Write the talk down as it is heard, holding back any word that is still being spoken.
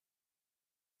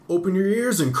Open your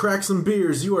ears and crack some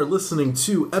beers. You are listening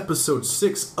to episode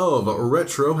 6 of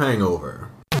Retro Hangover.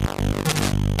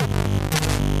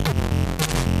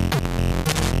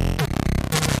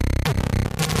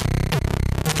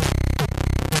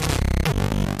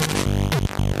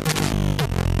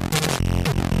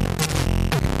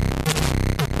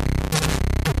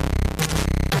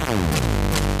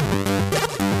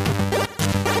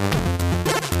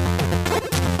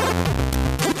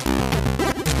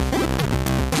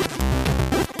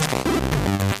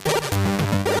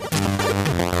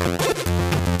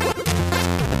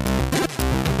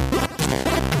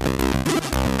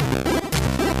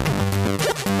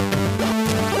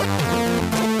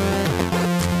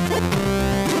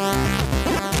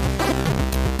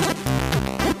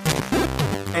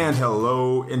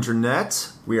 Hello,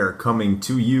 Internet. We are coming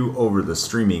to you over the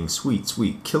streaming sweet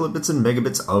kilobits and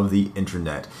megabits of the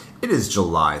Internet. It is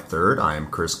July 3rd. I am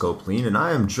Chris Copeland, and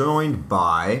I am joined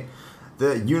by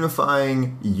the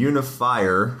unifying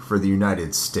unifier for the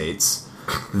United States,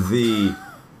 the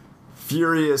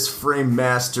furious frame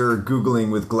master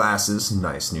Googling with glasses.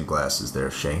 Nice new glasses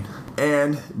there, Shane.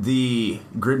 And the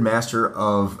grid master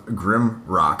of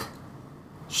Grimrock,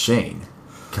 Shane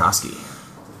Koski.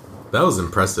 That was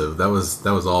impressive. That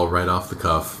was all right off the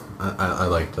cuff. I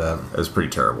liked that. It was pretty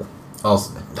terrible.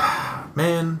 Also,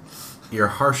 man, you're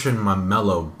harshing my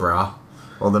mellow, brah.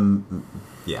 Well, then,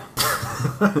 yeah.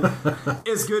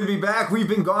 It's good to be back. We've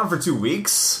been gone for 2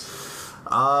 weeks.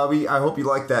 I hope you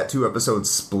liked that 2-episode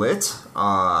split.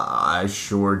 I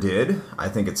sure did. I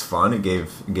think it's fun. It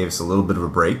gave us a little bit of a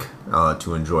break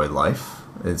to enjoy life.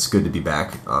 It's good to be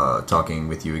back talking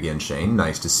with you again, Shane.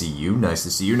 Nice to see you. Nice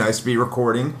to be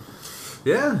recording.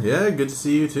 Yeah, good to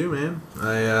see you too, man.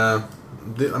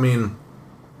 I mean,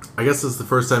 I guess it's the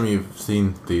first time you've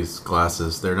seen these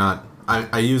glasses. They're not...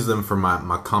 I use them for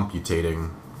my computating.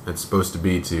 It's supposed to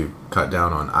be to cut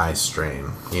down on eye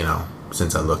strain,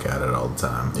 since I look at it all the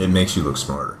time. It makes you look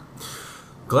smarter.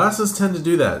 Glasses tend to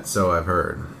do that, so I've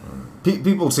heard.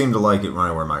 People seem to like it when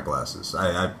I wear my glasses.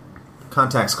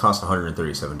 Contacts cost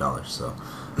 $137, so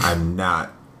I'm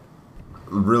not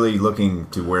really looking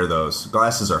to wear those.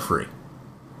 Glasses are free.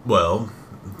 Well,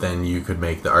 then you could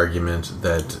make the argument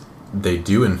that they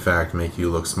do in fact make you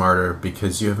look smarter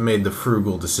because you have made the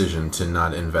frugal decision to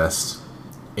not invest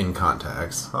in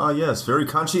contacts. Yes, very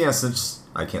conscientious.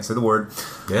 I can't say the word.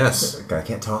 Yes. I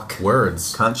can't talk.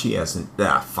 Words. Conscientious.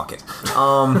 Fuck it.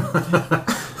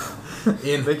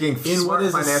 Making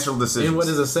financial decisions. In what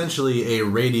is essentially a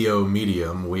radio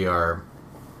medium, we are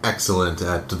excellent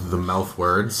at the mouth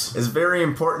words. It's very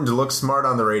important to look smart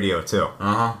on the radio, too.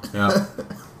 Yeah.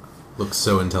 Look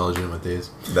so intelligent with these.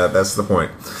 That's the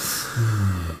point.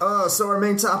 So our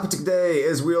main topic today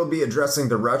is we'll be addressing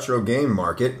the retro game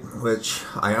market, which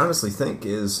I honestly think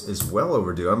is well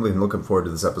overdue. I've been looking forward to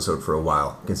this episode for a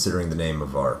while, considering the name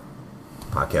of our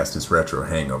podcast is Retro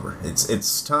Hangover.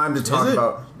 It's time to talk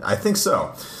about... I think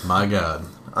so. My God.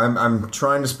 I'm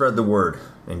trying to spread the word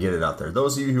and get it out there.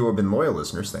 Those of you who have been loyal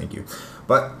listeners, thank you.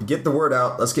 But get the word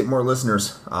out. Let's get more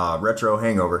listeners. Retro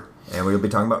Hangover. And we'll be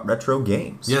talking about retro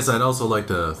games. Yes, I'd also like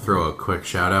to throw a quick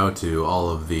shout out to all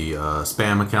of the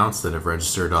spam accounts that have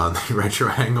registered on the Retro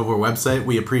Hangover website.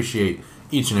 We appreciate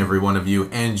each and every one of you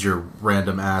and your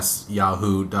random ass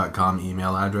yahoo.com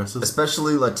email addresses.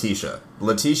 Especially Letitia.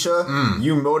 Letitia,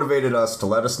 you motivated us to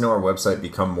let us know our website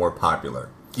become more popular.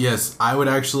 Yes, I would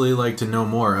actually like to know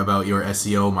more about your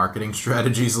SEO marketing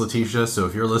strategies, Letitia. So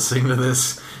if you're listening to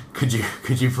this, could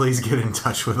you please get in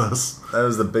touch with us? That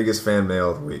was the biggest fan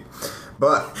mail of the week.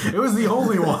 But it was the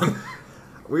only one.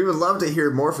 We would love to hear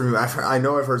more from you. I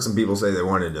know I've heard some people say they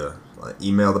wanted to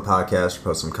email the podcast or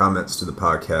post some comments to the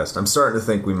podcast. I'm starting to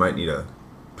think we might need a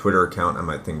Twitter account. I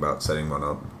might think about setting one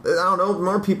up. I don't know.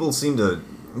 More people seem to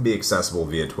be accessible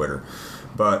via Twitter.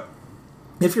 But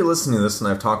if you're listening to this and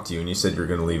I've talked to you and you said you're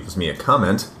going to leave me a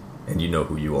comment, and you know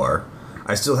who you are,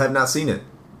 I still have not seen it.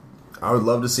 I would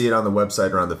love to see it on the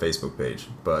website or on the Facebook page.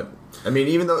 But, I mean,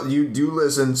 even though you do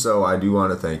listen, so I do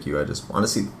want to thank you. I just want to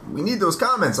see... We need those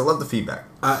comments. I love the feedback.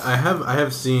 I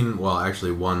have seen, well,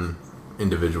 actually one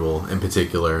individual in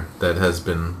particular that has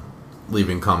been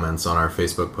leaving comments on our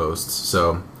Facebook posts.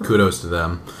 So, kudos to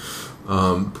them.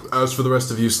 As for the rest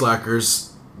of you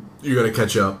slackers, you got to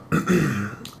catch up.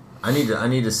 I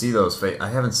need to see those. I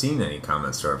haven't seen any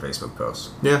comments to our Facebook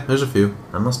posts. Yeah, there's a few.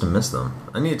 I must have missed them.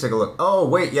 I need to take a look. Oh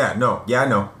wait, I know. I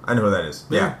know who that is.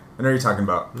 Yeah, I know who you're talking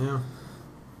about. Yeah.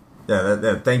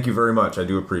 Yeah. Thank you very much. I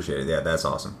do appreciate it. Yeah, that's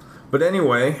awesome. But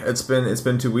anyway, it's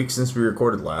been 2 weeks since we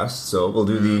recorded last, so we'll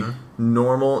do the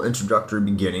normal introductory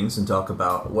beginnings and talk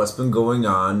about what's been going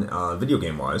on video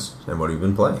game wise and what we've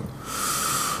been playing.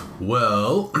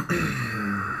 Well,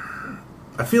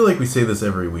 I feel like we say this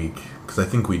every week, because I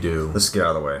think we do. Let's get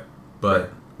out of the way.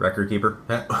 But... Record keeper?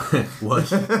 What?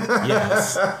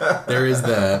 Yes. There is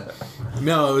that.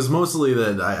 No, it was mostly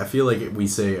that I feel like we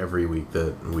say every week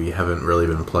that we haven't really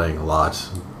been playing a lot.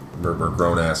 We're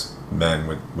grown-ass men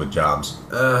with jobs.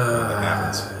 That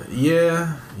happens.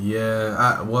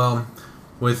 Yeah. Well,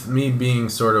 with me being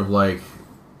sort of like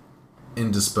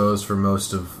indisposed for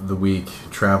most of the week,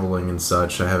 traveling and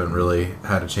such, I haven't really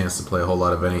had a chance to play a whole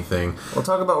lot of anything. Well,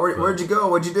 talk about where'd you go?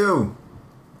 What'd you do?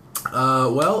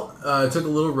 I took a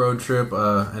little road trip.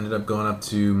 Ended up going up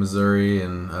to Missouri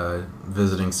and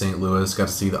visiting St. Louis. Got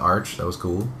to see the Arch. That was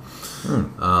cool.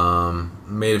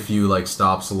 Made a few like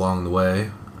stops along the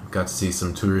way. Got to see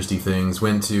some touristy things.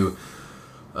 Went to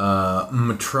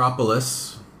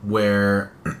Metropolis,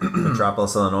 where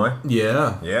Metropolis, Illinois.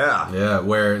 Yeah.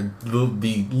 Where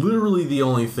literally the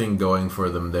only thing going for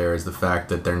them there is the fact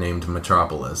that they're named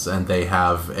Metropolis, and they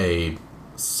have a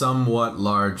somewhat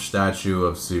large statue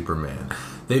of Superman.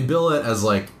 They bill it as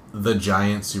like the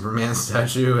giant Superman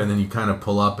statue, and then you kind of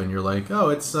pull up and you're like, oh,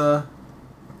 it's kind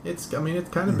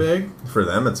of big. For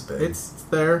them, it's big. It's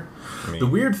there. I mean, the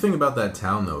weird thing about that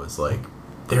town, though, is like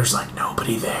there's like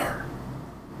nobody there.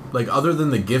 Like other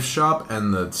than the gift shop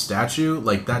and the statue,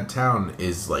 like that town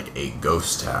is like a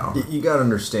ghost town. You gotta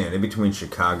understand, in between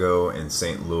Chicago and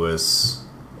St. Louis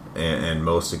and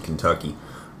most of Kentucky,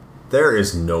 there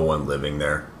is no one living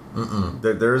there.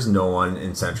 There is no one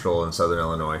in central and southern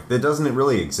Illinois. That doesn't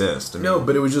really exist. I mean, no,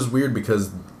 but it was just weird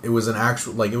because it was an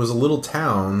actual, like, it was a little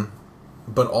town,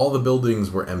 but all the buildings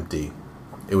were empty.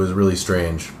 It was really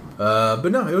strange. But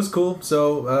no, it was cool.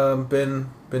 So, been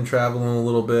traveling a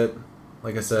little bit.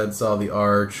 Like I said, saw the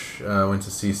Arch, went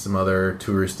to see some other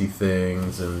touristy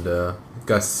things, and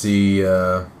got to see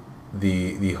the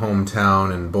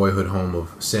hometown and boyhood home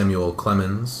of Samuel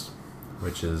Clemens,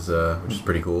 which is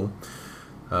pretty cool.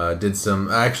 I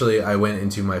went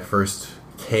into my first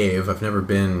cave. I've never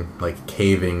been like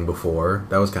caving before.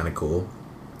 That was kind of cool.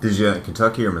 Did you in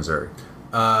Kentucky or Missouri?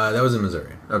 That was in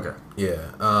Missouri. Okay.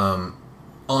 Yeah.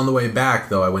 On the way back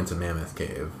though, I went to Mammoth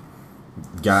Cave.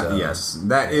 Yes,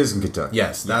 that is in Kentucky.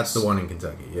 Yes, that's the one in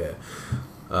Kentucky. Yeah.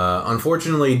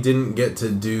 Unfortunately, didn't get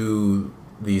to do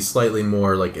the slightly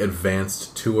more like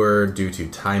advanced tour due to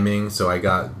timing, so I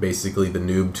got basically the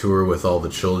noob tour with all the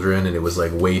children, and it was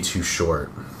like way too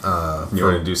short. You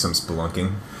want to do some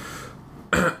spelunking?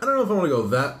 I don't know if I want to go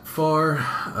that far.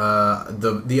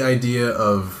 The idea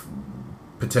of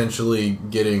potentially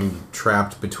getting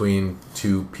trapped between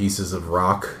two pieces of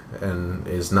rock and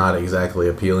is not exactly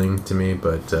appealing to me,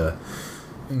 but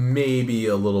maybe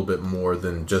a little bit more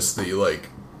than just the like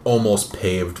almost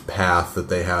paved path that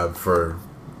they have for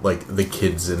like the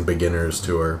kids and beginners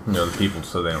tour. You know, the people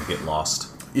so they don't get lost.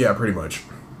 Yeah, pretty much.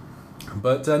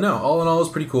 But no, all in all, it was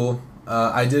pretty cool.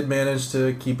 I did manage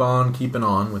to keep on keeping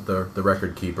on with the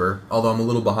record keeper, although I'm a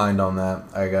little behind on that.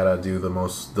 I gotta do the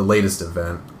latest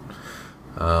event.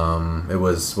 It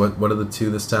was what are the two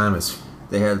this time?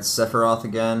 They had Sephiroth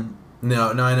again. No,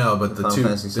 I know, but the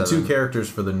Final two characters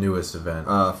for the newest event.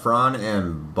 Fran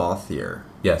and Balthier.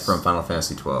 Yes. From Final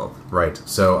Fantasy 12. Right.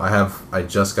 So I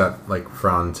just got like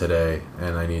Fran today,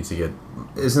 and I need to get.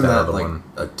 Isn't that like one.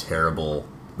 A terrible?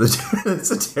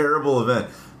 It's a terrible event.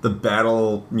 The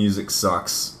battle music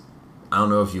sucks. I don't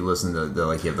know if you listen to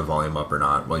like you have the volume up or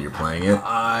not while you're playing it.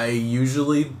 I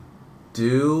usually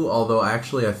do, although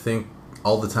actually I think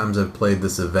all the times I've played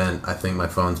this event, I think my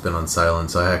phone's been on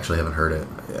silent, so I actually haven't heard it.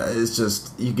 Yeah, it's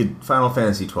just Final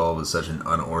Fantasy 12 is such an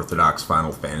unorthodox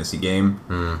Final Fantasy game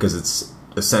because it's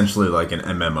essentially like an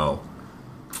MMO.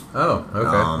 Oh, okay.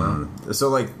 Wow. So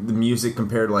like the music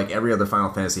compared to like every other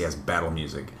Final Fantasy has battle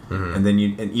music, and then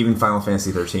even Final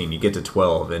Fantasy 13, you get to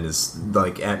 12 and it's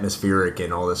like atmospheric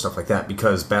and all this stuff like that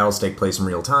because battles take place in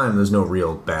real time. There's no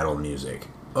real battle music.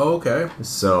 Oh, okay.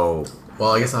 So.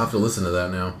 Well, I guess I'll have to listen to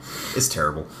that now. It's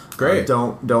terrible. Great.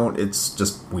 Don't. It's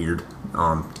just weird.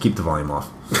 Keep the volume off.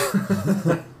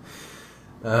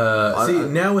 See,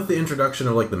 now with the introduction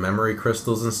of like the memory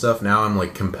crystals and stuff, now I'm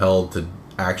like compelled to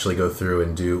actually go through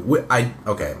and do.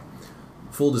 Okay.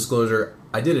 Full disclosure,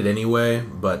 I did it anyway,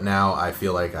 but now I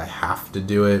feel like I have to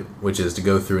do it, which is to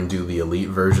go through and do the elite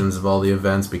versions of all the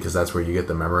events because that's where you get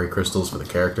the memory crystals for the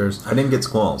characters. I didn't get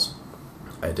Squalls.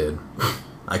 I did.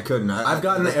 I couldn't. I've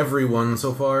gotten every one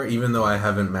so far, even though I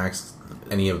haven't maxed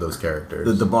any of those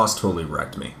characters. The boss totally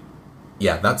wrecked me.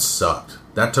 Yeah, that sucked.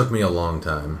 That took me a long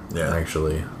time,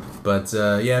 actually. But,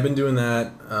 yeah, I've been doing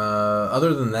that.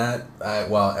 Other than that,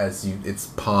 it's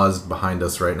paused behind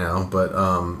us right now, but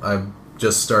I've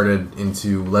just started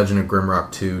into Legend of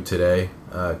Grimrock 2 today,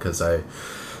 because I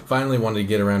finally wanted to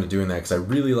get around to doing that because I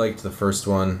really liked the first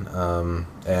one.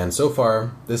 And so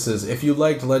far, this is... If you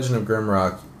liked Legend of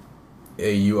Grimrock,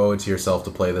 you owe it to yourself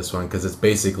to play this one because it's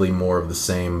basically more of the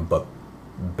same, but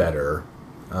better.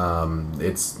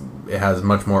 It has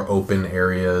much more open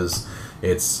areas.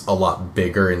 It's a lot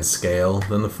bigger in scale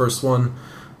than the first one.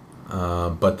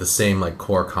 But the same like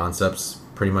core concepts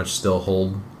pretty much still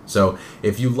hold. So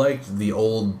if you liked the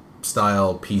old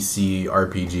style PC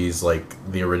RPGs like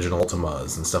the original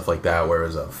Ultimas and stuff like that, where it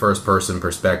was a first person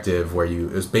perspective, where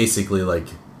it was basically like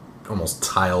almost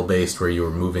tile based, where you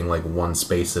were moving like one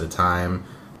space at a time,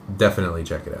 definitely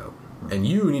check it out. And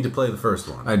you need to play the first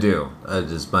one. I do.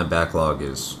 My backlog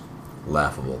is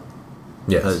laughable.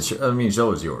 Yes. I mean,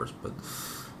 so is yours, but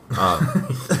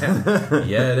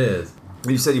yeah, it is.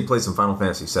 You said you played some Final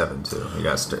Fantasy VII too. You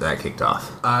got that kicked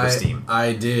off with Steam.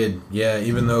 I did, yeah.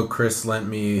 Even though Chris lent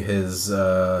me his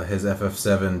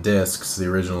FF7 discs, the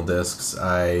original discs,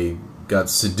 I got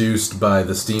seduced by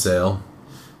the Steam sale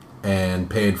and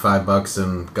paid $5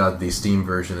 and got the Steam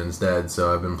version instead.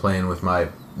 So I've been playing with my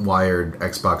wired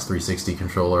Xbox 360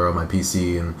 controller on my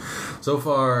PC, and so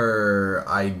far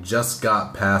I just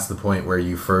got past the point where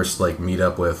you first like meet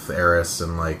up with Aerith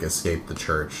and like escape the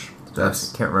church. I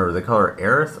can't remember. They call her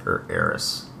Aerith or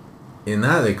Eris? In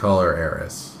that, they call her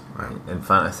Eris. Right. And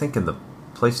I think in the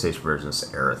PlayStation version, it's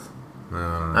Aerith.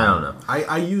 I don't know.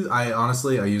 I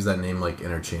honestly use that name like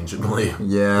interchangeably.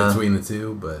 Yeah. Between the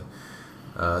two, but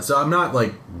so I'm not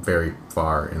like very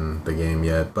far in the game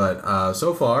yet. But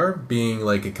so far, being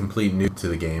like a complete noob to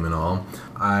the game and all,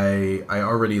 I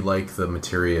already like the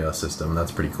materia system.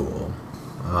 That's pretty cool.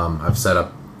 I've set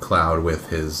up Cloud with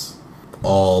his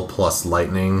all plus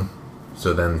lightning.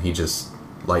 So then he just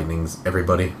lightnings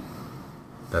everybody.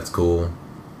 That's cool.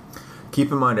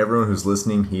 Keep in mind, everyone who's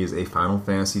listening, he is a Final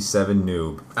Fantasy VII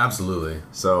noob. Absolutely.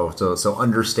 So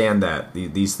understand that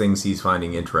these things he's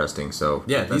finding interesting. So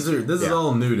yeah, this is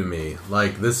all new to me.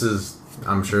 Like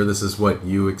I'm sure this is what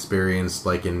you experienced.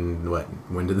 Like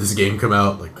when did this game come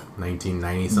out? Like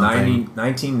 1990 something.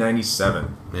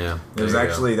 1997. Yeah. It was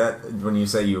actually that when you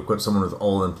say you equip someone with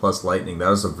all in plus lightning, that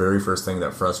was the very first thing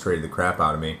that frustrated the crap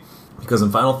out of me. Because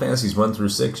in Final Fantasies 1 through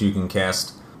 6, you can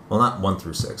cast, well, not 1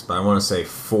 through 6, but I want to say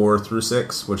 4 through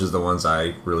 6, which is the ones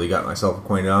I really got myself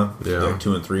acquainted on. Yeah. Like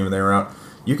 2 and 3 when they were out.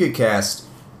 You could cast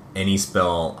any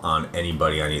spell on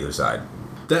anybody on either side.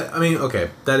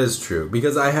 That is true.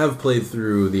 Because I have played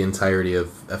through the entirety of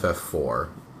FF4.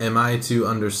 Am I to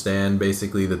understand,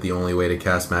 basically, that the only way to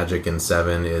cast magic in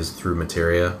 7 is through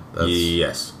materia?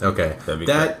 Yes. Okay.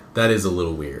 That is a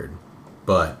little weird.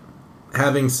 But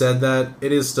having said that,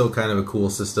 it is still kind of a cool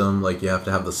system. Like, you have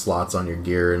to have the slots on your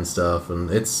gear and stuff,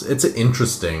 and it's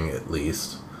interesting, at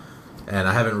least. And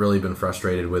I haven't really been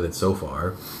frustrated with it so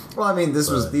far. Well, I mean,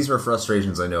 these were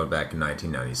frustrations I know back in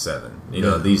 1997. You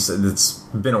know, it's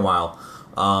been a while.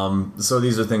 So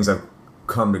these are things I've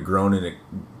come to grow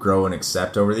and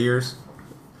accept over the years.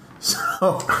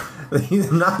 So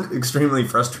I'm not extremely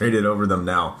frustrated over them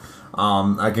now.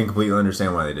 I can completely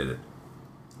understand why they did it.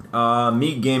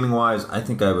 Me gaming wise, I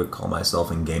think I would call myself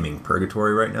in gaming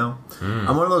purgatory right now.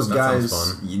 I'm one of those guys.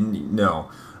 Sounds fun.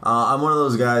 I'm one of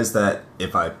those guys that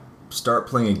if I start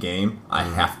playing a game, I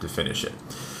have to finish it,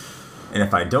 and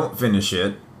if I don't finish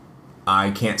it,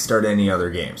 I can't start any other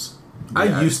games.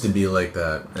 I used to be like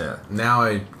that. Yeah. Now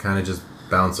I kind of just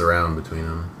bounce around between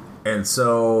them. And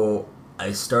so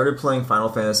I started playing Final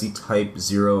Fantasy Type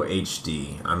 0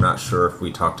 HD. I'm not sure if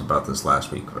we talked about this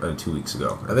last week, 2 weeks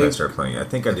ago. I started playing it. I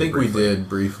think we did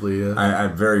briefly. Yeah. I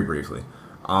very briefly.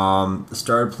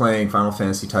 Started playing Final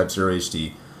Fantasy Type 0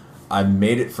 HD. I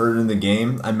made it further in the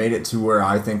game. I made it to where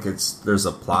I think there's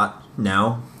a plot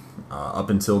now. Up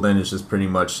until then, it's just pretty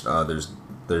much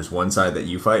there's one side that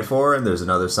you fight for, and there's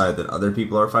another side that other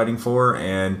people are fighting for,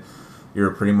 and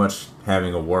you're pretty much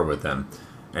having a war with them.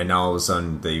 And now all of a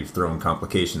sudden they've thrown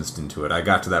complications into it. I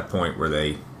got to that point where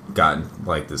they got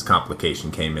like this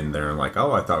complication came in there and like,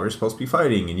 oh, I thought we were supposed to be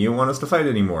fighting and you don't want us to fight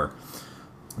anymore.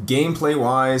 Gameplay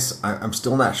wise, I'm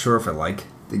still not sure if I like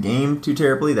the game too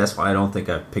terribly. That's why I don't think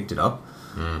I've picked it up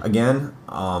again.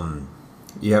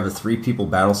 You have a 3-people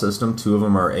battle system. 2 of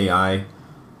them are AI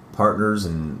partners,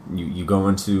 and you go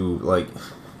into like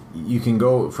you can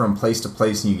go from place to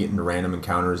place and you get into random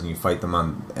encounters and you fight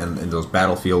them in those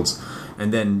battlefields.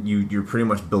 And then you're pretty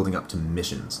much building up to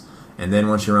missions. And then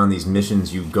once you're on these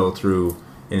missions, you go through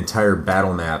an entire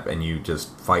battle map and you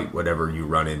just fight whatever you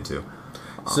run into.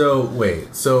 So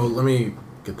let me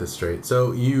get this straight.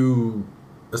 So you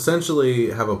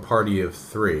essentially have a party of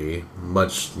 3,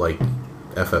 much like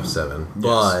FF7,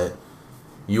 but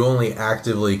you only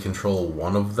actively control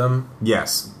one of them?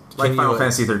 Yes. Like Final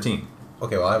Fantasy 13.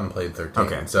 Okay, well, I haven't played 13.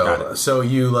 Okay, got so it. so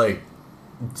you like,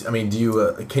 I mean, do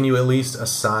you can you at least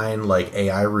assign like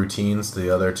AI routines to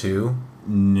the other two?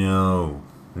 No.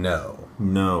 No.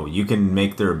 You can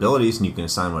make their abilities, and you can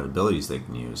assign what abilities they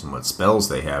can use and what spells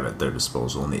they have at their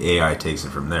disposal, and the AI takes it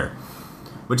from there.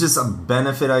 Which is a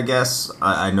benefit, I guess.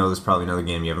 I know there's probably another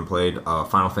game you haven't played,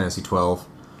 Final Fantasy 12.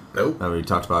 Nope. That we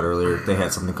talked about earlier. They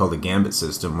had something called the Gambit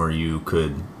system, where you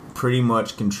could pretty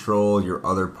much control your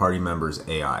other party members'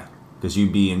 AI. Because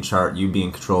you'd be in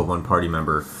control of one party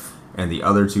member, and the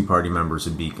other two party members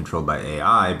would be controlled by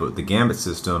AI. But with the Gambit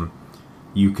system,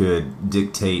 you could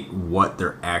dictate what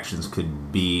their actions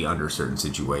could be under certain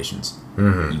situations.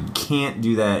 Mm-hmm. You can't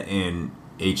do that in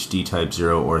HD Type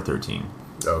 0 or 13.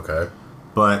 Okay.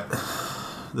 But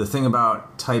the thing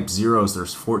about Type 0 is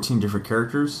there's 14 different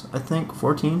characters, I think.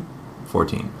 14?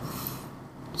 14.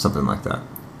 Something like that.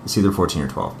 It's either 14 or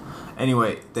 12.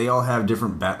 Anyway, they all have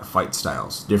different fight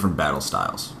styles, different battle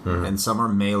styles. Mm-hmm. And some are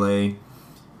melee,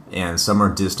 and some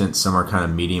are distant, some are kind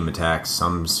of medium attacks,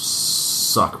 some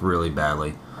suck really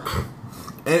badly.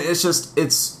 And it's just,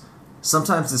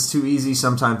 sometimes it's too easy,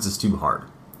 sometimes it's too hard.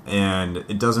 And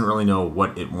it doesn't really know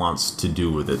what it wants to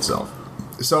do with itself.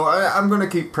 So I'm going to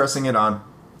keep pressing it on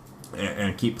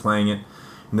and keep playing it.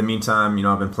 In the meantime,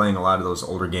 I've been playing a lot of those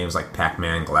older games like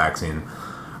Pac-Man, Galaxian.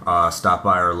 Stopped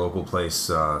by our local place,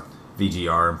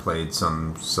 VGR, and played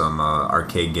some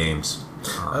arcade games.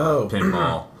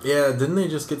 Pinball. Yeah, didn't they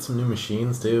just get some new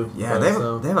machines too? Yeah, they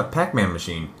have a Pac-Man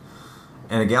machine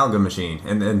and a Galaga machine,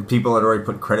 and people had already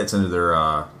put credits into their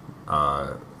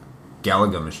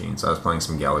Galaga machine. So I was playing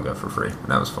some Galaga for free, and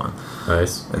that was fun.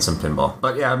 Nice. And some pinball.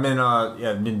 But yeah, I've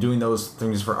been doing those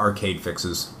things for arcade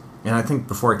fixes. And I think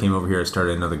before I came over here, I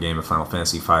started another game of Final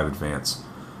Fantasy V Advance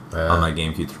on my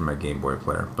GameCube through my Game Boy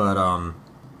player. But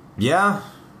yeah,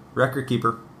 Record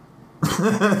Keeper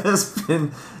has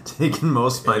been taking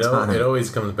most of my time. It always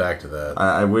comes back to that.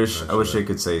 I wish I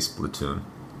could say Splatoon.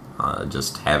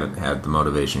 Just haven't had the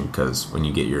motivation, because when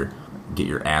you get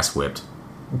your ass whipped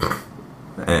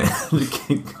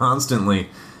and constantly,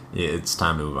 it's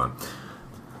time to move on.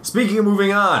 Speaking of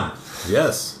moving on,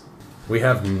 yes, we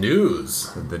have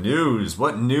news. The news.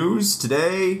 What news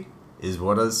today is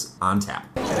what is on tap?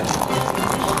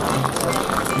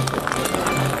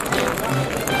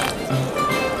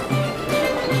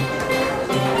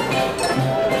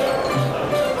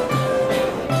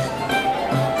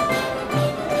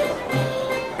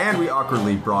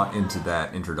 Awkwardly brought into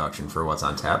that introduction for what's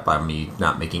on tap by me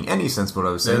not making any sense what I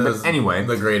was saying. But anyway,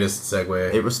 the greatest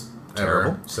segue. It was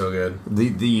terrible. Ever. So good.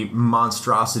 The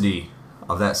monstrosity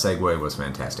of that segue was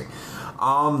fantastic.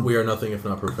 We are nothing if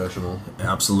not professional.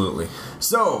 Absolutely.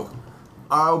 So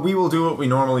we will do what we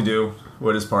normally do,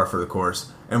 what is par for the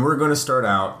course, and we're going to start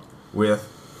out with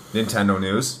Nintendo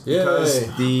news. Yay.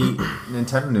 Because the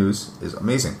Nintendo news is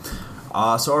amazing.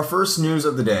 So our first news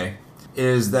of the day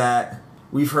is that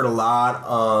we've heard a lot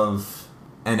of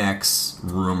NX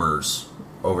rumors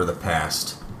over the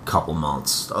past couple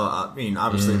months.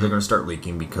 Obviously they're going to start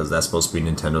leaking because that's supposed to be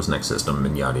Nintendo's next system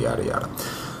and yada, yada, yada.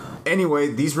 Anyway,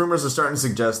 these rumors are starting to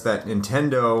suggest that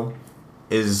Nintendo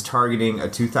is targeting a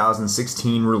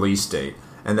 2016 release date,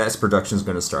 and that production is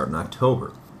going to start in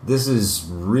October. This is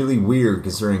really weird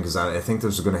considering, because I think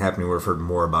this is going to happen. We've heard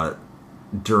more about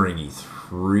it during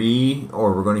E3,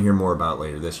 or we're going to hear more about it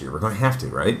later this year. We're going to have to,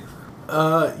 right?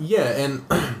 Yeah, and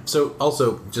so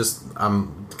also just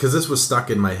because this was stuck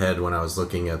in my head when I was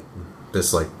looking at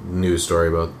this like news story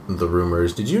about the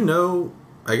rumors. Did you know?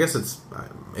 I guess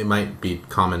it might be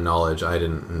common knowledge. I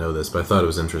didn't know this, but I thought it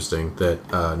was interesting that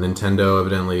Nintendo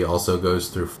evidently also goes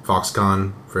through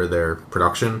Foxconn for their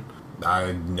production. I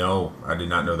did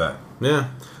not know that. Yeah,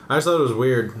 I just thought it was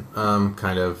weird,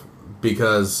 kind of.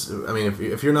 Because, I mean,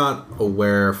 if you're not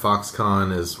aware,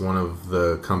 Foxconn is one of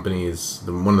the companies,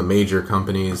 one of the major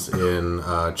companies in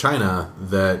China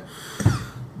that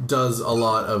does a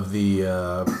lot of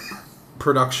the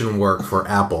production work for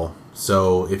Apple.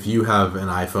 So if you have an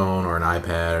iPhone or an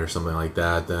iPad or something like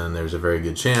that, then there's a very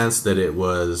good chance that it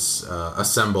was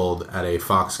assembled at a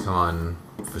Foxconn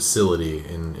facility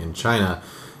in China.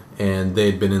 And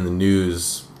they'd been in the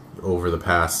news over the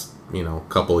past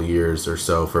couple of years or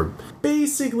so for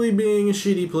basically being a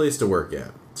shitty place to work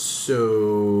at.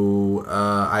 So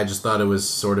I just thought it was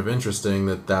sort of interesting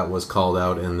that was called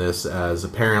out in this, as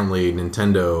apparently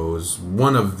Nintendo's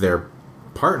one of their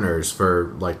partners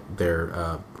for like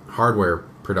their hardware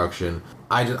production.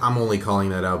 I'm only calling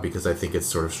that out because I think it's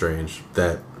sort of strange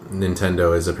that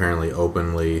Nintendo is apparently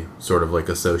openly sort of like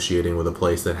associating with a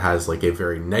place that has like a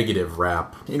very negative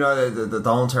rap. You know, the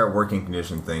whole entire working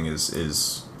condition thing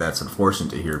is that's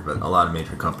unfortunate to hear, but a lot of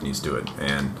major companies do it,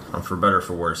 and for better or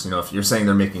for worse, you know, if you're saying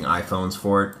they're making iPhones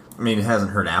for it, I mean, it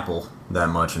hasn't hurt Apple that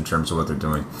much in terms of what they're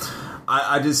doing.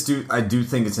 I do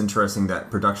think it's interesting that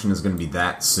production is going to be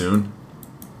that soon,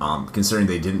 considering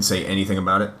they didn't say anything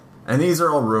about it, and these are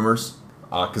all rumors.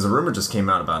 Because a rumor just came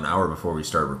out about an hour before we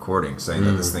started recording, saying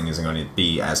that this thing isn't going to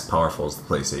be as powerful as the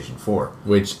PlayStation 4.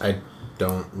 Which I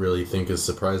don't really think is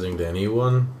surprising to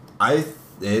anyone. I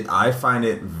find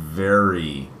it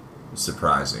very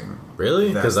surprising.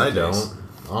 Really? Because I don't.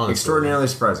 Honestly. Extraordinarily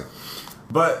surprising.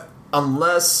 But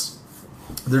unless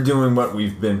they're doing what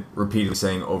we've been repeatedly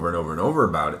saying over and over and over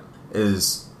about it,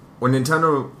 is when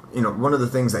Nintendo, you know, one of the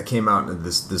things that came out in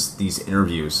these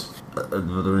interviews,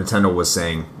 Nintendo was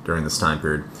saying during this time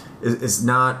period, it's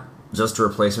not just a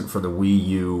replacement for the Wii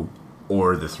U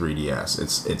or the 3DS.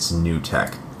 It's new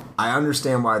tech. I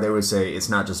understand why they would say it's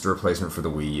not just a replacement for the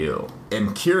Wii U.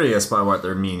 I'm curious by what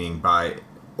they're meaning by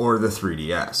or the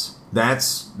 3DS.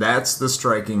 That's the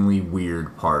strikingly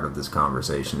weird part of this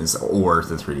conversation, is or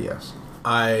the 3DS.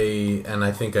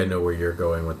 I think I know where you're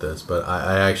going with this, but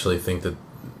I actually think that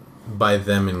by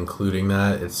them including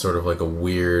that, it's sort of like a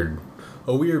weird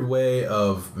way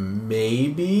of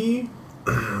maybe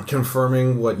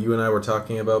confirming what you and I were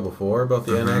talking about before about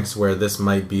the NX, where this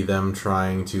might be them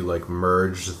trying to like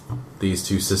merge these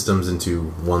two systems into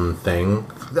one thing.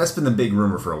 That's been the big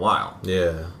rumor for a while.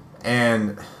 Yeah.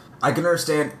 And I can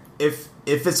understand if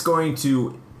it's going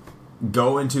to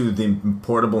go into the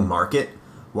portable market,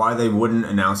 why they wouldn't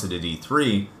announce it at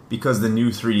E3, because the new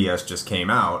 3DS just came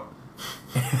out.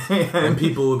 and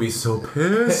people would be so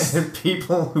pissed. And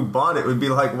people who bought it would be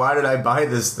like, why did I buy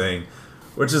this thing?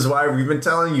 Which is why we've been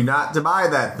telling you not to buy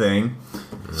that thing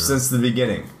since the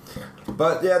beginning.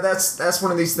 But yeah, that's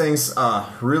one of these things.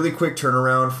 Really quick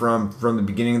turnaround from the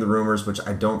beginning of the rumors, which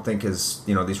I don't think is,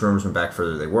 you know, these rumors went back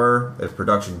further than they were. If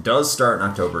production does start in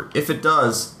October, if it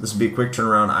does, this would be a quick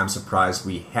turnaround. I'm surprised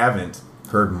we haven't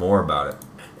heard more about it.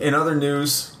 In other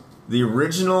news, the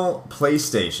original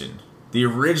PlayStation,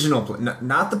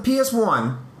 not the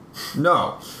PS1,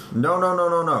 no.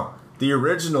 The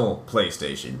original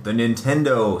PlayStation, the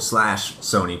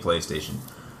Nintendo/Sony PlayStation,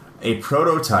 a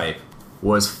prototype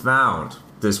was found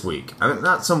this week. I mean,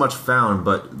 not so much found,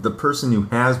 but the person who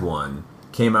has one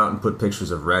came out and put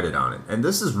pictures of Reddit on it. And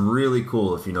this is really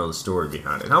cool if you know the story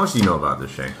behind it. How much do you know about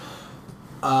this, Shane?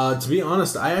 To be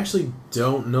honest, I actually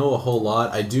don't know a whole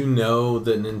lot. I do know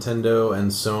that Nintendo and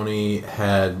Sony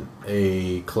had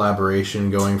a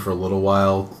collaboration going for a little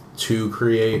while to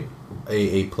create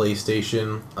a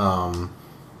PlayStation,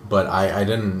 but I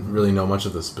didn't really know much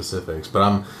of the specifics.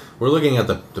 But we're looking at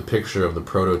the picture of the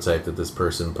prototype that this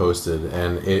person posted,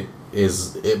 and it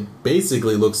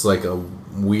basically looks like a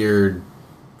weird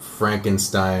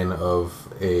Frankenstein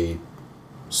of a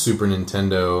Super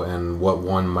Nintendo and what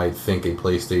one might think a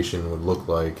PlayStation would look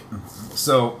like.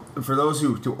 So, for those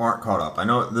who aren't caught up, I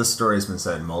know this story has been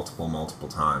said multiple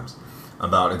times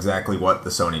about exactly what the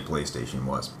Sony PlayStation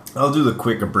was. I'll do the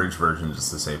quick abridged version just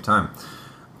to save time.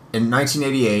 In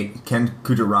 1988, Ken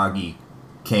Kutaragi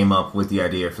came up with the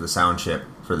idea for the sound chip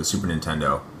for the Super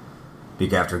Nintendo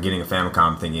after getting a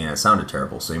Famicom thinking it sounded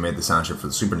terrible. So he made the sound chip for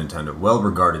the Super Nintendo, well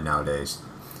regarded nowadays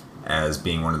as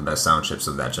being one of the best sound chips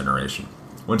of that generation.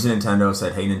 Went to Nintendo,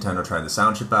 said, hey, Nintendo, try the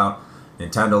sound chip out.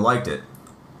 Nintendo liked it,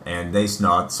 and they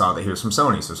saw that he was from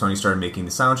Sony, so Sony started making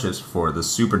the sound chips for the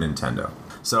Super Nintendo.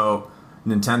 So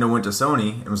Nintendo went to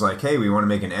Sony and was like, hey, we want to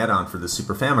make an add-on for the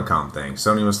Super Famicom thing.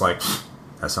 Sony was like,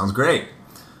 that sounds great.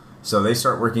 So they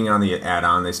start working on the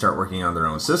add-on, they start working on their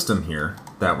own system here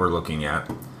that we're looking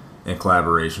at in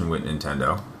collaboration with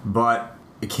Nintendo. But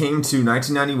it came to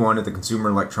 1991 at the Consumer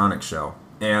Electronics Show,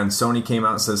 and Sony came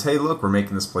out and says, hey, look, we're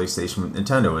making this PlayStation with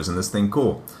Nintendo. Isn't this thing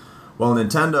cool? Well,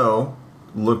 Nintendo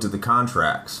looked at the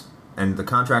contracts, and the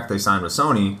contract they signed with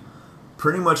Sony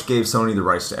pretty much gave Sony the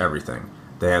rights to everything.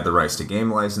 They had the rights to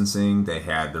game licensing. They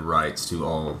had the rights to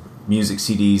all music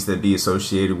CDs that be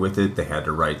associated with it. They had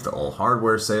the rights to all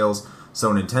hardware sales.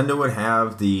 So Nintendo would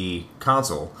have the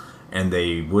console, and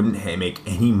they wouldn't make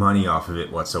any money off of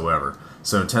it whatsoever.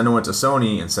 So Nintendo went to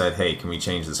Sony and said, hey, can we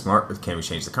change the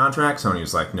contract? Sony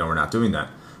was like, no, we're not doing that.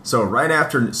 So right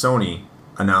after Sony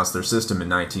announced their system in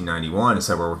 1991 and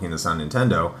said, we're working this on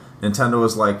Nintendo, Nintendo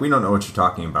was like, we don't know what you're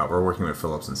talking about. We're working with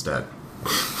Philips instead.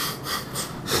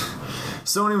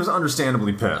 Sony was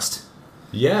understandably pissed.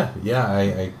 Yeah,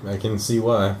 I can see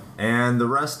why. And the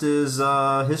rest is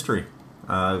history.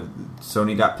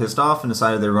 Sony got pissed off and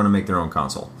decided they were going to make their own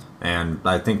console. And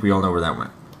I think we all know where that went.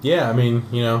 Yeah, I mean,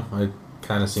 it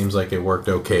kind of seems like it worked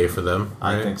okay for them.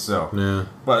 Right? I think so. Yeah.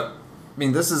 But I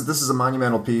mean, this is a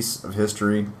monumental piece of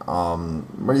history.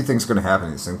 What do you think is going to happen?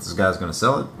 Do you think this guy's going to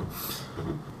sell it?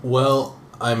 Well,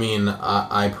 I mean,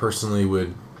 I personally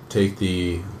would take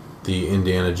the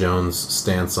Indiana Jones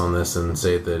stance on this and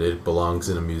say that it belongs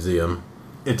in a museum.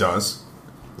 It does.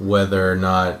 Whether or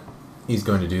not he's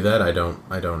going to do that, I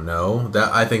don't know.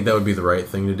 I think that would be the right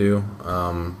thing to do.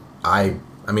 I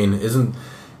mean,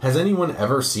 has anyone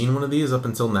ever seen one of these up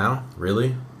until now?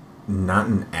 Really? Not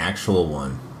an actual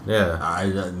one. Yeah.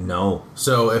 I no.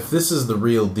 So if this is the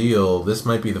real deal, this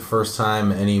might be the first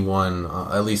time anyone,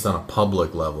 at least on a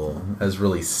public level, has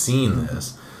really seen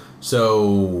this.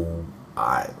 So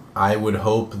I would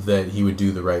hope that he would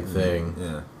do the right thing.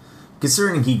 Yeah.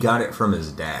 Considering he got it from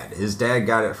his dad. His dad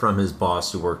got it from his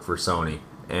boss who worked for Sony.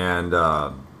 And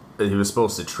he was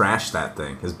supposed to trash that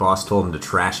thing. His boss told him to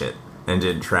trash it and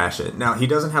didn't trash it. Now, he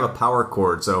doesn't have a power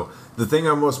cord, so the thing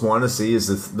I most want to see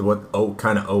is what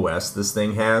kind of OS this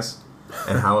thing has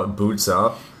and how it boots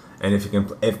up. And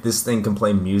if this thing can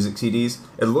play music CDs,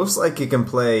 it looks like it can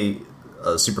play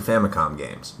Super Famicom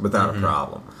games without a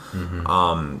problem.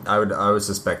 Mm-hmm. I would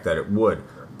suspect that it would,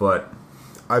 but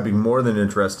I'd be more than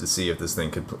interested to see if this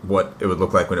thing what it would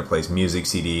look like when it plays music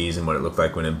CDs and what it looked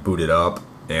like when it booted up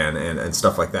and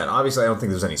stuff like that. Obviously, I don't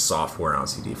think there's any software on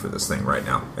CD for this thing right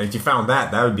now. And if you found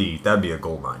that'd be a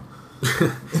gold mine.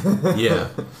 Yeah,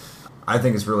 I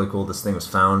think it's really cool. This thing was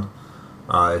found.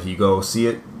 If you go see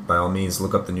it, by all means,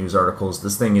 look up the news articles.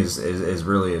 This thing is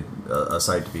really a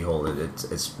sight to behold.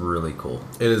 It's really cool.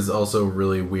 It is also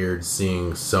really weird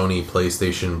seeing Sony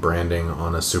PlayStation branding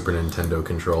on a Super Nintendo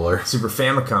controller. Super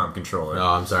Famicom controller. No,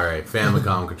 I'm sorry,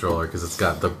 Famicom controller, because it's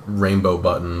got the rainbow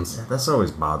buttons. Yeah, that's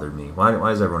always bothered me. Why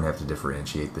does everyone have to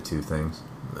differentiate the two things?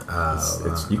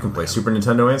 You can play Super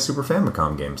Nintendo and Super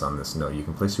Famicom games on this. No, you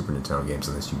can play Super Nintendo games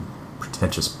on this, you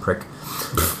pretentious prick.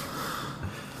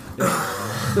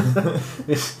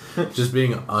 Just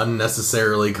being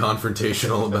unnecessarily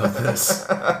confrontational about this.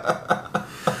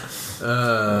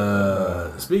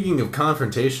 Speaking of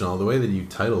confrontational, the way that you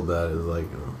titled that is like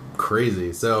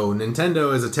crazy. So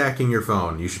Nintendo is attacking your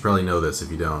phone. You should probably know this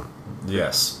if you don't.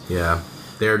 Yes. Yeah.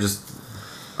 They're just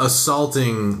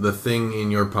assaulting the thing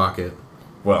in your pocket.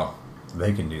 Well,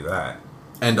 they can do that.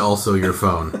 And also your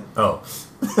phone. Oh.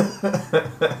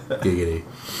 Giggity.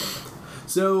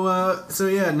 So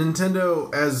yeah,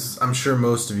 Nintendo, as I'm sure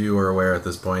most of you are aware at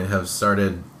this point, have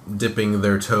started dipping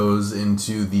their toes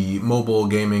into the mobile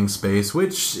gaming space,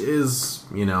 which is,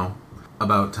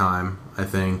 about time, I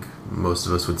think, most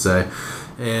of us would say.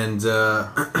 And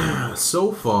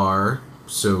so far,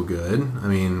 so good. I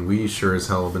mean, we sure as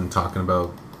hell have been talking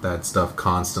about that stuff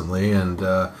constantly, and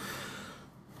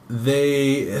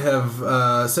they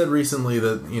have said recently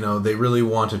that, they really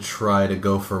want to try to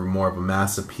go for more of a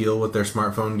mass appeal with their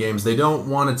smartphone games. They don't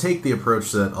want to take the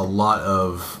approach that a lot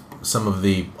of some of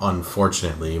the,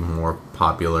 unfortunately, more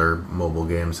popular mobile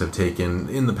games have taken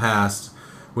in the past,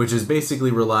 which is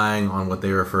basically relying on what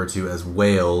they refer to as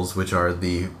whales, which are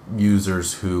the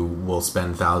users who will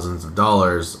spend thousands of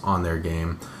dollars on their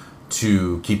game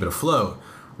to keep it afloat.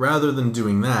 Rather than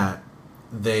doing that,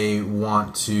 they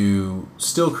want to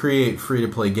still create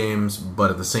free-to-play games,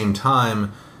 but at the same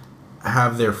time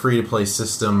have their free-to-play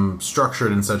system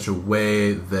structured in such a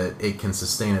way that it can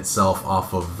sustain itself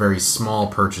off of very small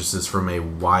purchases from a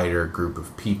wider group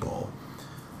of people.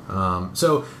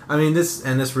 So, I mean,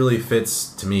 this really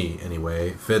fits, to me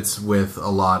anyway, fits with a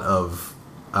lot of,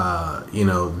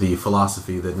 the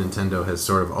philosophy that Nintendo has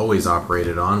sort of always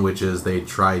operated on, which is they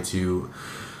try to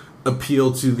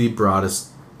appeal to the broadest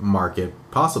market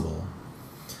possible.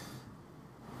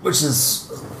 Which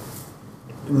is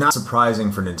not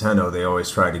surprising for Nintendo. They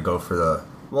always try to go for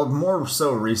more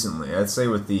so recently. I'd say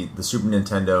with the Super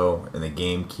Nintendo and the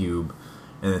GameCube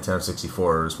and the Nintendo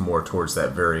 64, it was more towards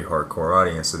that very hardcore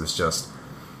audience. It's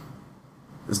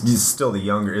still the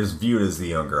younger, is viewed as the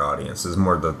younger audience. It's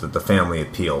more the family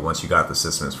appeal. Once you got the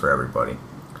system, it's for everybody.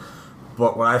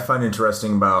 But what I find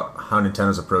interesting about how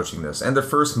Nintendo's approaching this, and their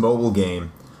first mobile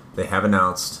game they have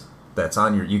announced that's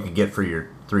you can get for your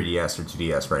 3DS or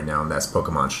 2DS right now, and that's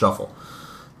Pokemon Shuffle.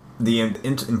 The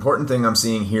important thing I'm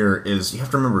seeing here is you have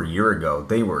to remember a year ago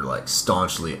they were like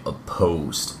staunchly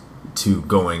opposed to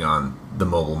going on the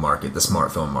mobile market, the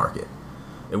smartphone market.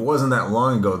 It wasn't that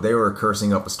long ago they were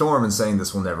cursing up a storm and saying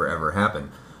this will never ever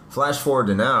happen. Flash forward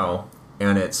to now,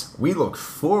 and we look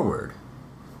forward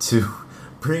to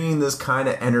bringing this kind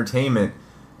of entertainment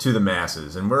to the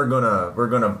masses, and we're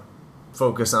gonna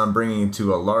focus on bringing it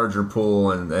to a larger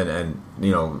pool, and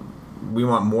we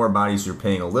want more bodies who are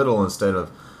paying a little instead of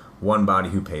one body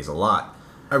who pays a lot.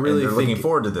 I really they're think looking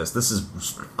forward to this. This is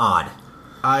odd.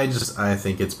 I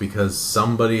think it's because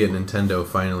somebody at Nintendo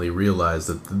finally realized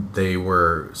that they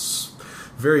were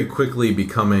very quickly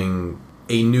becoming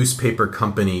a newspaper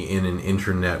company in an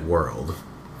internet world,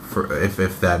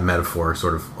 if that metaphor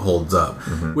sort of holds up.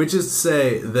 Mm-hmm. Which is to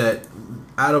say that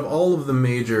out of all of the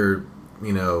major,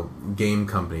 game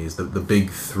companies, the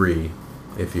big three,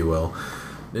 if you will,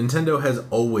 Nintendo has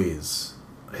always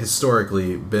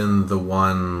historically been the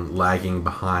one lagging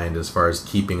behind as far as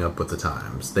keeping up with the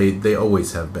times. They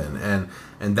always have been, and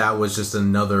that was just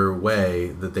another way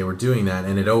that they were doing that.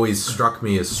 And it always struck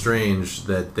me as strange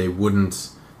that they wouldn't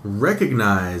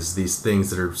recognize these things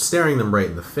that are staring them right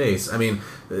in the face. I mean,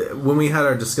 when we had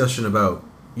our discussion about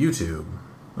YouTube,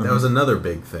 mm-hmm. that was another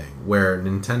big thing where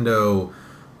Nintendo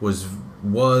was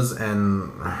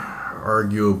and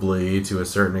arguably to a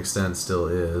certain extent still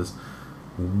is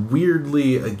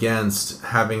weirdly against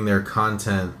having their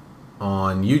content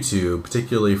on YouTube,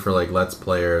 particularly for like Let's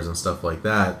Players and stuff like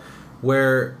that,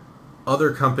 where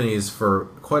other companies for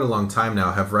quite a long time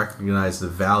now have recognized the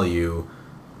value,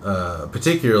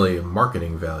 particularly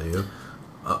marketing value,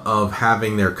 of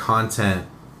having their content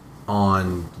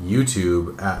on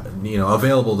YouTube,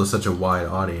 available to such a wide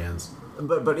audience.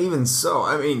 But even so,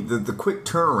 I mean, the quick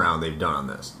turnaround they've done on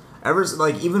this,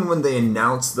 even when they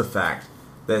announced the fact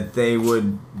that they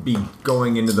would be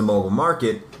going into the mobile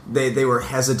market, they were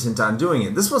hesitant on doing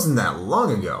it. This wasn't that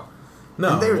long ago.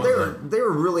 No, and they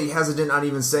were really hesitant on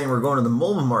even saying we're going to the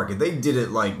mobile market. They did it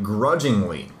like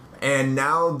grudgingly. And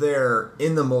now they're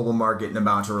in the mobile market and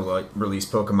about to release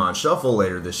Pokemon Shuffle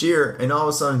later this year. And all of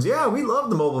a sudden, yeah, we love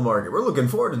the mobile market. We're looking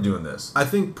forward to doing this. I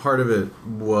think part of it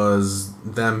was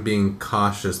them being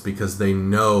cautious because they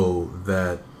know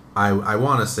that, I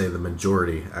want to say the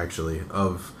majority, actually,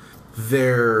 of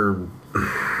their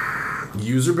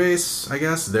user base, I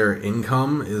guess, their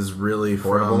income is really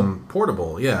from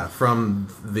portable, from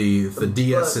the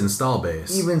DS install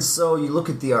base. Even so, you look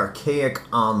at the archaic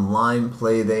online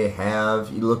play they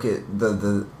have, you look at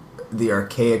the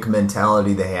archaic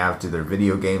mentality they have to their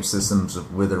video game systems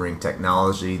of withering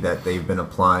technology that they've been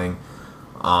applying.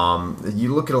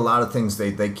 You look at a lot of things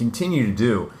they continue to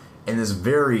do in this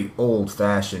very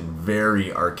old-fashioned,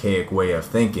 very archaic way of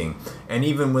thinking. And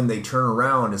even when they turn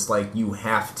around, it's like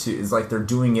it's like they're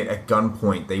doing it at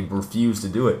gunpoint. They refuse to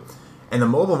do it. And the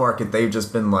mobile market, they've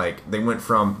just been like, they went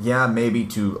from, maybe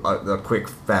to a quick,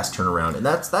 fast turnaround. And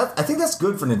I think that's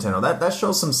good for Nintendo. That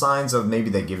shows some signs of maybe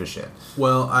they give a shit.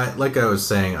 Well, like I was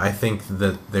saying, I think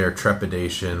that their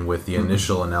trepidation with the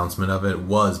initial announcement of it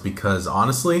was because,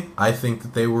 honestly, I think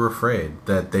that they were afraid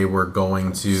that they were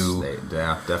going to...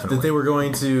 Yeah, definitely. That they were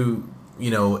going to,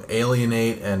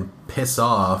 alienate and piss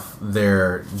off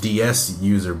their DS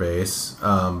user base,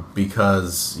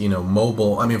 because,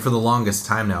 mobile... I mean, for the longest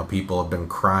time now, people have been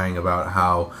crying about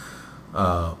how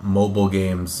mobile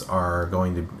games are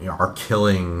are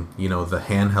killing, the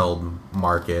handheld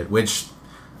market, which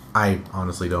I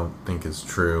honestly don't think is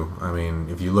true. I mean,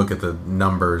 if you look at the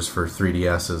numbers for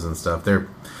 3DSs and stuff,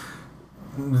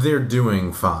 they're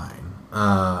doing fine.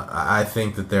 I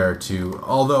think that there are two,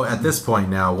 although at this point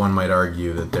now one might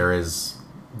argue that there is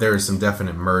some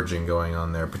definite merging going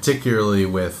on there, particularly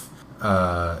with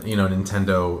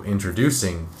Nintendo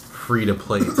introducing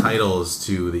free-to-play titles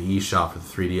to the eShop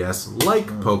of the 3DS, like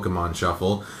Pokemon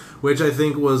Shuffle, which I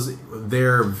think was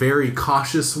their very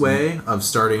cautious way of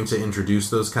starting to introduce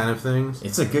those kind of things.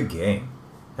 It's a good game.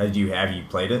 Have you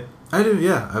played it? I do,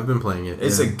 yeah. I've been playing it.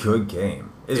 It's a good game.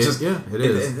 It is.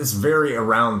 It's very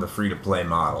around the free-to-play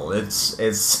model.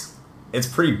 It's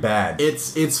pretty bad.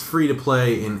 It's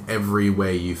free-to-play in every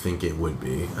way you think it would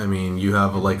be. I mean, you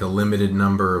have a limited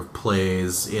number of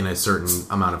plays in a certain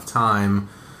amount of time,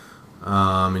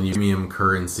 and you premium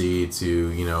currency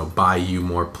to buy you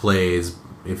more plays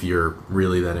if you're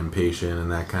really that impatient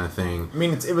and that kind of thing. I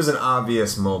mean, it was an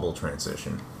obvious mobile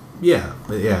transition. Yeah,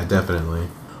 definitely.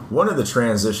 One of the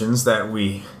transitions that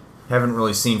we haven't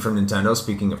really seen from Nintendo,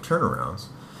 speaking of turnarounds,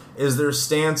 is their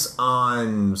stance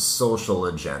on social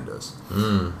agendas.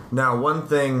 Now, one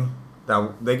thing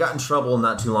that they got in trouble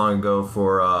not too long ago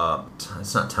for,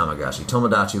 it's not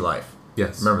Tomodachi Life.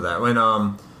 Yes. Remember that?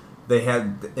 When they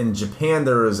had, in Japan,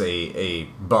 there was a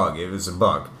bug. It was a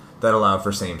bug that allowed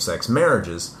for same-sex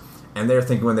marriages. And they're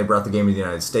thinking when they brought the game to the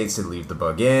United States, they'd leave the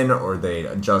bug in, or they'd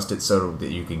adjust it so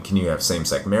that you can continue to have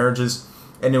same-sex marriages.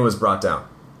 And it was brought down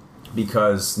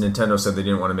because Nintendo said they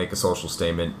didn't want to make a social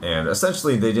statement, and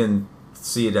essentially they didn't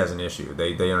see it as an issue.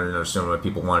 They didn't understand what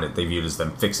people wanted. They viewed it as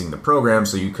them fixing the program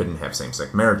so you couldn't have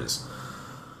same-sex marriages.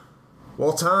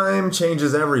 Well, time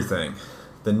changes everything.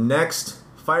 The next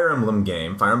Fire Emblem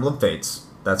game, Fire Emblem Fates,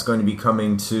 That's going to be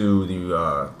coming to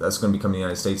that's going to be coming to the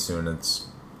United States soon. It's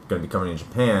going to be coming in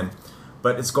Japan,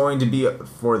 but it's going to be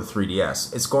for the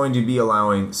 3DS. It's going to be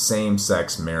allowing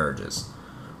same-sex marriages,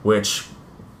 which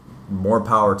more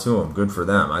power to them. Good for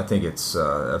them. I think it's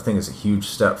a huge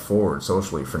step forward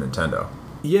socially for Nintendo.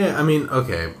 Yeah, I mean,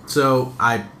 okay. So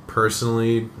I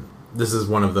personally, this is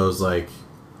one of those like,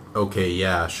 okay,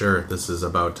 yeah, sure, this is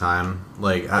about time.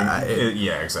 Like,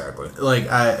 yeah, exactly. Like,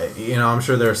 I'm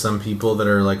sure there are some people that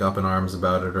are like up in arms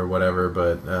about it or whatever,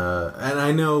 but and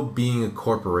I know being a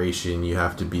corporation, you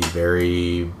have to be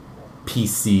very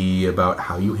PC about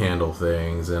how you handle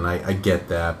things, and I get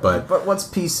that, but what's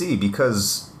PC?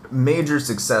 Because major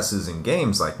successes in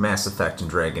games like Mass Effect and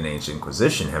Dragon Age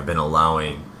Inquisition have been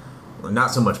allowing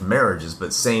not so much marriages,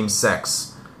 but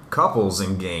same-sex couples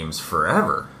in games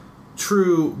forever.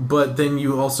 True, but then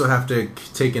you also have to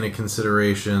take into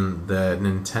consideration that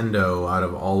Nintendo, out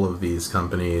of all of these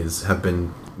companies, have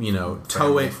been,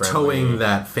 towing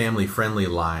that family-friendly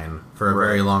line for a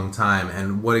very long time.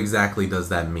 And what exactly does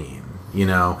that mean?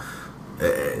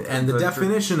 And the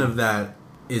definition of that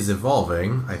is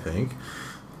evolving, I think,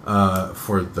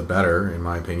 for the better, in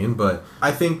my opinion. But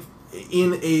I think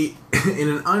in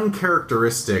an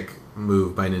uncharacteristic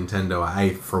move by Nintendo, I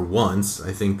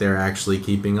think they're actually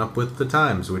keeping up with the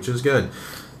times, which is good.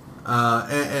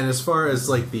 And as far as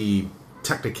like the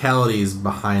technicalities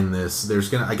behind this, there's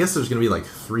gonna be like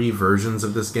 3 versions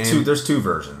of this game. There's 2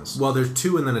 versions. Well, there's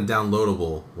 2 and then a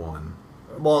downloadable one.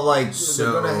 Well, like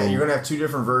you're gonna have 2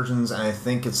 different versions, and I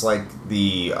think it's like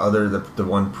the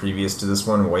one previous to this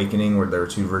one, Awakening, where there were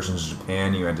 2 versions in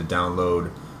Japan. You had to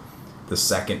download the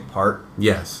second part.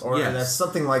 Yes. Or that's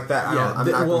something like that. I'm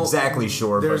not exactly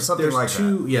sure, but something like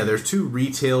that. Yeah, there's 2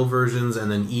 retail versions,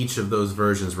 and then each of those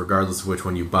versions, regardless of which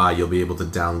one you buy, you'll be able to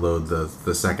download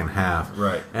the second half.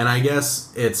 Right. And I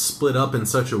guess it's split up in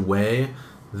such a way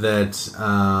that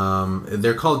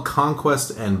they're called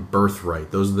Conquest and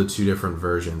Birthright. Those are the 2 different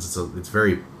versions. It's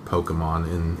very Pokemon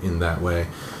in that way.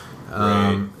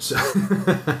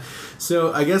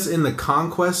 So I guess in the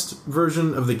Conquest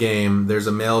version of the game, there's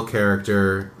a male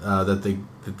character that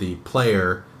the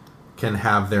player can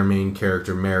have their main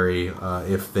character marry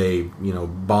if they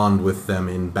bond with them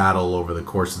in battle over the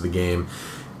course of the game.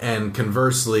 And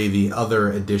conversely, the other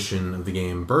edition of the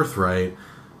game, Birthright,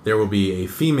 there will be a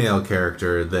female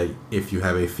character that, if you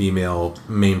have a female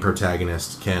main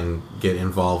protagonist, can get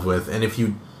involved with. And if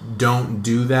you don't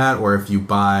do that, or if you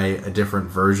buy a different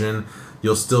version,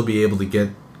 you'll still be able to get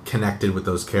connected with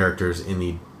those characters in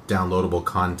the downloadable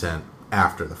content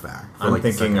after the fact. I'm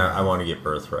thinking I want to get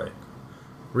Birthright.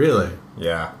 Really?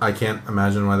 Yeah. I can't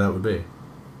imagine why that would be.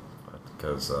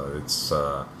 Because it's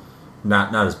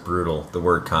not as brutal. The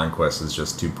word conquest is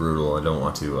just too brutal. I don't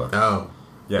want to...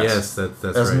 Yes, that's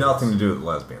It has right. nothing to do with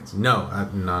lesbians. No,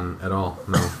 none at all.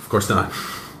 No, of course not.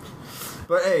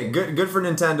 But hey, good for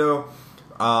Nintendo.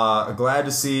 Glad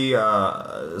to see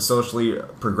socially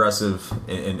progressive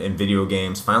in video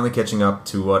games finally catching up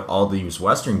to what all these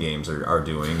Western games are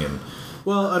doing. And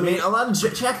well, I mean, a lot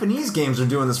of Japanese games are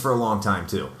doing this for a long time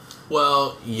too.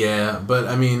 Well, yeah, but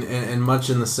I mean, and much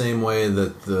in the same way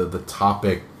that the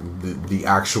topic, the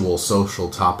actual social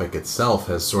topic itself,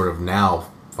 has sort of now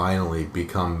finally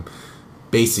become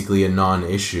basically a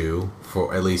non-issue,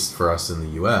 for at least for us in the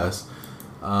U.S.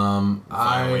 I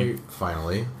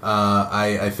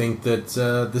think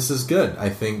that this is good. I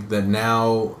think that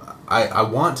now I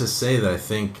want to say that I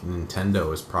think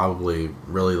Nintendo is probably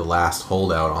really the last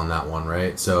holdout on that one,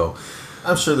 right? So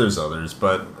I'm sure there's others,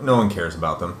 but no one cares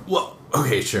about them. Well,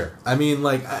 okay, sure. I mean,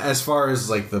 like, as far as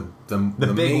like the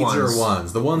big major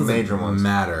ones, the ones major that ones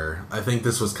matter, I think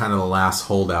this was kind of the last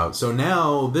holdout. So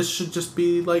now this should just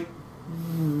be like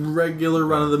regular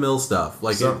run-of-the-mill stuff.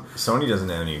 Like Sony doesn't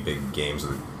have any big games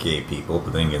with gay people,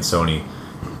 but then again, Sony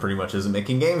pretty much isn't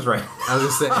making games right. I was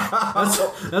just saying, that's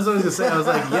what I was gonna say. I was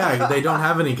like, yeah, they don't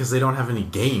have any because they don't have any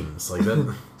games like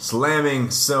that. Slamming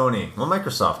Sony. Well,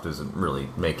 Microsoft isn't really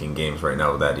making games right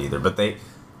now with that either, but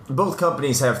both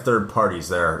companies have third parties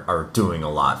that are doing a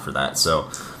lot for that. So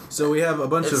we have a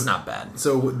bunch of... It's not bad.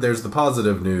 So there's the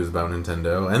positive news about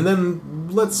Nintendo, and then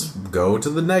let's go to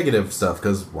the negative stuff,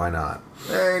 because why not?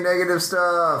 Hey, negative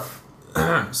stuff!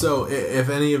 So if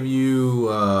any of you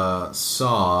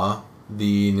saw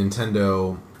the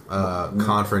Nintendo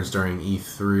conference during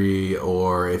E3,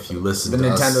 or if you listened to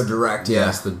Nintendo us... Direct, yeah.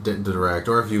 Yes, the Direct,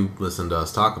 or if you listened to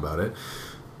us talk about it,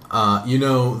 you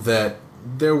know that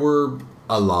there were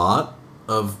a lot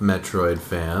of Metroid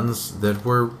fans that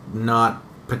were not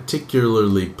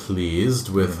particularly pleased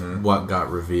with what got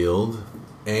revealed,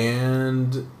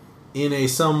 and in a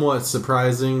somewhat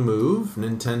surprising move,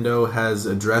 Nintendo has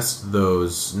addressed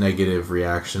those negative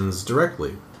reactions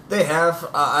directly. They have.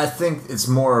 I think it's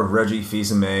more of Reggie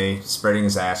Fils-Aimé spreading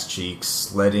his ass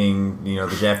cheeks, letting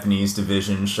the Japanese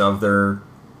division shove their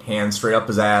hand straight up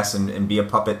his ass and be a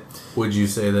puppet. Would you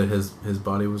say that his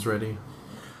body was ready?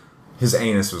 His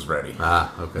anus was ready.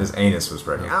 Ah, okay. His anus was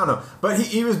ready. I don't know, but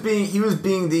he was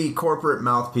being the corporate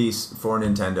mouthpiece for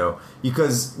Nintendo,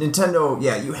 because Nintendo,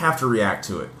 you have to react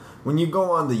to it. When you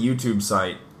go on the YouTube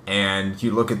site and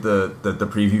you look at the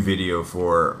preview video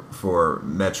for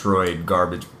Metroid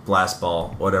Garbage Blast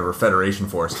Ball, whatever, Federation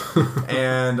Force,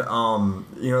 and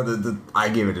I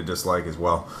gave it a dislike as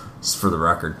well, just for the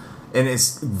record, and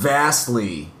it's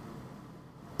vastly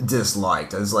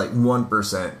disliked. It's like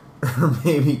 1%. Or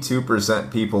maybe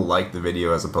 2% people like the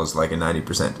video as opposed to like a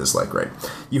 90% dislike rate.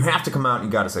 You have to come out and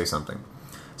you got to say something.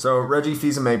 So Reggie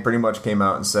Fils-Aimé pretty much came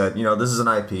out and said, this is an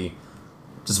IP.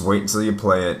 Just wait until you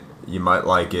play it. You might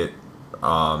like it.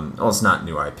 It's not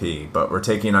new IP, but we're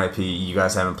taking IP. You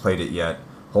guys haven't played it yet.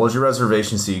 Hold your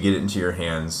reservation so you get it into your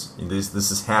hands. This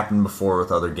has happened before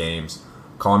with other games.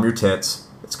 Calm your tits.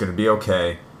 It's going to be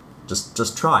okay.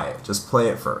 Just try it. Just play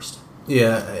it first.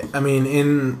 Yeah, I mean,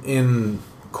 in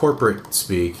corporate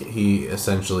speak, he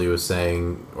essentially was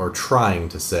saying, or trying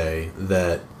to say,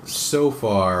 that so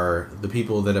far the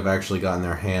people that have actually gotten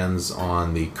their hands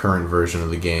on the current version of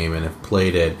the game and have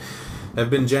played it have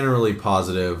been generally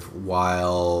positive,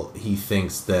 while he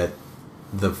thinks that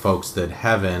the folks that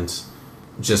haven't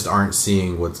just aren't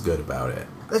seeing what's good about it.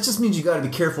 That just means you got to be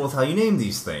careful with how you name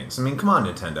these things. I mean, come on,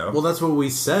 Nintendo. Well, that's what we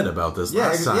said about this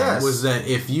last time, was that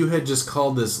if you had just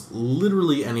called this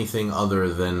literally anything other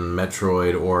than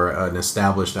Metroid or an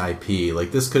established IP,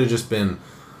 like this could have just been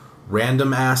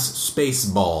random-ass space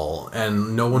ball,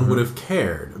 and no one would have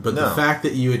cared. But the fact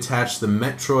that you attached the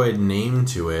Metroid name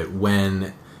to it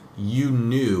when you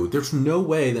knew, there's no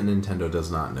way that Nintendo does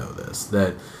not know this,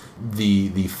 that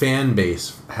the fan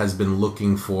base has been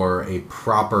looking for a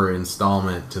proper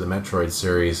installment to the Metroid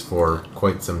series for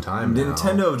quite some time now.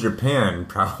 Nintendo of Japan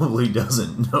probably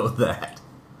doesn't know that,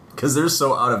 because they're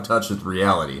so out of touch with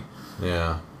reality.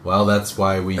 Yeah. Well, that's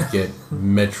why we get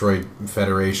Metroid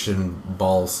Federation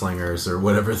ball slingers or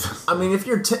whatever. I mean, if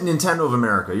you're Nintendo of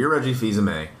America, you're Reggie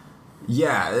Fils-Aimé.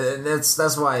 Yeah,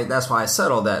 that's why I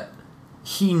said all that.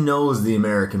 He knows the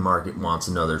American market wants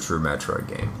another true Metroid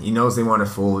game. He knows they want a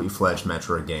fully fledged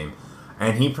Metroid game.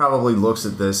 And he probably looks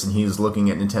at this and he's looking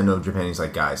at Nintendo of Japan. He's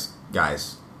like, guys,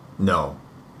 no.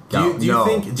 Do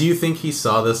you think he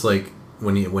saw this like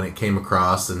when it came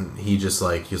across and he was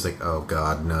like, oh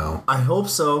God, no. I hope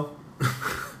so.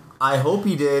 I hope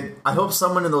he did. I hope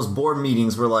someone in those board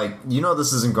meetings were like,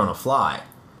 this isn't going to fly.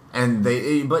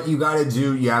 But you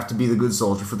have to be the good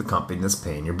soldier for the company that's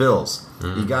paying your bills.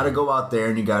 Mm-hmm. You got to go out there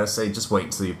and you got to say, just wait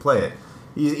until you play it.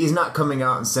 He's not coming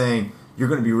out and saying, you're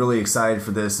going to be really excited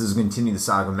for this. This is going to continue the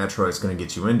saga of Metroid. It's going to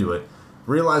get you into it.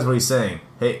 Realize what he's saying.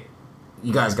 Hey,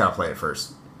 you guys got to play it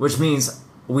first. Which means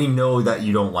we know that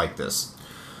you don't like this.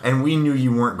 And we knew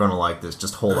you weren't going to like this.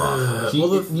 Just hold off.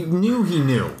 You knew he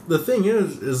knew. The thing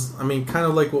is, I mean, kind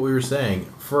of like what we were saying.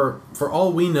 For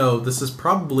all we know, this is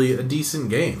probably a decent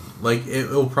game. Like,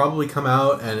 it will probably come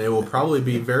out, and it will probably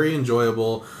be very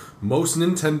enjoyable. Most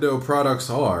Nintendo products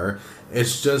are.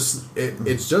 It's just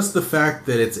the fact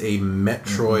that it's a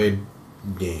Metroid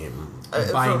game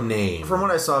by name. From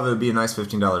what I saw, it would be a nice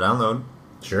 $15 download.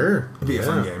 Sure. It'd be a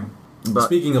fun game. But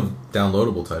speaking of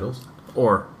downloadable titles.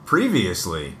 Or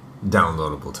previously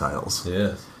downloadable titles.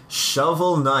 Yes.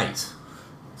 Shovel Knight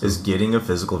is getting a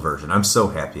physical version. I'm so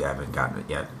happy I haven't gotten it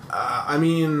yet. I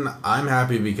mean, I'm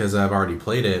happy because I've already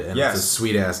played it, and it's a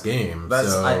sweet-ass game.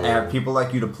 I have people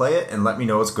like you to play it and let me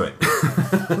know it's good.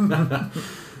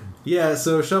 Yeah,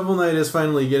 so Shovel Knight is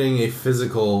finally getting a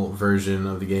physical version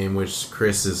of the game, which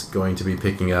Chris is going to be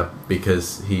picking up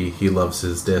because he loves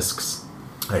his discs.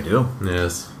 I do.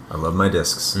 Yes. I love my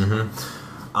discs.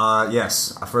 Mm-hmm.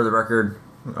 Yes, for the record,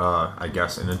 I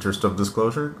guess in interest of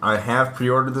disclosure, I have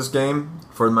pre-ordered this game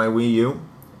for my Wii U.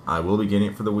 I will be getting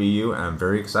it for the Wii U, and I'm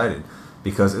very excited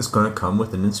because it's going to come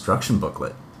with an instruction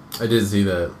booklet. I did see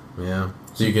that. Yeah,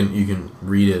 so you can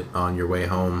read it on your way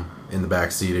home in the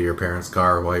back seat of your parents'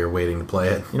 car while you're waiting to play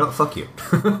it. You know what? Fuck you.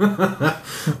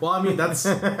 Well, I mean that's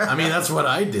what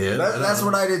I did. That's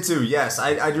what I did too. Yes,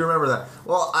 I do remember that.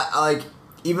 Well, I like.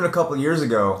 Even a couple years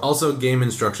ago. Also, game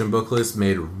instruction booklets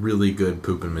made really good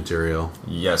pooping material.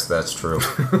 Yes, that's true.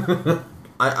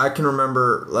 I can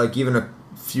remember, like, even a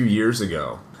few years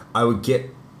ago, I would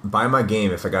buy my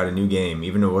game if I got a new game,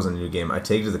 even though it wasn't a new game. I'd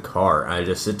take it to the car, and I'd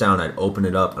just sit down, I'd open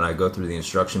it up, and I'd go through the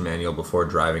instruction manual before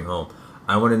driving home.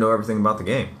 I want to know everything about the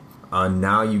game.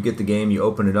 Now you get the game, you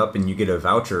open it up, and you get a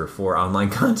voucher for online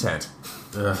content.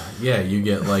 Yeah, you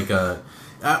get like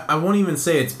I won't even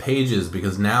say it's pages,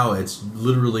 because now it's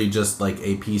literally just like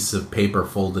a piece of paper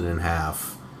folded in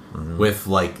half with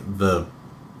like the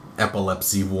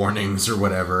epilepsy warnings or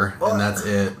whatever, and that's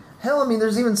it. Hell, I mean,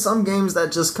 there's even some games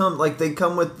that just come, like, they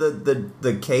come with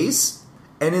the case,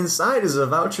 and inside is a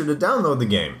voucher to download the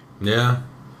game. Yeah.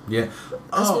 That's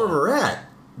where we're at.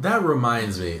 That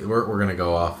reminds me, we're going to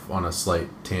go off on a slight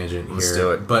tangent here. Let's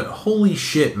do it. But holy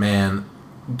shit, man.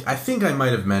 I think I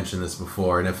might have mentioned this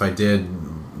before, and if I did,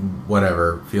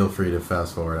 whatever, feel free to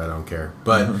fast forward, I don't care.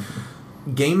 But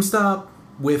GameStop,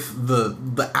 with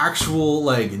the actual,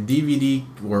 like,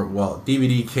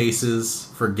 DVD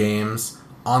cases for games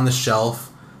on the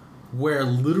shelf, where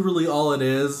literally all it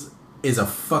is a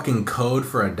fucking code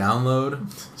for a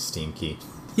download. Steam key.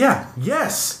 Yeah.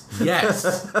 Yes.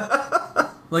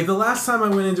 Like, the last time I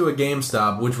went into a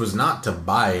GameStop, which was not to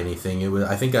buy anything,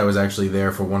 I think I was actually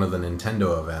there for one of the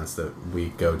Nintendo events that we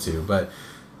go to, but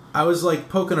I was, like,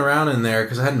 poking around in there,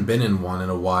 because I hadn't been in one in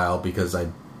a while, because I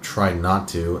tried not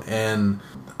to, and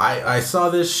I saw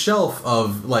this shelf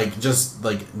of, like, just,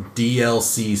 like,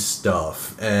 DLC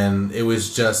stuff, and it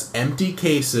was just empty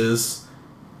cases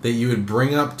that you would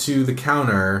bring up to the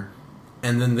counter,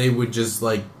 and then they would just,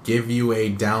 like, give you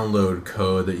a download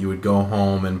code that you would go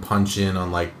home and punch in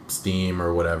on, like, Steam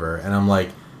or whatever, and I'm like,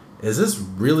 is this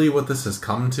really what this has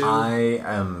come to? I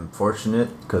am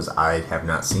fortunate, because I have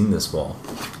not seen this wall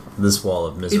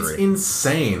of misery. It's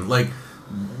insane. Like,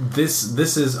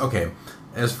 this is, okay,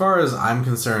 as far as I'm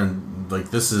concerned,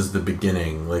 like, this is the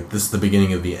beginning. Like, this is the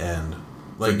beginning of the end.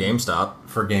 Like,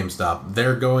 For GameStop.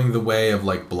 They're going the way of,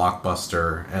 like,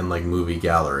 Blockbuster and, like, Movie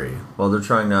Gallery. Well, they're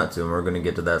trying not to, and we're going to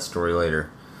get to that story later.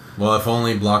 Well, if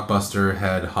only Blockbuster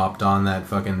had hopped on that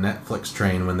fucking Netflix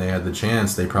train when they had the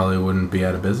chance, they probably wouldn't be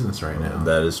out of business right now.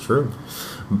 That is true.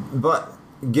 But,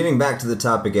 getting back to the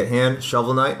topic at hand,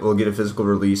 Shovel Knight will get a physical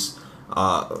release.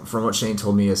 From what Shane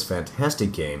told me, is a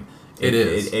fantastic game. It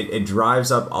is. It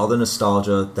drives up all the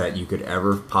nostalgia that you could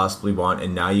ever possibly want,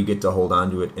 and now you get to hold on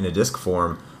to it in a disc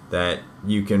form that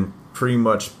you can pretty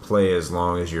much play as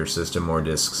long as your system or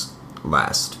discs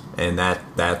last. And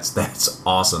that's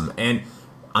awesome. And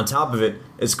on top of it,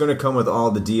 it's going to come with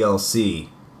all the DLC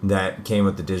that came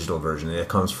with the digital version. It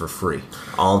comes for free.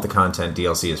 All of the content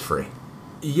DLC is free.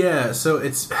 Yeah, so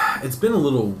it's been a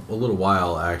little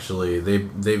while, actually.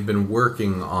 They've been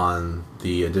working on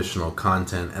the additional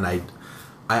content, and I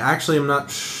actually am not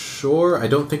sure. I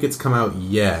don't think it's come out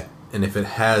yet, and if it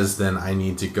has, then I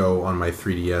need to go on my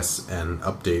 3DS and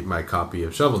update my copy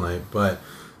of Shovel Knight. But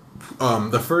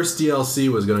the first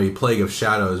DLC was going to be Plague of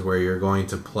Shadows, where you're going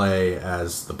to play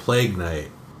as the Plague Knight.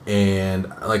 And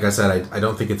like I said, I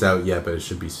don't think it's out yet, but it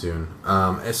should be soon.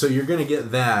 And so you're going to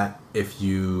get that if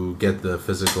you get the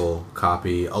physical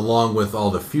copy, along with all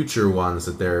the future ones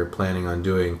that they're planning on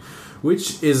doing,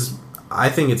 which is, I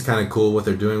think it's kind of cool what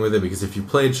they're doing with it, because if you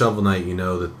played Shovel Knight, you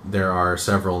know that there are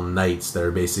several knights that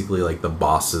are basically like the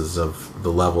bosses of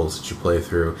the levels that you play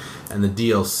through. And the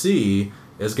DLC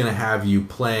is going to have you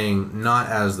playing not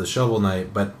as the Shovel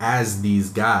Knight, but as these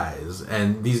guys.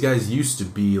 And these guys used to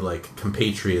be like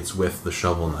compatriots with the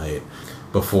Shovel Knight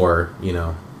before, you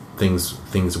know,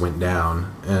 things went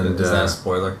down. And is that a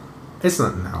spoiler? It's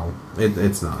not. No,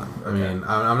 it's not. Okay. I mean,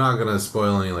 I'm not going to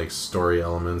spoil any like story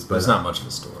elements, but it's not much of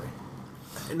a story.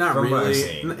 Not from really.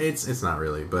 It's not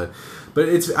really, but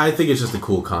it's. I think it's just a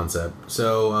cool concept.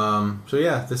 So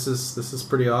yeah, this is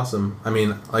pretty awesome. I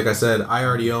mean, like I said, I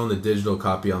already own the digital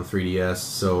copy on 3DS,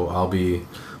 so I'll be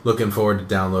looking forward to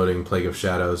downloading Plague of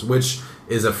Shadows, which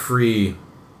is a free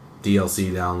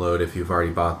DLC download if you've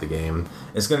already bought the game.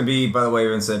 It's going to be, by the way,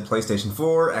 Vincent, PlayStation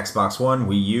 4, Xbox One,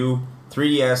 Wii U,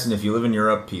 3DS, and if you live in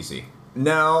Europe, PC.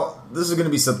 Now, this is going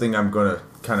to be something I'm going to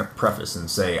kind of preface and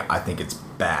say I think it's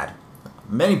bad.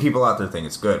 Many people out there think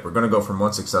it's good. We're going to go from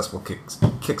one successful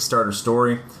Kickstarter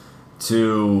story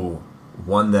to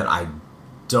one that I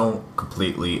don't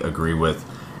completely agree with,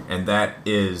 and that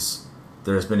is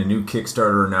there's been a new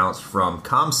Kickstarter announced from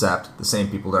Concept, the same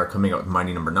people that are coming out with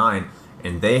Mighty Number 9,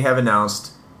 and they have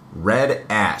announced Red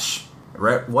Ash.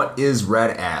 What is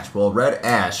Red Ash? Well, Red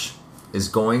Ash is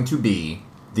going to be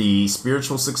the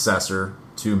spiritual successor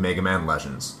to Mega Man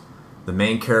Legends. The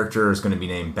main character is going to be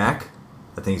named Beck.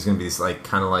 I think it's going to be like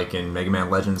kind of like in Mega Man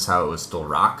Legends how it was still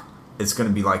Rock. It's going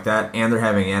to be like that, and they're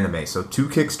having anime. So 2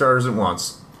 Kickstarters at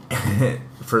once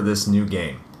for this new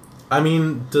game. I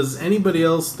mean, does anybody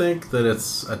else think that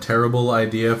it's a terrible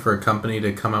idea for a company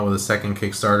to come out with a second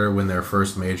Kickstarter when their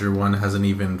first major one hasn't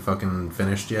even fucking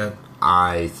finished yet?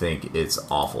 I think it's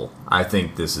awful. I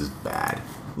think this is bad.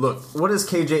 Look, what has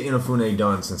KJ Inafune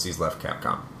done since he's left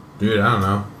Capcom? Dude, I don't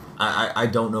know. I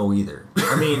don't know either.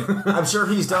 I mean, I'm sure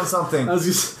he's done something.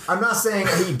 I'm not saying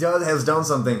he has done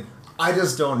something. I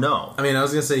just don't know. I mean, I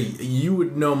was going to say, you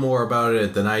would know more about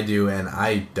it than I do, and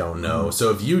I don't know. So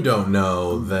if you don't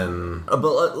know, then...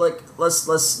 But,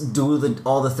 let's do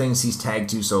all the things he's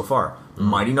tagged to so far.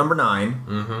 Mighty Number 9.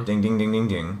 Mm-hmm. Ding, ding, ding, ding,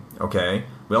 ding. Okay.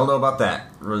 We all know about that.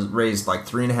 Raised like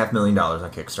 $3.5 million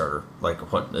on Kickstarter.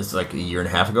 Like, what? It's like a year and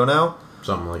a half ago now?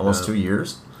 Something like Almost that. 2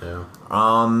 years. Yeah.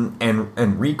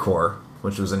 And Recore,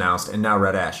 which was announced, and now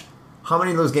Red Ash. How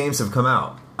many of those games have come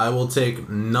out? I will take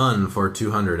none for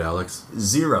 200, Alex.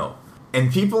 0.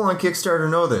 And people on Kickstarter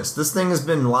know this. This thing has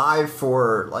been live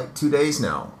for like 2 days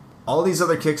now. All these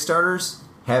other Kickstarters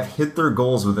have hit their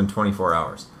goals within 24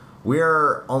 hours. We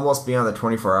are almost beyond the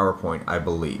 24-hour point, I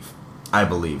believe.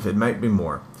 It might be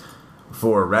more.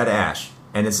 For Red Ash.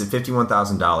 And it's at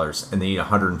 $51,000, and they need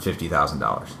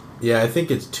 $150,000. Yeah, I think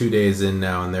it's 2 days in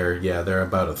now, and they're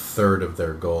about a third of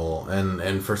their goal.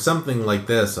 And for something like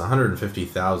this,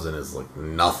 $150,000 is like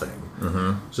nothing.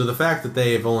 Mm-hmm. So the fact that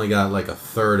they've only got like a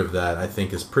third of that, I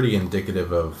think, is pretty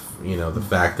indicative of, the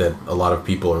fact that a lot of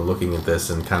people are looking at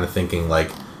this and kind of thinking like,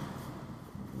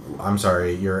 I'm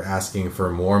sorry, you're asking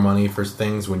for more money for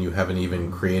things when you haven't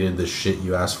even created the shit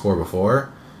you asked for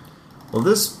before? Well,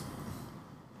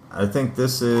 I think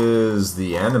this is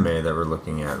the anime that we're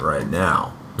looking at right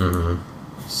now. Mm-hmm.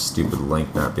 Stupid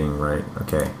link not being right.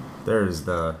 Okay, there's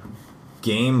the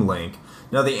game link.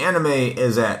 Now the anime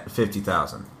is at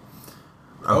 50,000.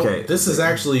 Okay, this is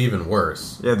actually even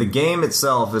worse. Yeah, the game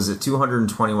itself is at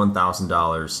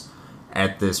 $221,000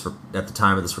 at the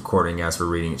time of this recording, as we're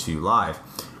reading it to you live,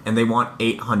 and they want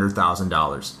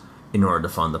 $800,000 in order to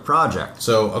fund the project.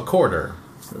 So a quarter.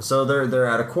 So they're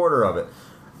at a quarter of it.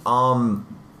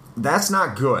 That's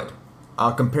not good.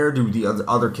 Compared to the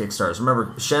other Kickstarters.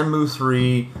 Remember, Shenmue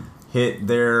 3 hit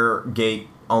their gate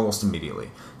almost immediately.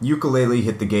 Ukulele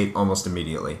hit the gate almost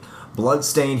immediately.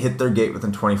 Bloodstained hit their gate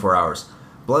within 24 hours.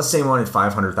 Bloodstained wanted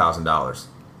 $500,000,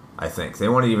 I think. They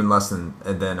wanted even less than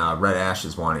Red Ash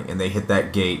is wanting, and they hit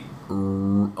that gate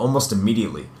almost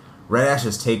immediately. Red Ash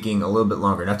is taking a little bit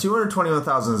longer. Now,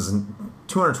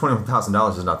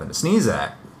 $221,000 is nothing to sneeze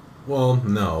at. Well,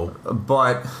 no.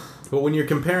 But when you're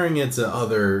comparing it to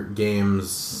other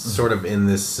games sort of in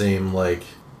this same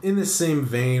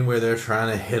vein where they're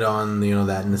trying to hit on,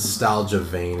 that nostalgia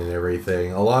vein and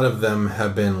everything, a lot of them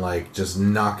have been like just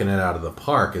knocking it out of the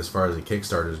park as far as the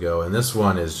Kickstarters go, and this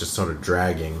one is just sort of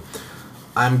dragging.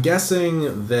 I'm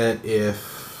guessing that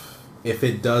if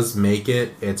it does make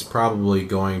it, it's probably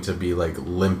going to be like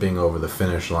limping over the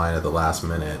finish line at the last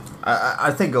minute.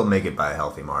 I think it'll make it by a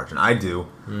healthy margin. I do.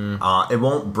 It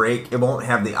won't break. It won't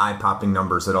have the eye-popping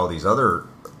numbers that all these other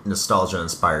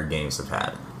nostalgia-inspired games have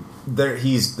had. They're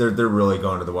really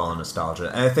going to the well of nostalgia.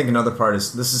 And I think another part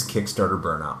is this is Kickstarter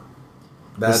burnout.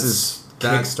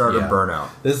 Kickstarter burnout.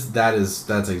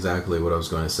 That's exactly what I was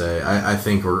going to say. I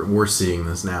think we're seeing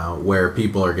this now where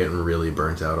people are getting really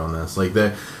burnt out on this. Like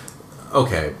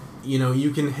okay,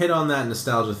 you can hit on that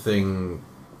nostalgia thing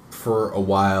for a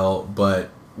while, but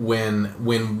when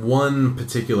one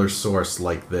particular source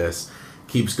like this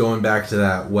keeps going back to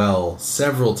that well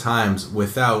several times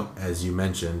without, as you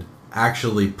mentioned,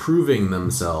 actually proving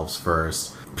themselves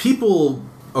first, people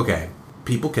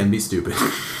can be stupid.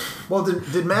 Well, did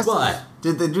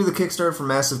they do the Kickstarter for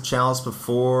Massive Chalice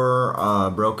before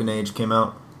Broken Age came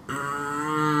out?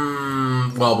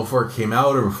 Well, before it came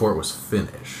out or before it was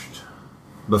finished?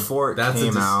 Before it came out. That's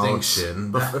a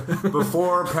distinction.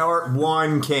 Before Part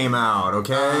 1 came out,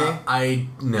 okay? I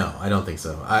don't think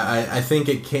so. I think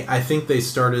I think they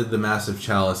started the Massive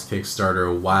Chalice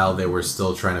Kickstarter while they were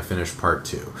still trying to finish Part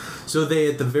 2. So they,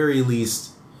 at the very least,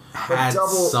 had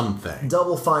something.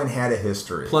 Double Fine had a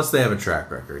history. Plus, they have a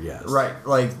track record, yes. Right.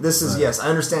 Like, this is, yes, I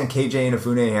understand KJ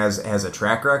Inafune has a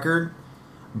track record,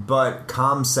 but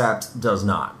Concept does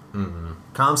not. Mm-hmm.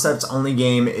 Concept's only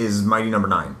game is Mighty Number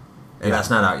 9. And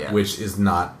that's not out yet. Which is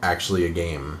not actually a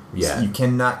game yet. So you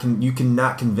cannot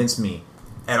convince me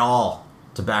at all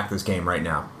to back this game right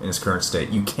now in its current state.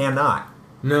 You cannot.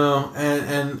 No,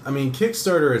 and I mean,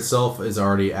 Kickstarter itself is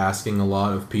already asking a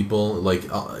lot of people. Like,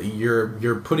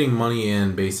 you're putting money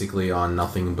in basically on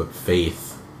nothing but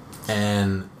faith,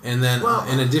 and then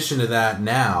in addition to that,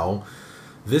 now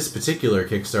this particular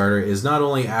Kickstarter is not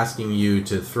only asking you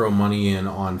to throw money in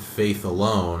on faith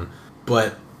alone,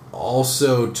 but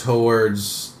also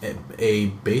towards a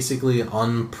basically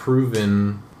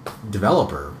unproven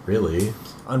developer, really.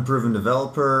 Unproven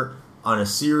developer on a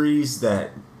series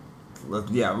that,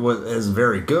 is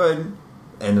very good,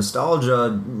 and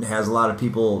nostalgia has a lot of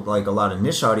people, like a lot of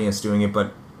niche audience doing it,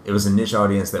 but It was a niche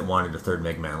audience that wanted a third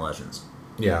Mega Man Legends.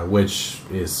 Yeah, which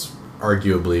is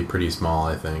arguably pretty small,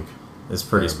 I think. It's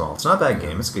pretty small. It's not a bad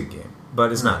game. It's a good game.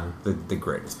 But it's not the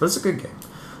greatest. But it's a good game.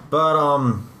 But,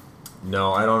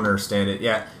 no, I don't understand it.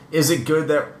 Yeah, is it good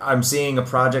that I'm seeing a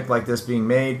project like this being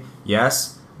made?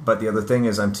 Yes. But the other thing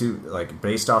is I'm too, like,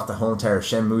 based off the whole entire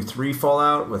Shenmue 3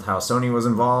 fallout with how Sony was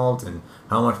involved and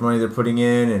how much money they're putting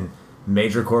in and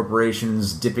major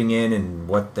corporations dipping in and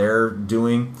what they're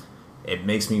doing, it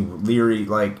makes me leery.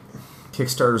 Like,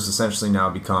 Kickstarter's essentially now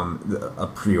become a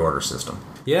pre-order system.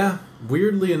 Yeah,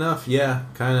 weirdly enough, yeah,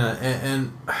 kind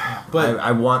of, but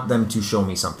I want them to show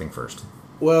me something first.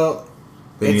 Well,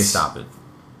 They need to stop it.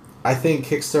 I think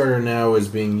Kickstarter now is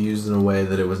being used in a way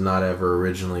that it was not ever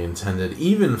originally intended,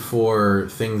 even for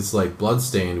things like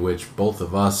Bloodstained, which both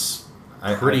of us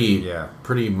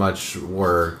pretty much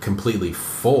were completely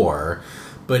for.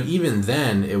 But even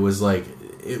then, it was like,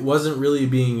 it wasn't really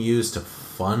being used to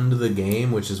fund the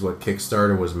game, which is what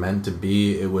Kickstarter was meant to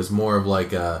be. It was more of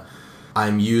like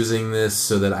I'm using this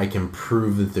so that I can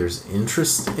prove that there's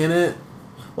interest in it.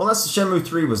 Well, that's Shenmue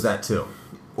 3 was that too.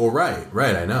 Well, right,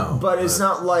 I know. But it's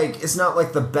not like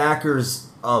the backers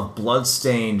of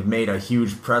Bloodstained made a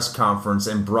huge press conference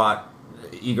and brought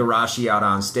Igarashi out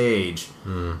on stage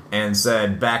and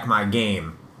said, "Back my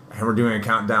game," and we're doing a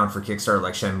countdown for Kickstarter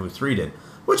like Shenmue 3 did.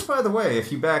 Which, by the way,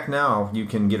 if you back now, you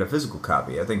can get a physical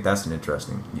copy. I think that's an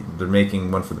interesting. They're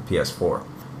making one for the PS4.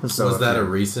 So was that a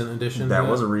recent edition? That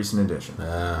was a recent edition.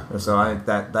 So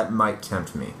that might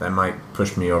tempt me. That might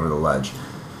push me over the ledge.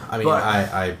 I mean, but,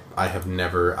 I have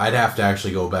never... I'd have to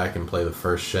actually go back and play the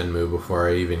first Shenmue before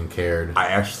I even cared. I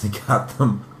actually got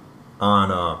them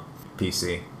on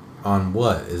PC. On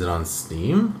what? Is it on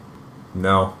Steam?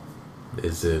 No.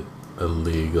 Is it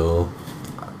illegal?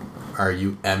 Are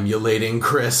you emulating,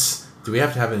 Chris? Do we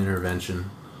have to have an intervention?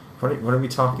 What are we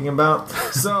talking about?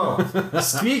 So,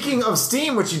 speaking of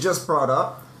Steam, which you just brought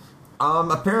up,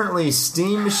 apparently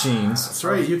Steam machines. That's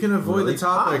right. You can avoid really the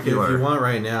topic popular. if you want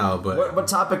right now, but what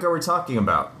topic are we talking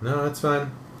about? No, it's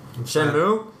fine.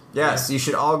 Shenmue? Yes, you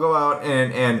should all go out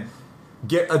and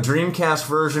get a Dreamcast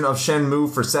version of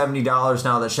Shenmue for $70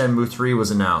 now that Shenmue 3 was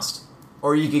announced,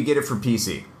 or you could get it for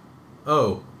PC.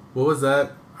 Oh, what was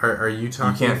that? Are you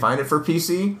talking? You can't find it for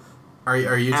PC? Are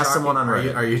you Ask talking, someone on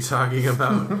Reddit. Are you talking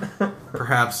about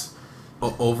perhaps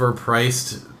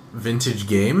overpriced vintage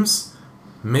games?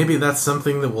 Maybe that's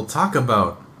something that we'll talk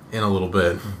about in a little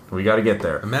bit. We got to get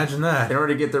there. Imagine that. In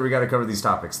order to get there, we got to cover these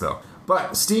topics, though.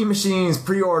 But Steam machines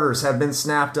pre-orders have been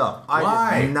snapped up.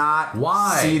 I did not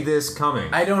see this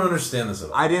coming. I don't understand this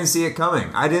at all. I didn't see it coming.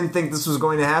 I didn't think this was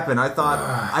going to happen. I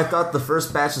thought the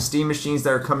first batch of Steam machines that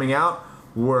are coming out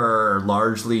were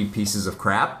largely pieces of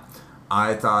crap.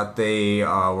 I thought they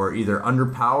were either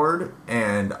underpowered,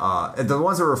 and the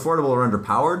ones that were affordable were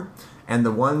underpowered, and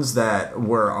the ones that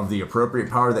were of the appropriate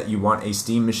power that you want a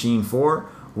Steam machine for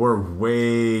were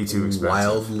way too expensive.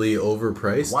 Wildly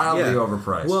overpriced? Wildly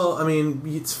overpriced. Well, I mean,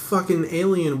 it's fucking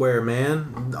Alienware,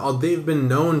 man. They've been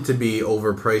known to be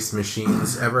overpriced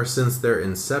machines ever since their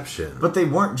inception. But they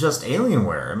weren't just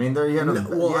Alienware. I mean, you had a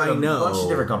bunch of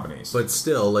different companies. But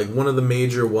still, like, one of the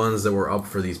major ones that were up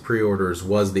for these pre-orders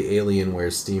was the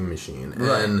Alienware Steam machine.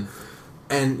 Right.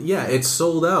 And yeah, it's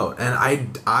sold out. And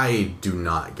I do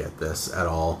not get this at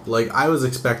all. Like, I was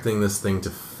expecting this thing to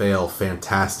fail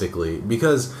fantastically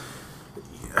because,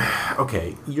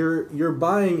 okay, you're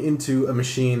buying into a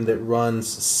machine that runs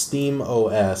Steam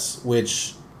OS,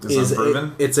 which is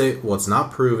unproven? It's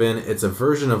not proven. It's a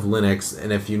version of Linux,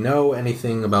 and if you know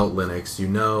anything about Linux, you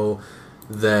know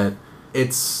that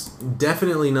it's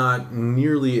definitely not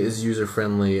nearly as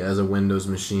user-friendly as a Windows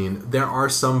machine. There are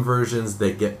some versions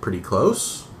that get pretty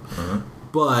close,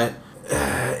 but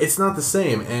it's not the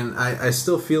same. And I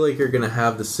still feel like you're going to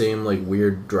have the same like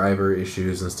weird driver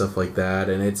issues and stuff like that.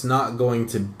 And it's not going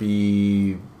to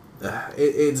be...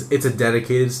 It's a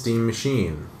dedicated Steam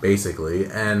machine, basically.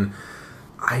 And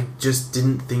I just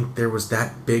didn't think there was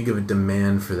that big of a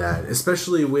demand for that,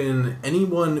 especially when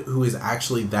anyone who is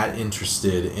actually that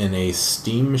interested in a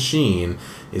Steam machine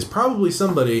is probably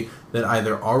somebody that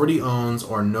either already owns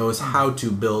or knows how to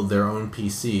build their own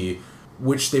PC,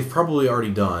 which they've probably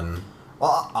already done.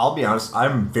 Well, I'll be honest,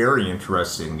 I'm very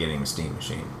interested in getting a Steam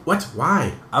machine. What?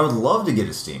 Why? I would love to get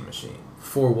a Steam machine.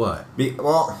 For what?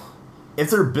 Well, if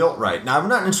they're built right. Now, I'm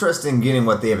not interested in getting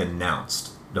what they have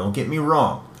announced. Don't get me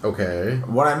wrong. Okay.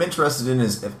 What I'm interested in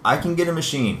is if I can get a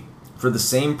machine for the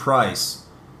same price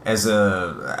as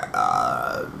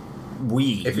a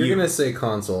Wii. If you're gonna say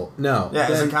console, no. Yeah,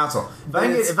 as a then- console.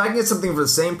 then If I can get something for the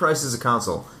same price as a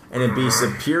console, and it be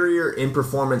superior in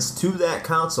performance to that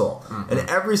console, and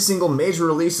every single major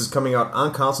release is coming out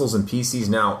on consoles and PCs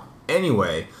now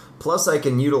anyway, plus I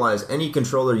can utilize any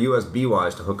controller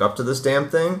USB-wise to hook up to this damn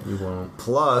thing. You won't.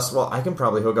 Plus, well, I can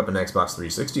probably hook up an Xbox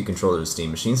 360 controller to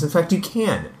Steam machines. In fact, you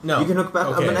can. No. You can hook back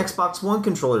up Okay. an Xbox One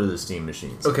controller to the Steam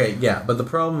machines. Okay, yeah, but the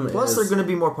problem Plus, is... they're going to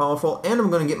be more powerful, and I'm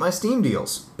going to get my Steam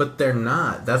deals. But they're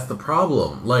not. That's the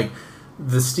problem. Like,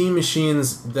 the Steam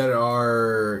machines that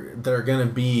are going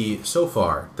to be, so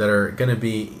far, that are going to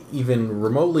be even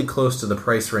remotely close to the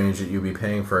price range that you'd be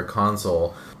paying for a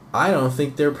console, I don't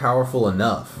think they're powerful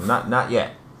enough. Not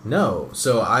yet. No.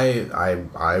 So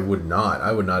I would not.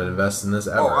 I would not invest in this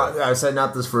ever. Oh, I said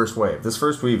not this first wave. This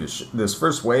first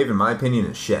wave, in my opinion,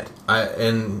 is shit.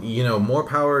 And, more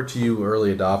power to you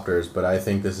early adopters, but I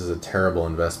think this is a terrible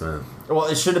investment. Well,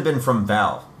 it should have been from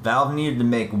Valve. Valve needed to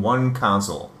make one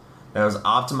console that was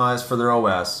optimized for their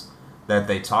OS, that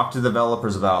they talked to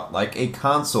developers about, like a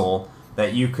console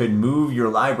that you could move your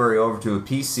library over to a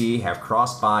PC, have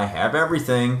cross-buy, have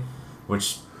everything,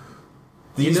 which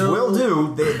these will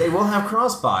do. They will have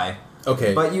cross-buy.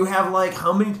 Okay. But you have, like,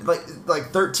 how many, like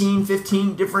 13,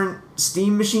 15 different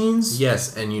Steam machines?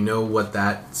 Yes, and you know what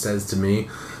that says to me?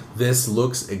 This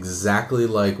looks exactly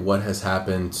like what has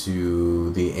happened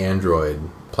to the Android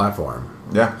platform.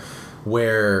 Yeah.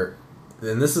 Where,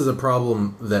 and this is a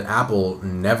problem that Apple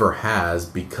never has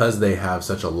because they have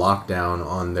such a lockdown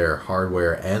on their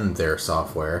hardware and their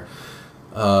software.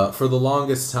 For the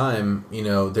longest time,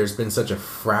 there's been such a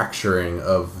fracturing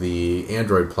of the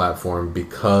Android platform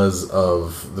because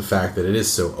of the fact that it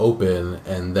is so open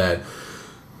and that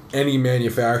any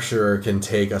manufacturer can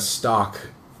take a stock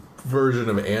version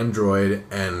of Android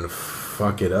and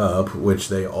fuck it up, which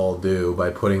they all do by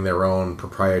putting their own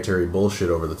proprietary bullshit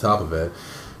over the top of it.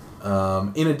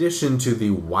 In addition to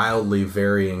the wildly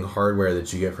varying hardware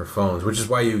that you get for phones, which is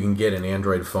why you can get an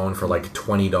Android phone for like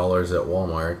 $20 at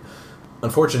Walmart.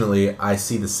 Unfortunately, I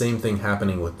see the same thing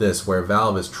happening with this, where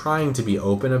Valve is trying to be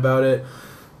open about it,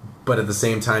 but at the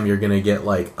same time you're going to get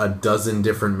like a dozen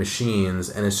different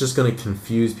machines, and it's just going to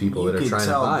confuse people that are trying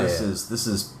to buy this it. This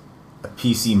is a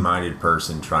PC-minded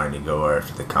person trying to go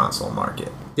after the console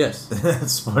market. Yes.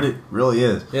 That's what it really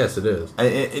is. Yes, it is.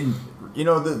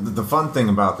 The fun thing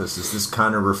about this is this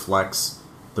kind of reflects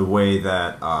the way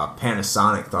that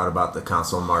Panasonic thought about the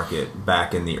console market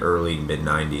back in the early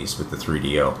mid-90s with the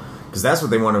 3DO. Because that's what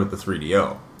they wanted with the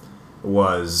 3DO.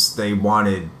 Was they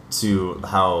wanted to,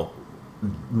 how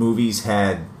movies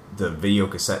had the video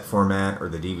cassette format or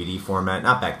the DVD format.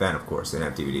 Not back then, of course, they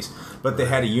didn't have DVDs. But they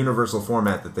had a universal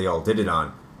format that they all did it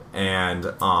on. And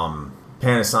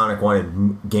Panasonic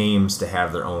wanted games to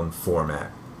have their own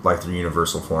format, like their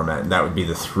universal format, and that would be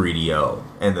the 3DO.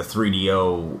 And the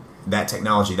 3DO, that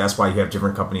technology, that's why you have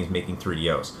different companies making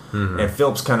 3DOs. Mm-hmm. And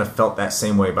Philips kind of felt that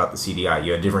same way about the CDI.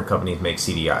 You had different companies make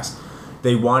CDIs.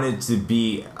 They wanted to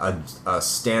be a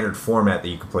standard format that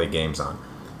you could play games on.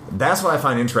 That's what I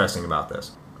find interesting about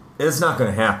this. It's not going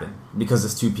to happen because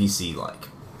it's too PC-like.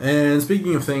 And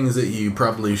speaking of things that you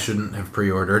probably shouldn't have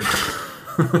pre-ordered...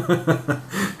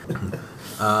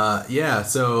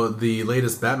 so the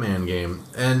latest Batman game.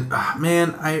 And,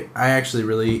 man, I actually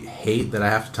really hate that I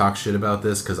have to talk shit about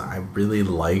this because I really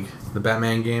like the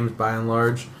Batman games by and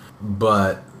large.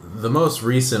 But the most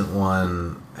recent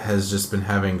one has just been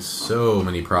having so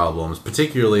many problems,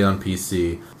 particularly on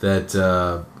PC, that...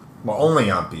 well,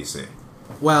 only on PC.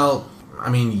 Well, I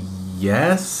mean,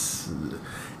 yes.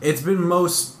 It's been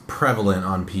most prevalent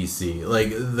on PC.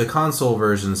 Like, the console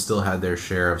version still had their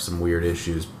share of some weird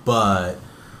issues, but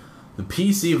the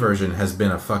PC version has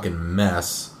been a fucking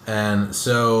mess. And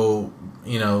so,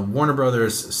 Warner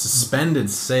Brothers suspended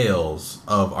sales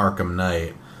of Arkham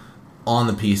Knight on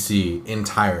the PC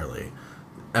entirely.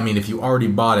 I mean, if you already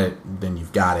bought it, then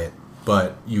you've got it,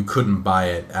 but you couldn't buy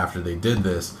it after they did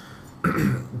this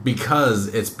because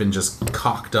it's been just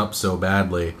cocked up so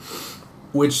badly,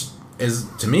 which is,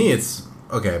 to me, it's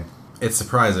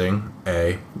surprising,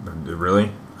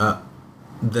 Really?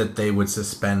 that they would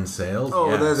suspend sales.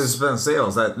 Oh, yes. that is suspend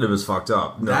sales. That it was fucked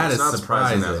up. No, That it's is not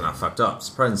surprising. surprising. That's not fucked up.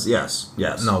 Surprising.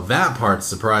 Yes. No, that part's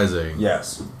surprising.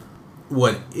 Yes.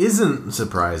 What isn't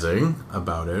surprising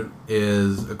about it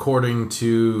is, according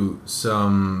to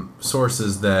some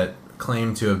sources that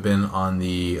claim to have been on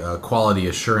the quality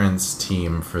assurance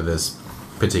team for this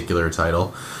particular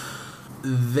title,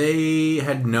 they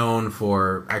had known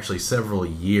for actually several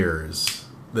years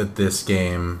that this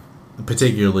game,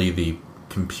 particularly the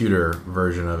computer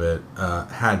version of it,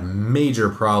 had major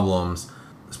problems,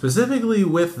 specifically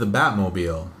with the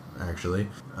Batmobile. actually,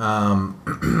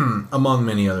 among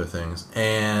many other things.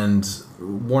 And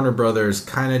Warner Brothers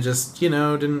kind of just,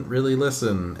 didn't really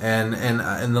listen. And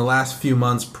in the last few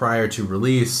months prior to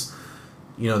release,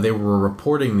 they were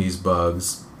reporting these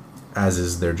bugs, as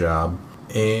is their job.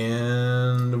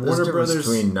 And There's Warner Brothers,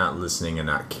 between not listening and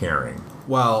not caring.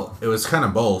 well, it was kind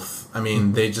of both. I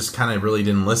mean, they just kind of really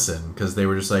didn't listen because they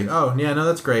were just like, "Oh, yeah, no,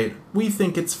 that's great. We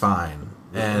think it's fine."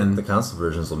 And the console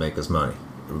versions will make us money.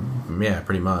 yeah,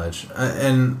 pretty much.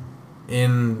 And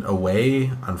in a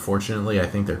way, unfortunately, I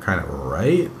think they're kind of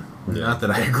right. Yeah. Not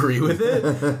that I agree with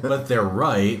it, but they're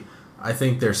right. I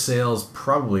think their sales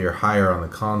probably are higher on the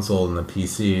console than the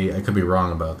PC. I could be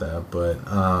wrong about that, but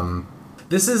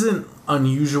this isn't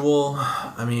unusual.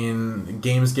 I mean,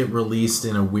 games get released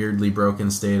in a weirdly broken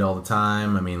state all the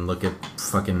time. I mean, look at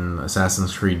fucking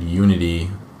Assassin's Creed Unity.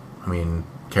 I mean,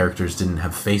 characters didn't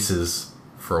have faces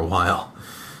for a while.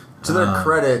 To their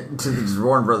credit, to the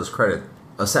Warner Brothers' credit,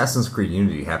 Assassin's Creed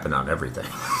Unity happened on everything.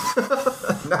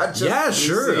 Not just Yeah, PC.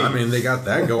 sure. I mean, they got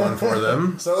that going for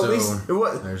them. So at least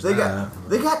there's they that.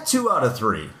 got 2 out of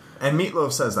 3, and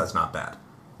Meatloaf says that's not bad.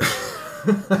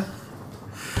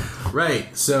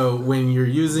 Right. So when you're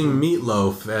using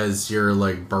Meatloaf as your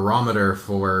barometer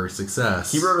for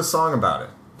success, He wrote a song about it.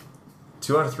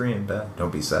 2 out of 3 ain't bad.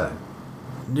 Don't be sad.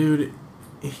 dude,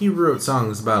 he wrote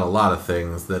songs about a lot of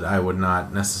things that I would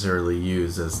not necessarily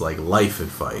use as life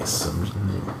advice. And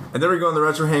there we go on the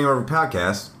Retro Hangover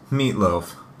podcast.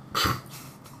 Meatloaf.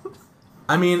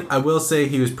 I mean, I will say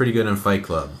he was pretty good in Fight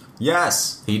Club.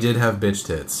 Yes. He did have bitch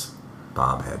tits.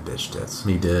 Bob had bitch tits.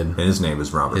 He did. And his name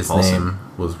is Robert His Paulson. name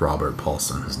was Robert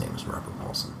Paulson. His name is Robert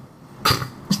Paulson.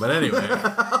 But anyway,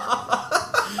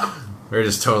 we're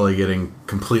just totally getting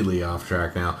completely off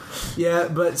track now. Yeah,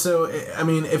 but so, I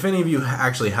mean, if any of you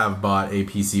actually have bought a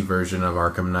PC version of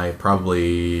Arkham Knight,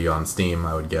 probably on Steam,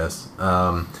 I would guess,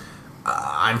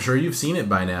 I'm sure you've seen it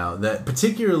by now. That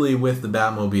particularly with the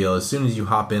Batmobile, as soon as you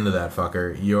hop into that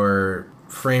fucker, your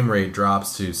frame rate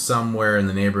drops to somewhere in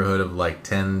the neighborhood of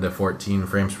 10 to 14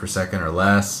 frames per second or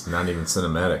less. Not even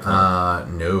cinematic. Huh?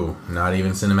 No, not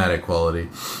even cinematic quality.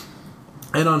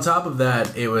 And on top of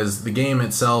that, it was the game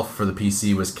itself for the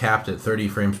PC was capped at 30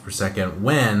 frames per second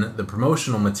when the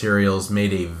promotional materials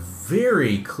made a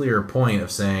very clear point of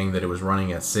saying that it was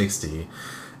running at 60.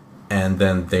 And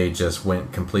then they just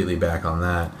went completely back on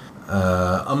that.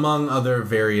 Among other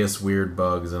various weird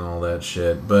bugs and all that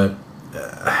shit. But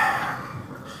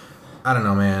I don't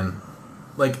know, man.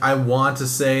 I want to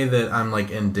say that I'm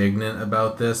indignant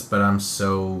about this, but I'm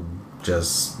so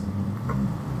just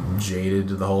jaded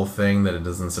to the whole thing that it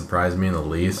doesn't surprise me in the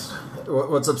least.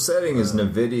 What's upsetting is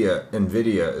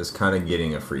Nvidia is kind of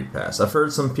getting a free pass. I've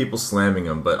heard some people slamming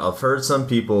them, but I've heard some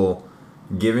people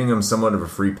giving them somewhat of a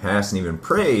free pass and even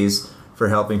praise for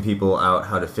helping people out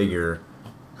how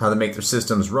to make their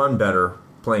systems run better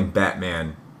playing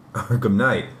Batman Arkham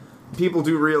Knight. People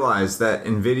do realize that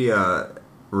Nvidia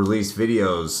released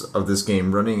videos of this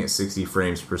game running at 60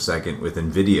 frames per second with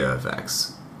Nvidia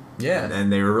effects. Yeah.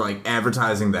 And they were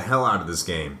advertising the hell out of this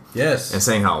game. Yes. And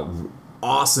saying how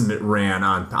awesome it ran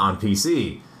on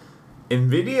PC.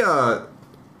 Nvidia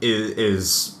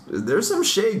is there's some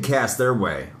shade cast their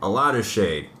way. A lot of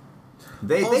shade.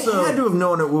 They had to have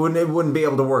known it wouldn't be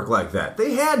able to work like that.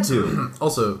 They had to.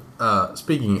 Also,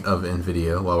 speaking of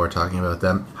Nvidia, while we're talking about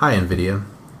them, hi Nvidia,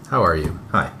 how are you?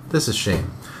 Hi. This is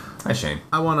Shane. Hi Shane.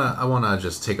 I wanna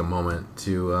just take a moment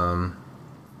to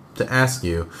ask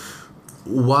you,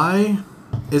 why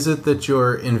is it that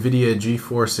your NVIDIA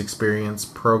GeForce Experience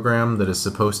program that is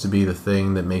supposed to be the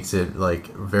thing that makes it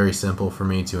very simple for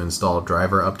me to install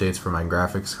driver updates for my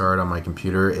graphics card on my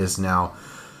computer is now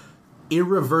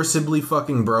irreversibly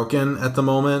fucking broken at the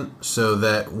moment, so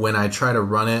that when I try to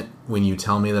run it, when you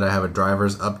tell me that I have a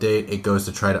driver's update, it goes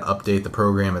to try to update the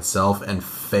program itself and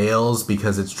fails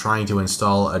because it's trying to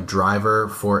install a driver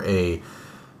for a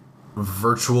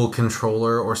virtual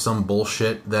controller or some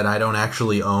bullshit that I don't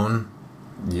actually own.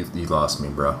 You lost me,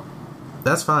 bro.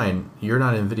 That's fine. You're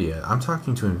not NVIDIA. I'm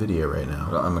talking to NVIDIA right now.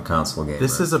 I'm a console gamer.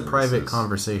 This is a private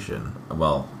conversation.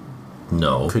 Well,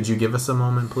 no. Could you give us a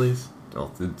moment, please?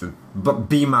 But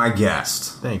be my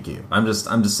guest. Thank you. I'm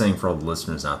just saying for all the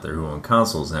listeners out there who own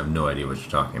consoles and have no idea what you're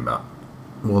talking about.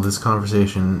 Well, this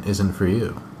conversation isn't for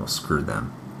you. Well, screw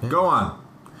them. Yeah. Go on.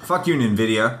 Fuck you,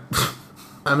 Nvidia.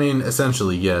 I mean,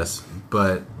 essentially, yes.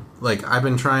 But, I've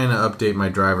been trying to update my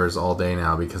drivers all day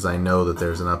now because I know that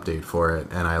there's an update for it,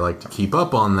 and I like to keep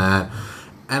up on that.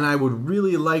 And I would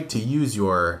really like to use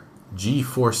your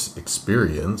GeForce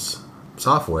Experience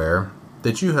software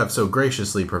that you have so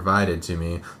graciously provided to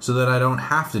me so that I don't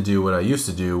have to do what I used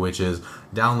to do, which is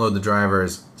download the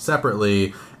drivers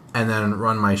separately and then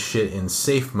run my shit in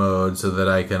safe mode so that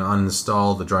I can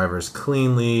uninstall the drivers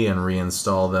cleanly and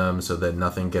reinstall them so that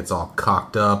nothing gets all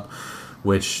cocked up,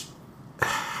 which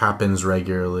happens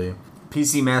regularly.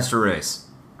 PC Master Race.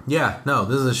 Yeah, no,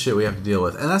 this is the shit we have to deal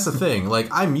with. And that's the thing. Like,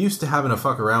 I'm used to having to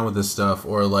fuck around with this stuff,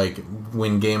 or, like,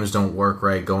 when games don't work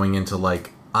right, going into,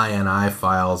 like, INI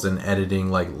files and editing,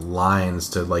 like, lines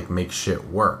to, like, make shit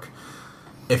work.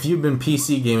 If you've been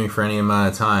PC gaming for any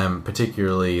amount of time,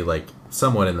 particularly, like,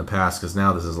 somewhat in the past, because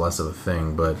now this is less of a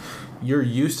thing, but you're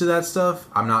used to that stuff.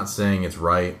 I'm not saying it's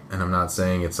right, and I'm not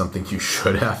saying it's something you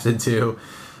should have to do,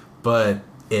 but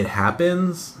it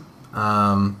happens.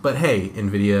 But hey,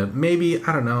 NVIDIA, maybe,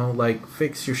 I don't know, like,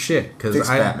 fix your shit. Fix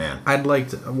Batman. I'd like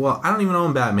to, well, I don't even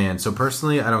own Batman, so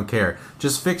personally, I don't care.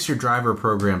 Just fix your driver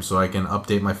program so I can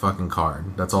update my fucking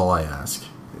card. That's all I ask.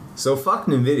 So fuck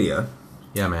NVIDIA.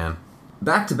 Yeah, man.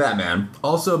 Back to Batman.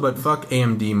 Also, but fuck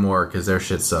AMD more, because their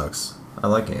shit sucks. I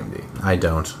like AMD. I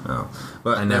don't. Oh.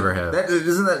 But I never have.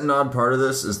 Isn't that an odd part of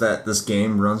this, is that this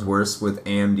game runs worse with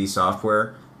AMD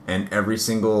software? And every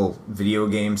single video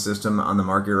game system on the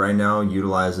market right now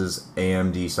utilizes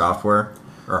AMD software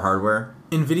or hardware.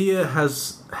 NVIDIA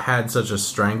has had such a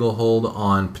stranglehold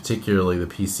on particularly the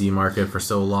PC market for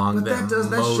so long but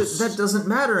that doesn't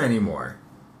matter anymore.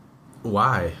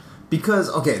 Why? Because,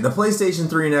 okay, the PlayStation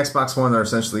 3 and Xbox One are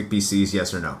essentially PCs,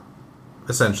 yes or no?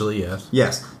 Essentially, yes.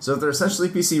 Yes. So if they're essentially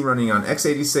PC running on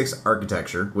x86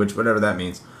 architecture, which whatever that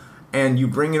means, and you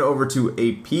bring it over to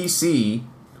a PC...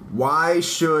 Why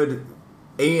should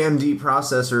AMD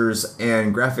processors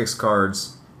and graphics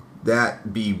cards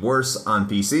that be worse on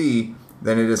PC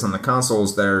than it is on the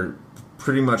consoles that are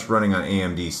pretty much running on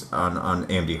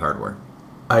AMD hardware?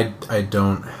 I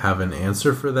don't have an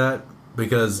answer for that,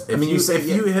 because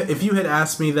if you had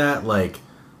asked me that like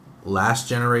last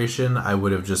generation, I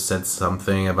would have just said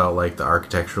something about like the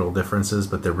architectural differences,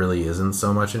 but there really isn't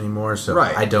so much anymore. So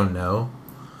right. I don't know.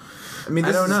 I mean,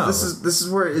 I don't know. This is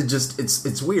where it just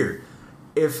it's weird.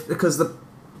 Because the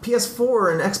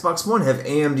PS4 and Xbox One have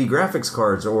AMD graphics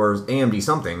cards or AMD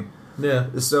something. Yeah.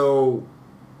 So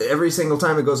every single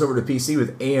time it goes over to PC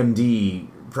with AMD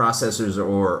processors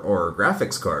or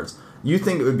graphics cards, you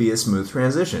think it would be a smooth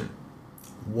transition.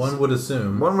 One would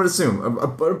assume.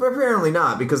 But apparently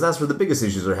not, because that's where the biggest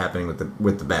issues are happening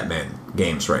with the Batman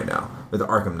games right now, with the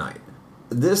Arkham Knight.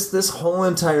 This whole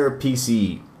entire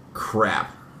PC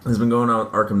crap has been going on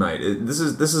with Arkham Knight. This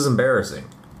is embarrassing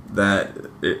that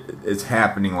it's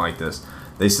happening like this.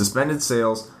 They suspended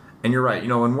sales, and you're right. You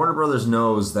know, when Warner Brothers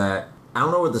knows that, I don't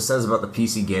know what this says about the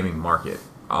PC gaming market.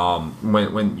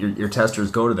 When your testers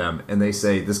go to them and they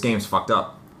say this game's fucked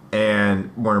up,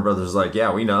 and Warner Brothers is like,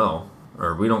 yeah, we know,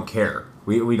 or we don't care.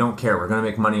 We don't care. We're gonna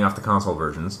make money off the console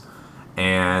versions,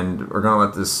 and we're gonna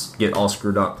let this get all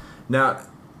screwed up. Now,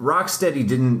 Rocksteady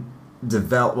didn't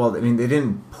develop. Well, I mean, they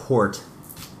didn't port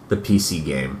the PC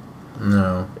game.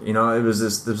 No. You know, there was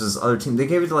this other team. They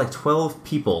gave it to like 12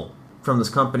 people from this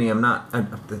company. I'm not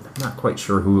quite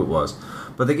sure who it was,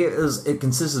 but it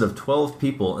consisted of 12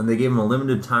 people, and they gave them a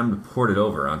limited time to port it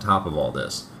over on top of all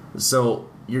this. So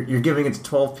you're giving it to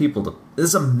 12 people this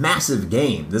is a massive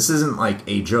game. This isn't like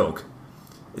a joke.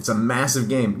 It's a massive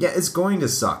game. Yeah, it's going to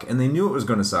suck, and they knew it was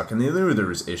going to suck, and they knew there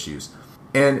was issues.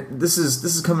 And this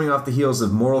is coming off the heels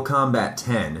of Mortal Kombat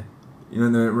 10. You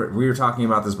know, we were talking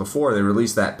about this before. They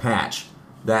released that patch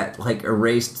that like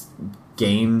erased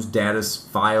games, data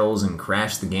files, and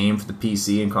crashed the game for the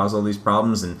PC and caused all these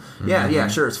problems. And yeah,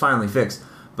 sure, it's finally fixed.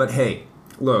 But hey,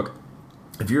 look,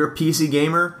 if you're a PC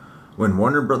gamer, when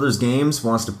Warner Brothers Games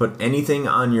wants to put anything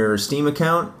on your Steam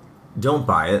account, don't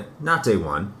buy it. Not day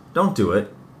one. Don't do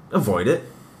it. Avoid it.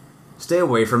 Stay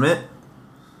away from it.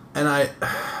 And I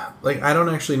don't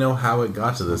actually know how it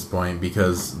got to this point,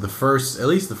 because at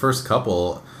least the first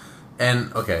couple,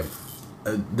 and okay,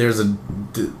 there's a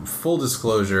full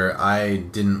disclosure, I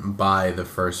didn't buy the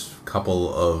first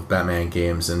couple of Batman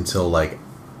games until like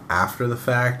after the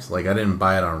fact. Like, I didn't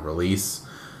buy it on release,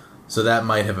 so that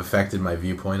might have affected my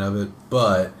viewpoint of it.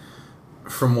 But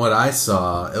from what I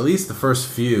saw, at least the first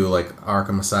few, like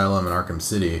Arkham Asylum and Arkham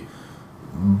City,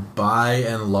 by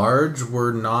and large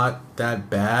were not that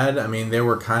bad. I mean, they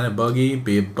were kind of buggy,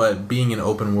 but being an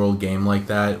open world game like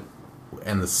that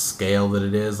and the scale that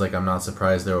it is, like, I'm not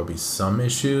surprised there will be some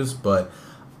issues, but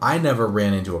I never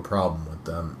ran into a problem with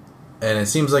them. And it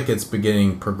seems like it's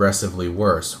beginning progressively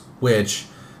worse, which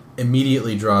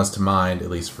immediately draws to mind, at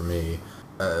least for me,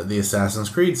 the Assassin's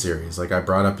Creed series. Like, I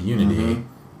brought up Unity. Mm-hmm.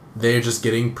 They're just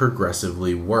getting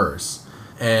progressively worse.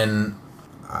 And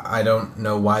I don't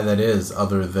know why that is,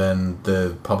 other than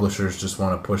the publishers just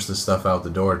want to push this stuff out the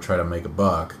door to try to make a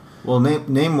buck. Well,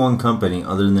 name one company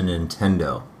other than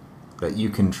Nintendo that you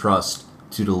can trust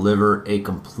to deliver a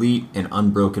complete and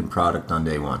unbroken product on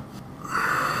day one?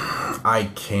 I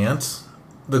can't.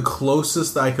 The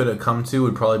closest I could have come to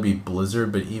would probably be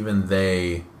Blizzard, but even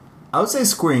they... I would say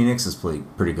Square Enix is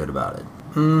pretty good about it.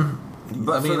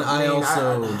 But I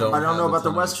don't know about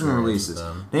the Western releases.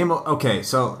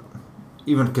 So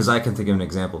even because I can think of an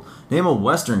example, name a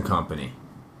Western company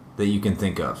that you can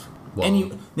think of. Well,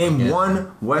 name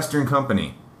one Western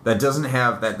company that doesn't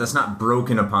have that's not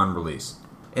broken upon release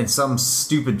in some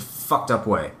stupid fucked up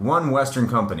way. One Western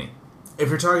company. If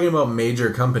you're talking about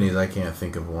major companies, I can't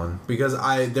think of one because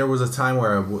there was a time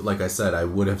where like I said, I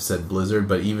would have said Blizzard,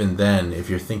 but even then, if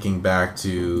you're thinking back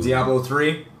to Diablo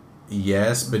 3.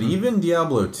 Yes, but even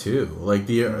Diablo 2, like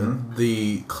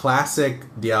the classic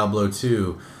Diablo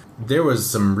 2, there was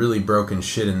some really broken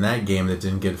shit in that game that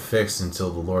didn't get fixed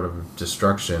until the Lord of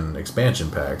Destruction expansion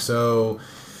pack. So,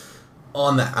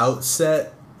 on the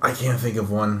outset, I can't think of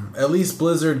one. At least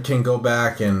Blizzard can go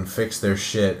back and fix their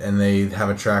shit, and they have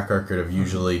a track record of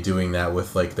usually doing that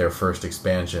with like their first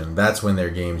expansion. That's when their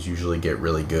games usually get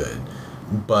really good.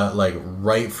 But like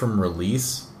right from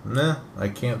release... Nah, I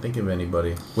can't think of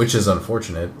anybody, which is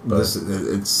unfortunate. But this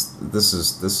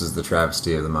is the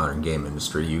travesty of the modern game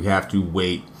industry. You have to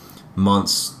wait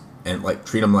months and like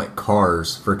treat them like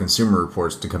cars for Consumer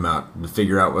Reports to come out to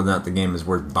figure out whether or not the game is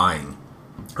worth buying.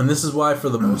 And this is why, for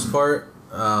the most part,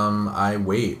 I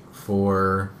wait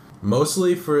for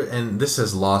mostly for, and this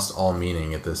has lost all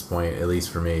meaning at this point, at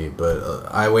least for me. But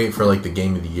I wait for like the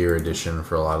Game of the Year edition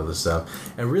for a lot of the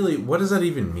stuff. And really, what does that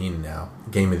even mean now?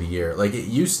 Game of the Year, like it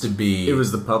used to be. It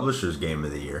was the publisher's Game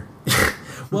of the Year.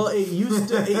 Well, it used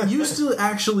to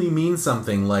actually mean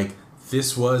something like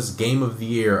this was Game of the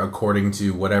Year according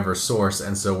to whatever source,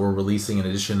 and so we're releasing an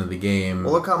edition of the game.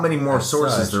 Well, look how many more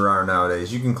sources there are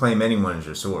nowadays. You can claim anyone as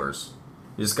your source.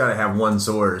 You just got to have one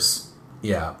source.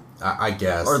 Yeah, I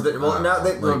guess. Now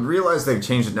they realize they've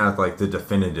changed it now to like the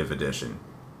definitive edition.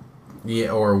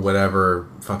 Yeah, or whatever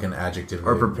fucking adjective.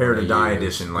 Or Prepare to Die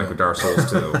edition, like with Dark Souls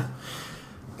 2.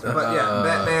 But yeah,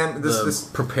 Batman. This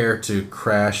Prepare to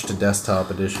Crash to Desktop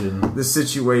edition. This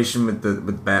situation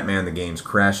with Batman, the game's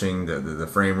crashing, the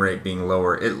frame rate being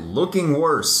lower, it looking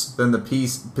worse than the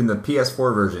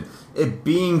PS4 version, it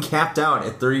being capped out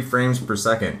at 30 frames per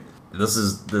second.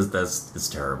 It's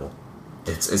terrible.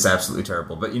 It's absolutely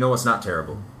terrible. But you know what's not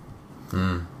terrible?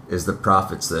 Is the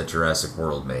profits that Jurassic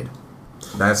World made.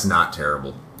 That's not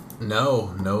terrible.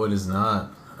 No, it is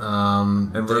not.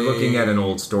 And we're looking at an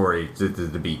old story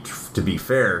to be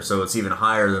fair, so it's even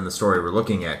higher than the story we're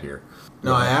looking at here.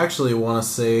 No, I actually want to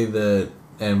say that,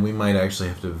 and we might actually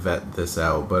have to vet this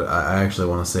out, but I actually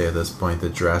want to say at this point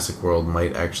that Jurassic World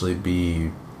might actually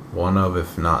be one of,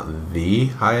 if not the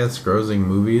highest grossing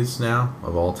movies now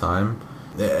of all time.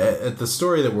 At the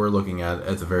story that we're looking at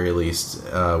the very least,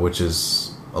 which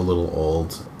is a little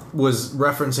old, was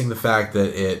referencing the fact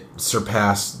that it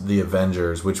surpassed the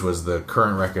Avengers, which was the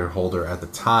current record holder at the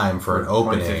time for an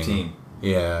opening. 2015.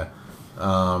 Yeah.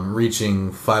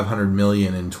 Reaching 500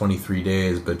 million in 23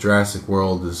 days, but Jurassic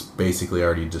World has basically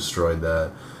already destroyed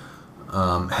that.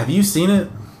 Have you seen it?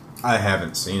 I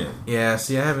haven't seen it. Yeah,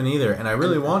 see, I haven't either, and I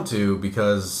really want to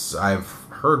because I've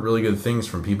heard really good things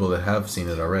from people that have seen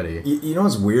it already. You know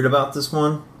what's weird about this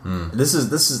one? It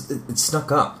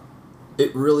snuck up.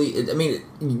 It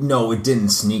didn't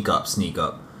sneak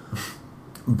up.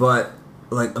 But,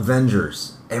 like,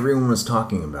 Avengers, everyone was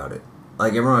talking about it.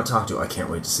 Like, everyone I talked to, I can't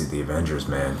wait to see the Avengers,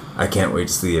 man. I can't wait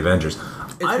to see the Avengers.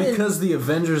 It's because the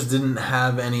Avengers didn't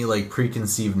have any, like,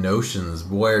 preconceived notions,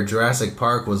 where Jurassic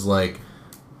Park was like,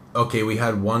 okay, we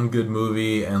had one good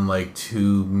movie and, like,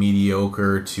 two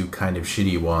mediocre, two kind of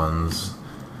shitty ones.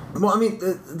 Well, I mean,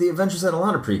 the Avengers had a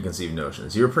lot of preconceived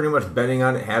notions. You were pretty much betting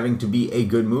on it having to be a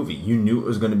good movie. You knew it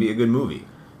was going to be a good movie.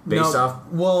 Based off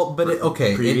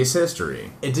previous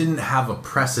history. It didn't have a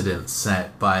precedent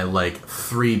set by, like,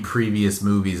 3 previous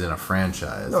movies in a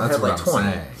franchise. No, that's it had what like I'm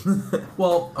 20. saying.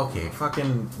 Well, okay,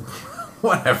 fucking...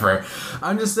 whatever.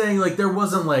 I'm just saying, like, there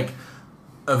wasn't, like,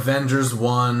 Avengers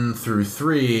 1 through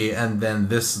 3, and then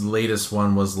this latest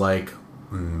one was like,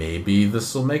 maybe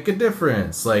this will make a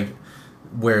difference. Like,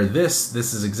 where this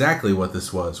is exactly what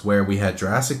this was, where we had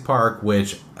Jurassic Park,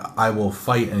 which I will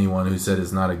fight anyone who said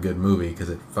is not a good movie, because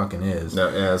it fucking is. No,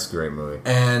 yeah, it's a great movie.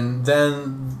 And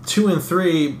then 2 and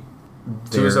 3...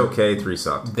 2 is okay, 3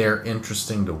 sucked. They're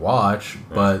interesting to watch,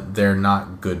 but they're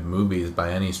not good movies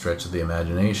by any stretch of the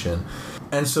imagination.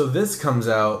 And so this comes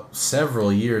out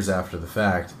several years after the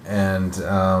fact, and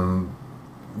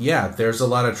there's a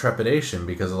lot of trepidation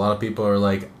because a lot of people are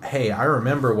like, hey, I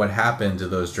remember what happened to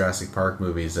those Jurassic Park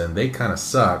movies and they kind of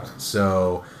sucked,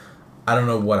 so I don't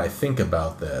know what I think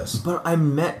about this. But I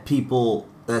met people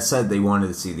that said they wanted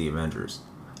to see the Avengers.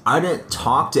 I didn't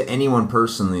talk to anyone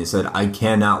personally that said, I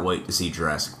cannot wait to see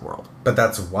Jurassic World. But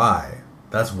that's why.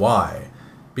 That's why.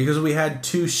 Because we had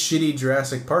 2 shitty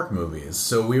Jurassic Park movies.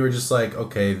 So we were just like,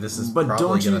 okay, this is but probably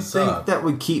don't you gonna think suck. that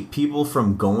would keep people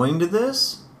from going to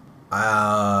this?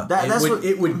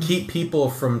 It would keep people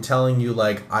from telling you,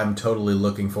 like, I'm totally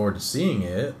looking forward to seeing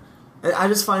it. I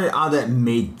just find it odd that it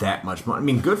made that much money. I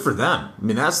mean, good for them. I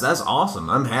mean, that's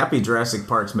awesome. I'm happy Jurassic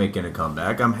Park's making a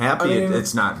comeback. I'm happy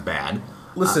it's not bad.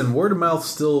 Listen, word of mouth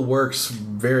still works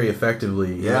very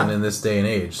effectively even in this day and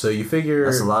age. So you figure...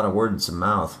 That's a lot of words of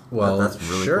mouth. Well, that's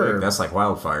really quick. That's like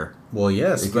wildfire. Well,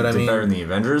 yes, but I mean... better than the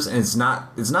Avengers, and it's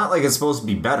not like it's supposed to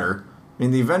be better. I mean,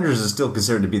 the Avengers is still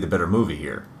considered to be the better movie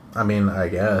here. I mean, I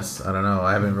guess. I don't know.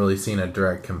 I haven't really seen a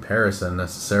direct comparison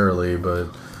necessarily, but...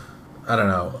 I don't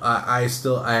know. I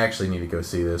actually need to go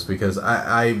see this because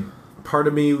I part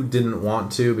of me didn't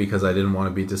want to because I didn't want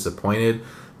to be disappointed,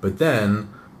 but then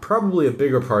probably a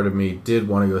bigger part of me did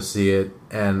want to go see it,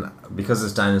 and because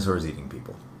it's dinosaurs eating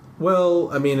people.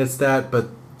 Well, I mean, it's that, but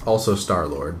also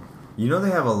Star-Lord. You know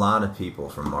they have a lot of people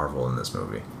from Marvel in this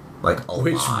movie, like a lot.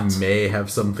 Which may have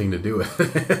something to do with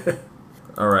it.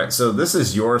 All right, so this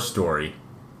is your story.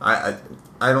 I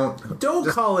don't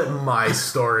call it my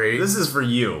story. This is for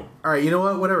you. All right, you know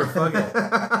what? Whatever. Fuck it.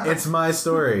 It's my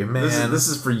story, man. This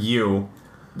is for you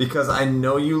because I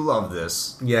know you love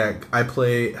this. Yeah, I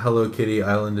play Hello Kitty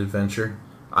Island Adventure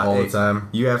all the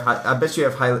time. I bet you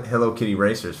have Hello Kitty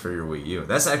Racers for your Wii U.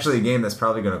 That's actually a game that's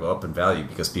probably going to go up in value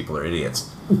because people are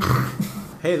idiots.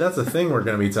 Hey, that's a thing we're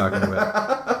going to be talking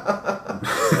about.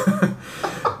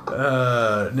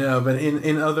 No, but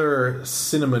in other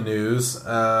cinema news,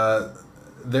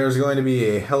 there's going to be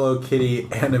a Hello Kitty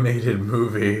animated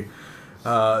movie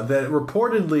that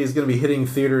reportedly is going to be hitting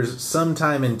theaters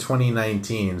sometime in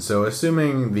 2019. So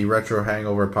assuming the Retro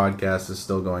Hangover podcast is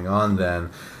still going on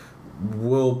then,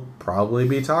 we'll probably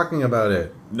be talking about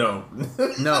it. No.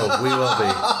 No, we will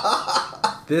be.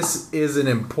 This is an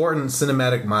important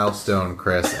cinematic milestone,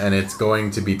 Chris, and it's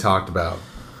going to be talked about.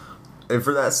 And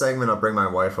for that segment, I'll bring my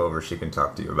wife over. She can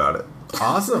talk to you about it.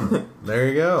 Awesome. There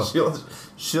you go.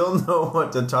 She'll know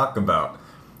what to talk about.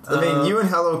 I mean, you and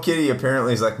Hello Kitty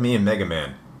apparently is like me and Mega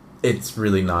Man. It's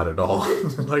really not at all.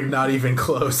 Like, not even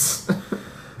close.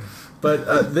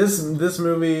 But this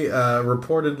movie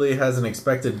reportedly has an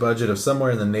expected budget of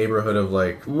somewhere in the neighborhood of,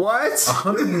 like... What?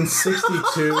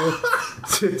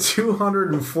 $162 to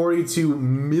 $242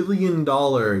 million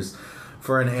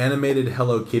for an animated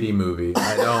Hello Kitty movie.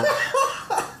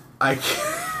 I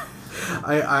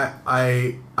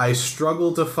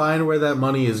struggle to find where that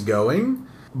money is going,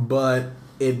 but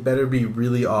it better be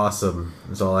really awesome,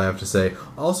 is all I have to say.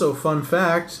 Also, fun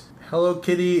fact, Hello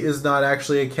Kitty is not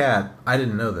actually a cat. I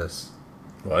didn't know this.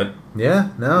 What? Yeah,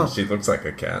 no. She looks like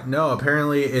a cat. No,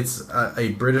 apparently it's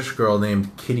a British girl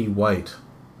named Kitty White.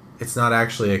 It's not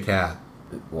actually a cat.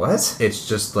 What? It's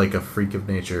just like a freak of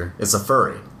nature. It's a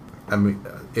furry. I mean,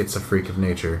 it's a freak of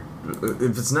nature.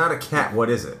 If it's not a cat, what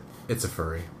is it? It's a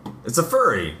furry. It's a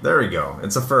furry. There we go.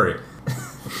 It's a furry.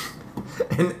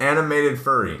 An animated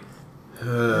furry.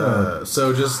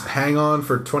 So just hang on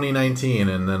for 2019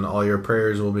 and then all your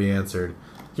prayers will be answered.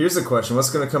 Here's the question. What's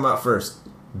going to come out first?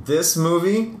 This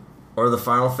movie or the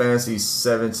Final Fantasy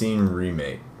 17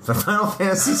 remake? The Final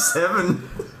Fantasy 7...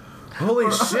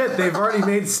 Holy shit, they've already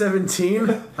made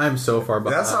 17? I'm so far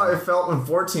behind. That's how I felt when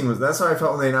 14 was... That's how I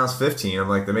felt when they announced 15. I'm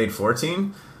like, they made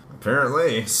 14?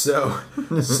 Apparently. So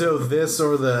this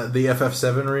or the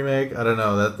FF7 remake? I don't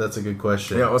know. That's a good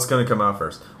question. Yeah, what's going to come out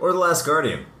first? Or The Last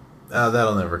Guardian?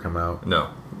 That'll never come out.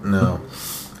 No.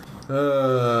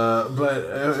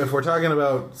 But if we're talking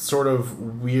about sort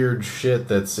of weird shit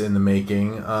that's in the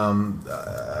making,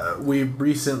 we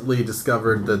recently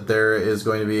discovered that there is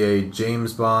going to be a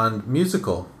James Bond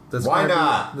musical. Why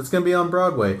not? That's going to be on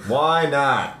Broadway. Why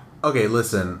not? Okay,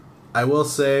 listen. I will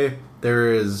say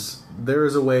there is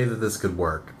a way that this could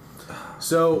work.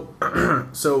 So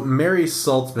Mary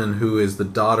Saltzman, who is the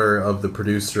daughter of the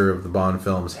producer of the Bond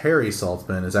films, Harry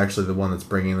Saltzman, is actually the one that's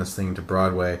bringing this thing to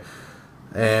Broadway.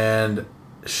 And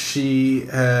she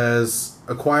has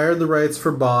acquired the rights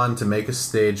for Bond to make a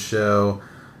stage show.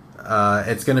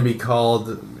 It's going to be called,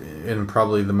 in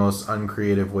probably the most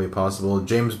uncreative way possible,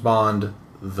 James Bond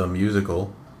the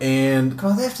Musical. And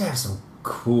God, they have to have some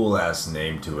cool-ass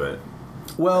name to it.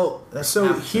 Well,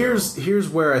 so here's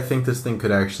where I think this thing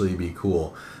could actually be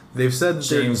cool. They've said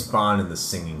James Bond and the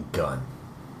Singing Gun.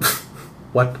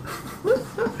 What?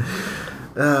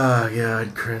 Oh,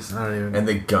 God, Chris, I don't even... And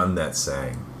the gun that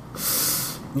sang.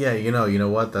 Yeah, you know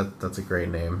what? That's a great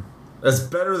name. That's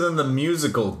better than the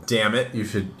musical, damn it. You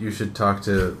should talk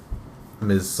to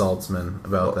Ms. Saltzman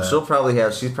about that.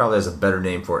 She probably has a better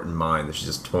name for it in mind, that she's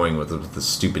just toying with the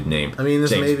stupid name. I mean,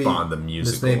 James Bond the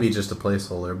musical. This may be just a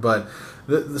placeholder, but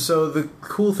so the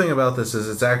cool thing about this is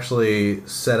it's actually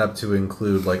set up to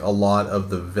include like a lot of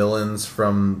the villains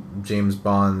from James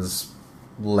Bond's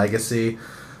legacy.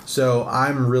 So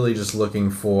I'm really just looking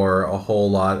for a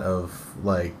whole lot of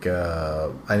like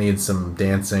I need some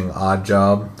dancing Odd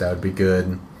Job. That would be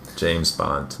good. James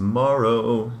Bond,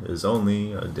 tomorrow is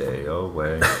only a day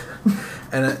away.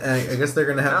 And I guess they're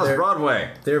going to have Broadway.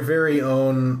 Their very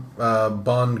own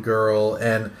Bond girl.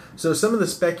 And so some of the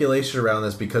speculation around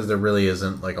this, because there really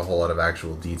isn't like a whole lot of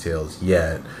actual details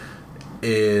yet,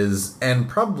 is, and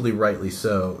probably rightly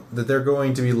so, that they're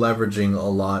going to be leveraging a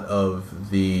lot of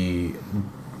the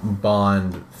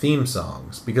Bond theme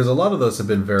songs, because a lot of those have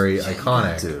been very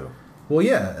iconic. Well,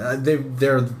 yeah,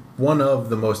 they're one of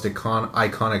the most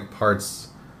iconic parts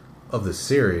of the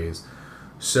series.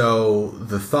 So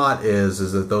the thought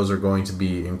is that those are going to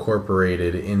be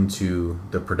incorporated into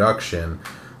the production,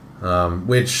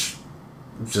 which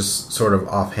just sort of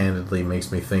offhandedly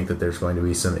makes me think that there's going to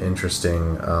be some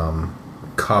interesting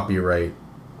copyright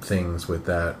things with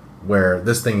that, where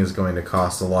this thing is going to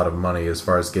cost a lot of money as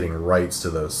far as getting rights to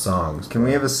those songs. Can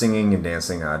we have a singing and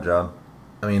dancing Odd Job?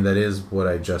 I mean, that is what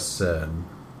I just said.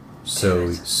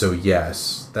 So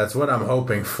yes, that's what I'm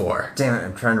hoping for. Damn it,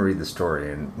 I'm trying to read the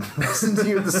story and listen to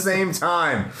you at the same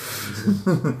time.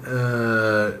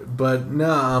 But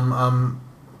no,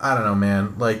 I don't know,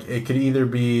 man. Like, it could either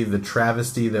be the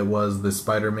travesty that was the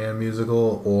Spider-Man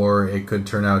musical, or it could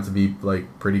turn out to be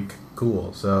like pretty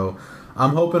cool. So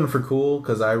I'm hoping for cool,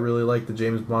 because I really like the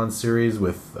James Bond series,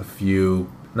 with a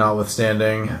few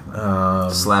notwithstanding.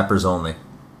 Slappers only.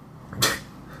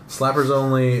 Slappers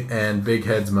only and big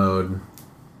heads mode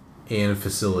in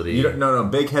facility. No.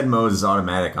 Big head mode is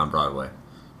automatic on Broadway.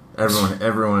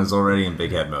 Everyone is already in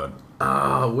big head mode.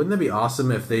 Wouldn't that be awesome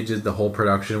if they did the whole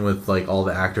production with like all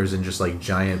the actors in just like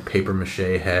giant paper mache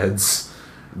heads?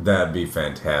 That'd be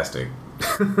fantastic.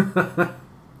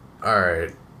 All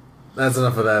right, that's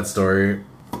enough of that story.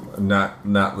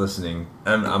 Not listening.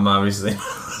 I'm obviously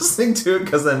listening to it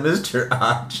because I missed your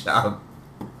Odd Job.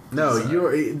 No,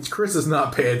 Chris is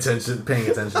not paying attention to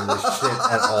this shit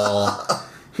at all.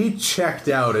 He checked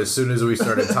out as soon as we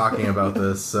started talking about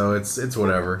this, so it's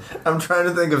whatever. I'm trying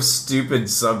to think of stupid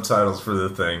subtitles for the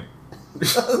thing.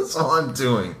 That's all I'm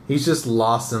doing. He's just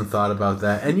lost in thought about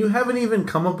that, and you haven't even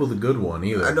come up with a good one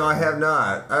either. No, I have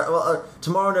not.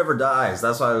 Tomorrow Never Dies.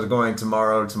 That's why I was going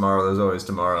tomorrow. There's always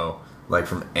tomorrow, like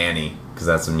from Annie, because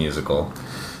that's a musical.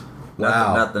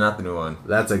 Wow. Not the new one.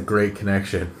 That's a great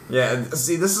connection. Yeah,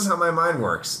 see, this is how my mind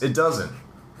works. It doesn't.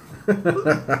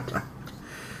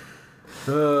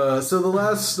 So the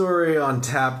last story on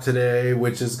tap today,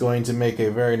 which is going to make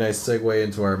a very nice segue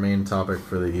into our main topic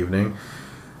for the evening,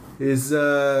 is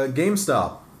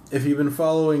GameStop. If you've been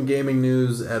following gaming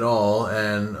news at all,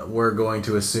 and we're going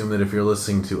to assume that if you're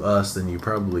listening to us, then you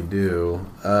probably do,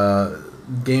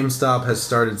 GameStop has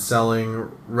started selling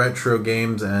retro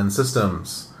games and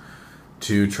systems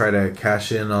to try to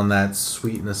cash in on that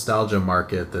sweet nostalgia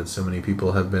market that so many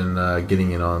people have been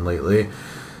getting in on lately.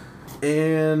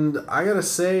 And I gotta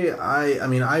say, I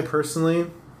mean, I personally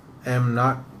am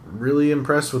not really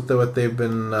impressed with what they've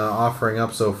been offering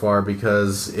up so far,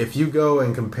 because if you go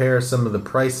and compare some of the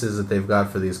prices that they've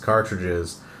got for these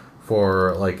cartridges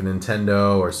for like a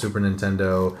Nintendo or Super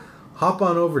Nintendo, hop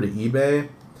on over to eBay,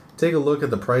 take a look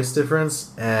at the price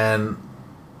difference, and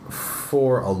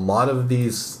for a lot of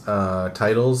these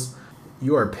titles,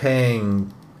 you are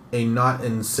paying a not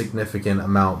insignificant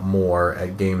amount more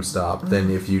at GameStop than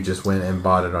if you just went and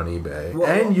bought it on eBay. Well,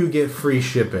 and you get free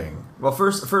shipping. Well,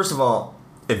 first of all,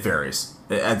 it varies.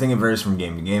 I think it varies from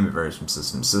game to game. It varies from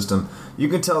system to system. You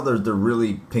can tell they're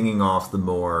really pinging off the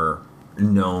more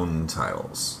known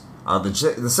titles. The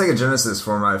Sega Genesis,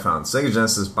 from what I found, Sega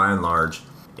Genesis by and large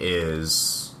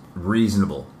is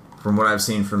reasonable. From what I've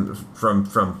seen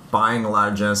from buying a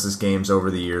lot of Genesis games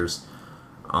over the years.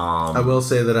 I will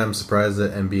say that I'm surprised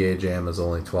that NBA Jam is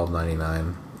only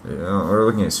 $12.99. Yeah, we're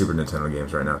looking at Super Nintendo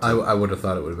games right now, too. I would have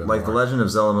thought it would have been like more. The Legend of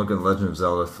Zelda. Look at The Legend of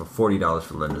Zelda for $40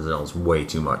 for The Legend of Zelda is way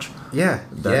too much. Yeah,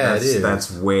 it is.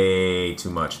 That's way too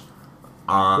much.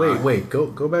 Wait,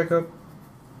 go back up.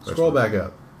 Scroll back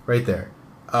up. Right there.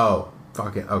 Oh,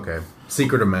 fuck it. Okay.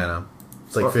 Secret of Mana.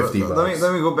 It's like $50.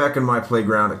 Let me go back in my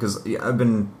playground, because I've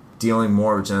been dealing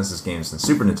more with Genesis games than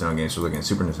Super Nintendo games. We're looking at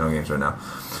Super Nintendo games right now.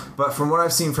 But from what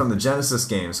I've seen from the Genesis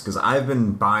games, because I've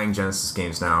been buying Genesis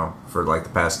games now for like the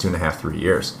past 2.5, 3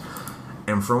 years,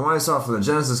 and from what I saw for the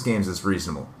Genesis games, it's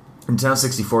reasonable. Nintendo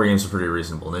 64 games are pretty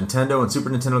reasonable. Nintendo and Super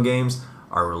Nintendo games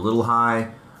are a little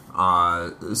high.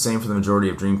 Same for the majority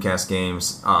of Dreamcast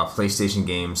games. PlayStation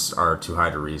games are too high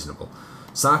to reasonable.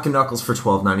 Sonic and Knuckles for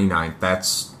 $12.99.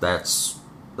 That's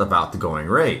about the going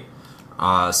rate.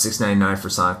 $6.99 for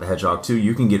Sonic the Hedgehog 2.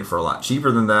 You can get it for a lot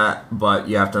cheaper than that, but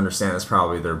you have to understand that's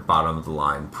probably their bottom of the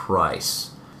line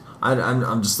price.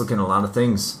 I'm just looking at a lot of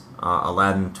things.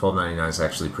 Aladdin $12.99 is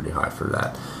actually pretty high for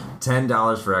that.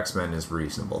 $10 for X-Men is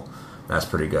reasonable. That's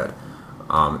pretty good.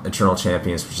 Eternal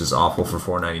Champions, which is awful, for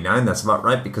 $4.99. That's about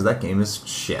right because that game is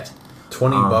shit.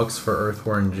 $20 for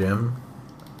Earthworm Jim.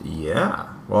 Yeah.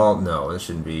 Well, no, it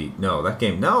shouldn't be. No, that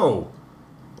game. No.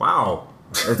 Wow.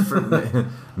 It's for,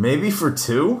 maybe for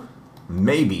 2.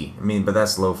 Maybe. I mean, but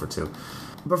that's low for 2.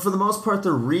 But for the most part,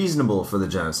 they're reasonable for the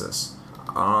Genesis.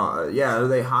 Yeah, are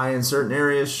they high in certain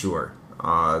areas? Sure.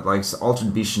 Like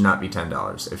Altered Beast should not be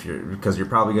 $10 because you're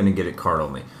probably going to get it card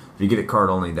only. If you get it card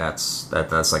only, that's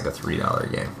like a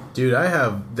 $3 game. Dude,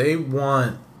 they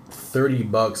want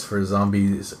 $30 for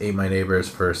Zombies Ate My Neighbors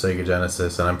for Sega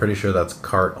Genesis, and I'm pretty sure that's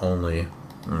cart only.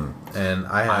 And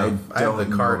I have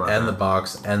the cart and the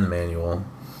box and the manual.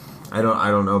 I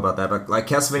don't know about that, but like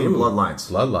Castlevania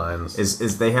Bloodlines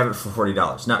is they have it for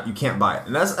 $40. Now you can't buy it,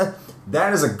 and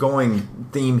that is a going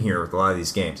theme here with a lot of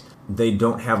these games. They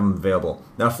don't have them available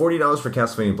now. $40 for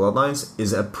Castlevania Bloodlines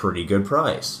is a pretty good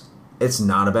price. It's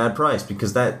not a bad price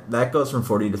because that goes from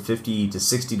 $40 to $50 to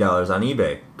 $60 on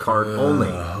eBay, cart only.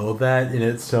 Well, that in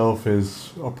itself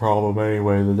is a problem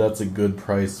anyway. That's a good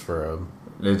price for a.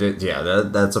 Yeah,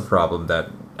 that's a problem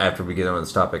that after we get on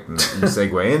this topic and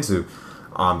segue into.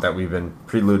 That we've been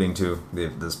preluding to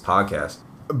this podcast.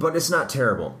 But it's not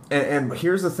terrible. And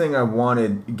here's the thing I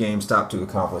wanted GameStop to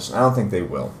accomplish, and I don't think they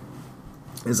will,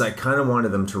 is I kind of wanted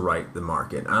them to right the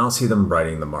market. I don't see them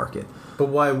righting the market. But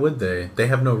why would they? They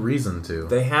have no reason to.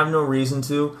 They have no reason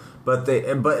to, but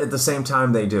at the same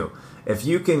time they do. If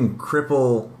you can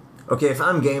cripple... Okay, if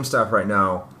I'm GameStop right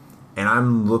now, and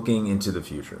I'm looking into the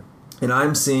future, and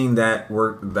I'm seeing that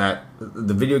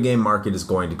the video game market is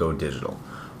going to go digital,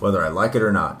 whether I like it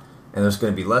or not. And there's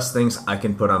going to be less things I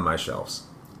can put on my shelves.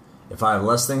 If I have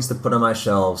less things to put on my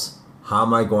shelves, how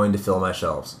am I going to fill my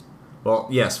shelves? Well,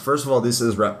 yes, first of all, this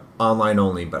is online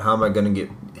only, but how am I going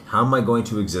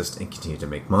to exist and continue to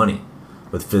make money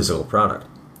with physical product?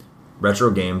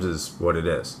 Retro games is what it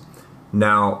is.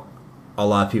 Now, a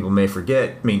lot of people may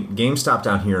forget, I mean, GameStop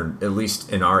down here, at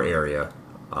least in our area,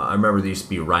 I remember there used to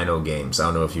be Rhino Games. I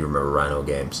don't know if you remember Rhino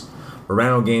Games. But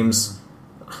Rhino Games...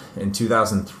 in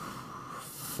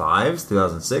 2005,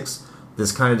 2006,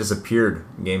 this kind of disappeared.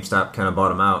 GameStop kind of bought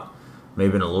them out.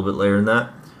 Maybe a little bit later than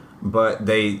that. But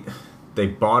they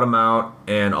bought them out,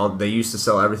 and they used to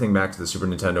sell everything back to the Super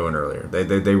Nintendo and earlier.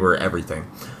 They were everything.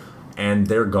 And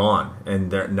they're gone.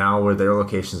 And now where their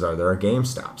locations are, there are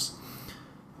GameStops.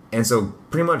 And so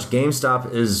pretty much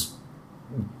GameStop is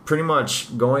pretty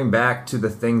much going back to the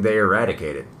thing they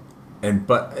eradicated.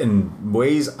 But in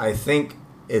ways I think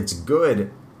it's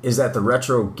good is that the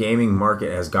retro gaming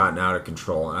market has gotten out of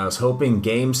control. And I was hoping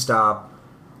GameStop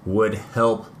would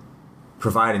help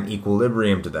provide an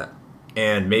equilibrium to that.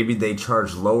 And maybe they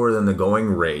charge lower than the going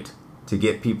rate to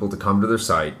get people to come to their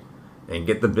site and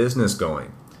get the business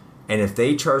going. And if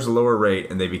they charge a lower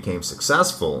rate and they became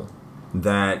successful,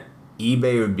 that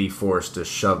eBay would be forced to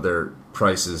shove their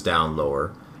prices down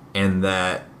lower, and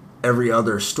that every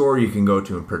other store you can go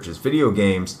to and purchase video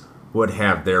games would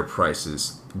have their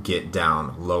prices get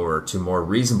down lower to more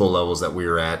reasonable levels that we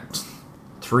were at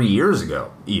 3 years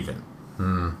ago, even.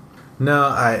 No,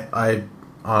 I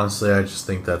honestly, I just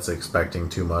think that's expecting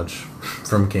too much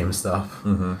from GameStop.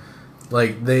 Mm-hmm.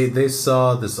 Like, they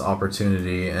saw this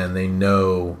opportunity, and they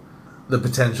know the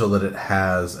potential that it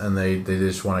has, and they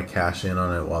just want to cash in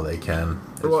on it while they can.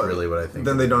 That's really what I think.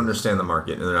 Then they don't understand the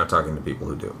market, and they're not talking to people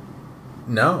who do.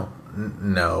 No,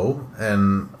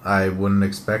 and I wouldn't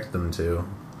expect them to.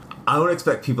 I would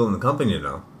expect people in the company to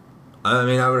know. I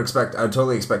mean, I would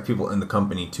totally expect people in the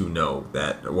company to know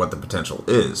that what the potential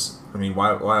is. I mean,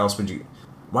 why else would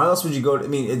you go to, I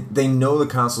mean, they know the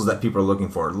consoles that people are looking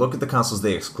for. Look at the consoles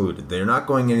they excluded. They're not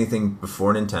going anything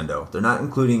before Nintendo. They're not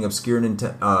including obscure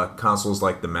consoles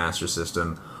like the Master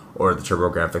System or the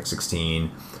TurboGrafx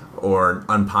 16 or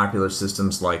unpopular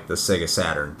systems like the Sega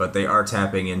Saturn. But they are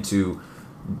tapping into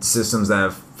systems that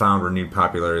have found renewed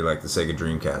popularity like the Sega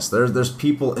Dreamcast. There's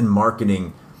people in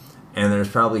marketing, and there's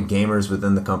probably gamers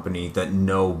within the company that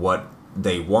know what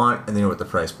they want and they know what the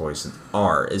price points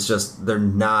are. It's just they're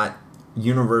not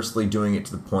universally doing it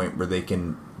to the point where they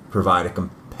can provide a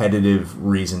competitive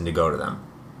reason to go to them.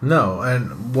 No,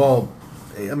 and well,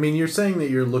 I mean, you're saying that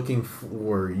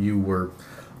you were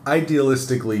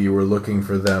idealistically, you were looking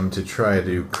for them to try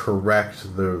to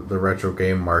correct the retro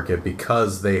game market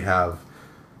because they have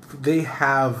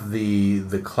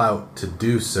the clout to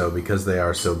do so because they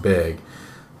are so big.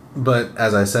 But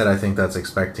as I said, I think that's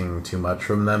expecting too much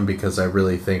from them because I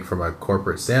really think from a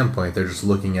corporate standpoint, they're just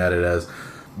looking at it as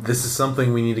this is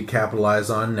something we need to capitalize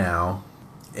on now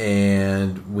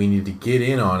and we need to get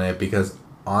in on it because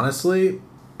honestly,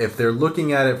 if they're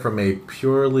looking at it from a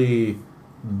purely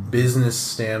business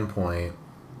standpoint,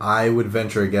 I would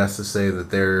venture a guess to say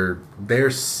that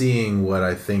they're seeing what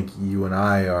I think you and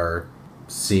I are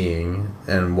seeing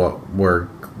and what we're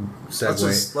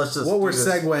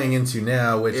segueing into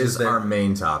now, which is our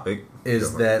main topic,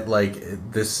 is that like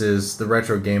this is the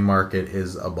retro game market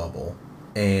is a bubble,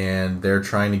 and they're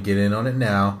trying to get in on it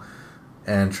now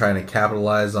and trying to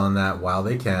capitalize on that while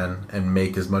they can and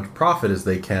make as much profit as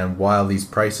they can while these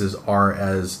prices are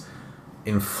as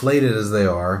inflated as they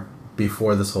are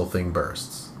before this whole thing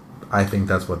bursts. I think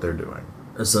that's what they're doing.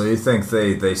 So you think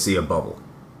they see a bubble?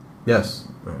 Yes.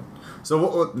 Right.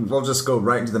 So we'll just go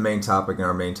right into the main topic, and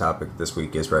our main topic this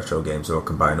week is retro games. So we'll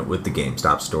combine it with the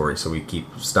GameStop story, so we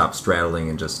stop straddling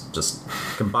and just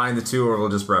combine the two, or we'll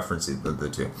just reference the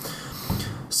two.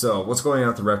 So what's going on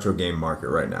with the retro game market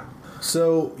right now?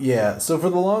 So for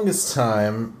the longest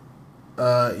time,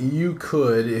 you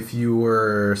could, if you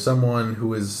were someone who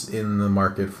was in the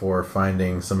market for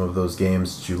finding some of those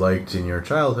games that you liked in your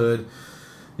childhood,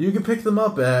 you could pick them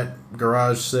up at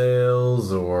garage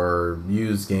sales or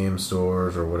used game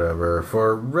stores or whatever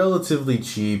for relatively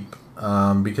cheap,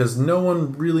 because no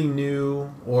one really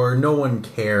knew or no one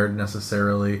cared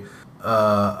necessarily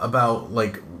about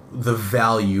like the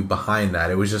value behind that.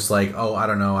 It was just like, oh, I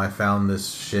don't know, I found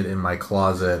this shit in my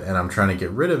closet and I'm trying to get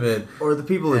rid of it. Or the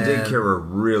people that did care were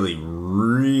really,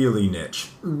 really niche.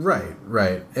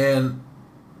 Right. And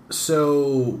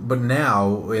so, but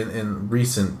now, in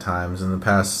recent times, in the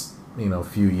past,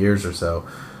 few years or so,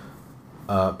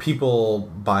 people,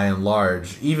 by and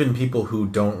large, even people who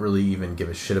don't really even give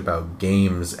a shit about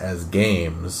games as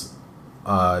games,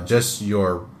 just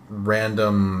your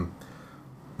random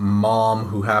mom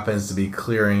who happens to be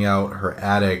clearing out her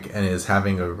attic and is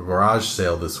having a garage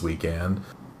sale this weekend,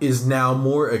 is now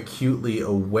more acutely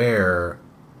aware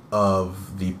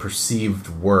of the perceived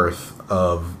worth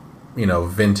of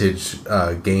vintage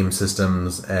game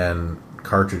systems and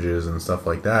cartridges and stuff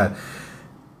like that.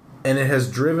 And it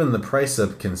has driven the price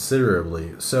up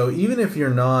considerably. So even if you're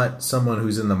not someone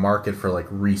who's in the market for like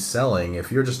reselling,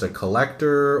 if you're just a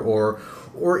collector or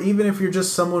even if you're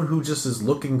just someone who just is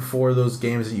looking for those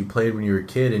games that you played when you were a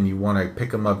kid and you want to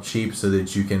pick them up cheap so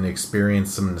that you can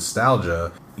experience some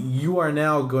nostalgia, you are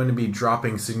now going to be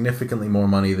dropping significantly more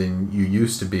money than you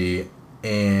used to be.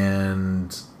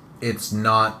 And it's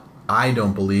not, I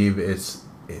don't believe it's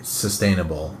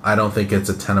sustainable. I don't think it's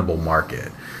a tenable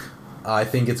market. I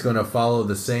think it's going to follow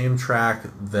the same track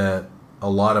that a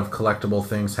lot of collectible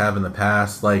things have in the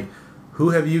past. Like,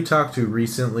 who have you talked to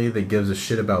recently that gives a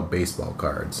shit about baseball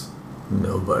cards?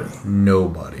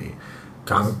 Nobody.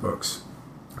 Comic books.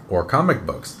 Or comic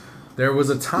books. There was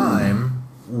a time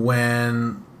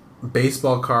when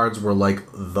baseball cards were like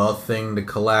the thing to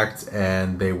collect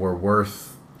and they were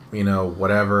worth,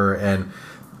 whatever. And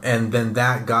then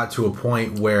that got to a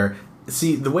point where,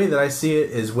 see, the way that I see it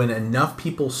is when enough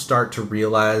people start to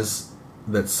realize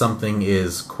that something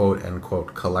is quote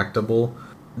unquote collectible,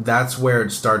 that's where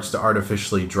it starts to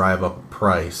artificially drive up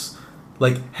price.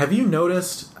 Like, have you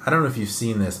noticed, I don't know if you've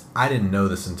seen this, I didn't know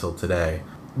this until today,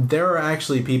 there are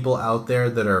actually people out there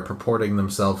that are purporting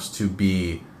themselves to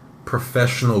be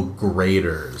professional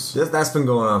graders. That's been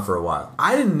going on for a while.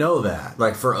 I didn't know that.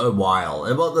 Like, for a while.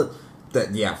 About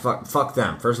fuck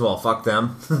them. First of all, fuck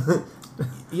them.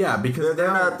 Yeah, because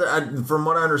they're not. From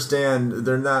what I understand,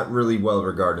 they're not really well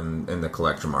regarded in the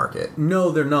collector market. No,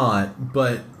 they're not.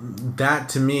 But that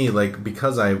to me, like,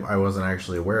 because I wasn't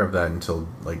actually aware of that until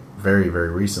like very, very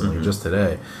recently, just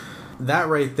today. That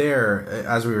right there,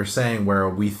 as we were saying, where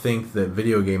we think that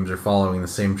video games are following the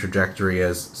same trajectory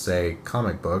as, say,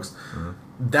 comic books.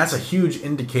 That's a huge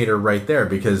indicator right there,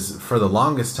 because for the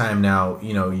longest time now,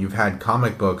 you've had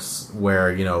comic books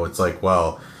where, it's like,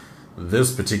 well,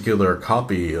 this particular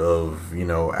copy of,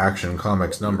 Action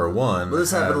Comics #1. Well,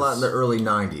 this happened a lot in the early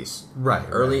 90s. Right.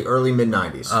 Early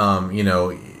mid-90s.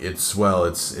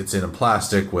 It's in a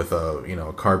plastic with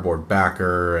a cardboard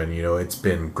backer, and, it's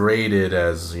been graded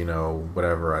as,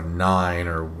 whatever, a 9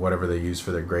 or whatever they use for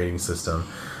their grading system.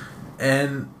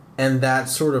 And that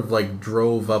sort of like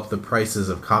drove up the prices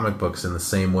of comic books in the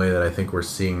same way that I think we're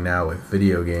seeing now with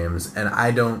video games. And I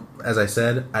don't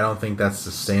think that's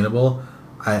sustainable.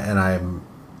 I'm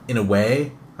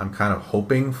I'm kind of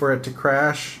hoping for it to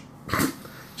crash.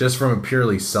 Just from a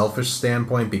purely selfish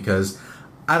standpoint, because,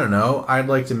 I don't know, I'd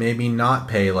like to maybe not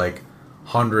pay, like,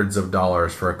 hundreds of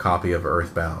dollars for a copy of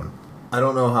Earthbound. I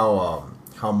don't know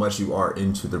how much you are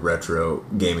into the retro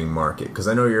gaming market, because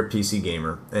I know you're a PC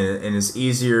gamer, and it's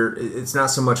easier. It's not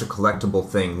so much a collectible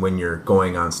thing when you're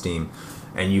going on Steam,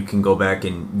 and you can go back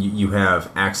and you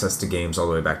have access to games all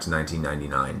the way back to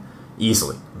 1999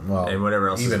 easily. Well, and whatever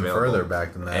else even is available. further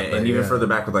back than that, and even further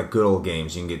back with like good old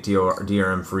games, you can get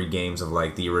DRM free games of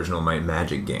like the original Might and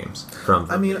Magic games from.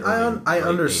 I mean, I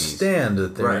understand 80s.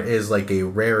 that there is like a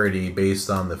rarity based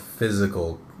on the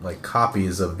physical like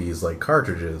copies of these like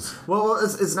cartridges. Well,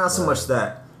 it's not so much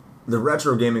that the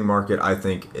retro gaming market. I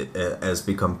think it has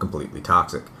become completely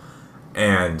toxic,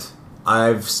 and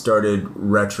I've started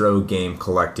retro game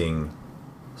collecting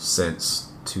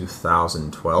since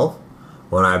 2012.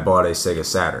 When I bought a Sega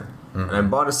Saturn. Mm-hmm. And I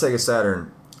bought a Sega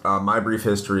Saturn. My brief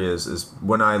history is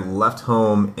when I left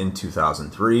home in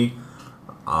 2003,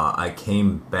 I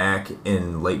came back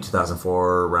in late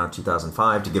 2004, around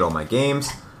 2005 to get all my games,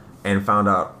 and found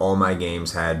out all my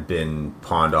games had been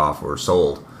pawned off or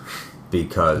sold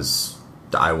because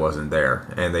I wasn't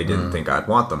there and they didn't think I'd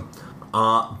want them.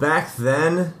 Back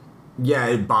then, yeah,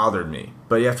 it bothered me.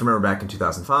 But you have to remember back in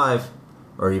 2005...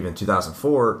 or even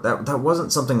 2004, that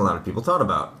wasn't something a lot of people thought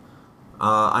about.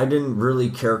 I didn't really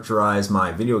characterize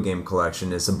my video game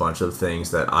collection as a bunch of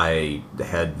things that I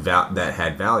had that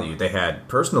had value. They had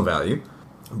personal value,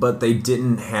 but they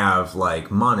didn't have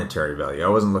like monetary value. I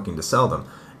wasn't looking to sell them.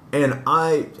 And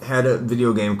I had a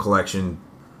video game collection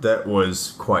that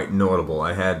was quite notable.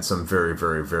 I had some very,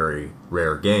 very, very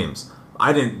rare games.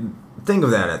 I didn't think of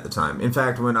that at the time. In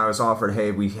fact, when I was offered, hey,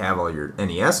 we have all your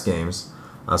NES games,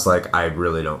 I was like, I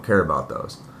really don't care about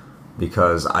those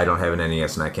because I don't have an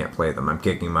NES and I can't play them. I'm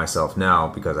kicking myself now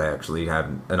because I actually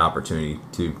had an opportunity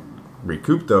to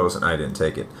recoup those and I didn't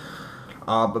take it.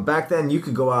 But back then, you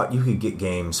could go out, you could get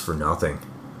games for nothing,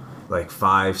 like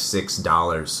 $5,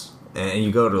 $6, and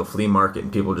you go to a flea market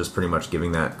and people just pretty much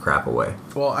giving that crap away.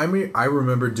 Well, I mean, I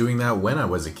remember doing that when I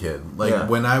was a kid. Like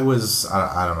when I was,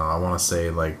 I don't know, I want to say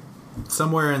like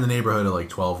somewhere in the neighborhood of like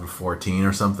 12 to 14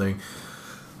 or something.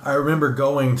 I remember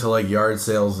going to like yard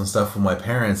sales and stuff with my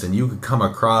parents, and you could come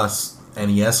across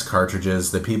NES cartridges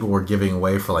that people were giving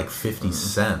away for like 50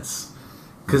 cents.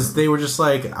 Because they were just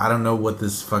like, I don't know what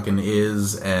this fucking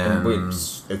is, and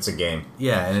it's a game.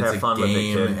 Yeah, and it's a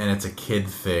game, and it's a kid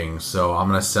thing, so I'm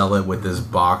going to sell it with this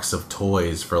box of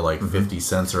toys for like 50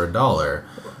 cents or $1.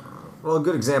 Well, a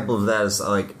good example of that is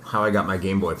like how I got my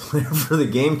Game Boy player for the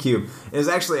GameCube. Is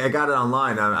actually, I got it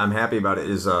online, I'm happy about it,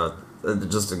 is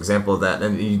just an example of that,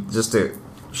 and just to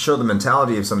show the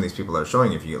mentality of some of these people that are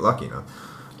showing, if you get lucky enough,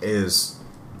 is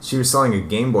she was selling a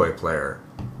Game Boy player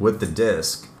with the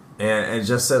disc, and it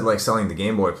just said like selling the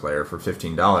Game Boy player for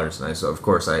 $15. And of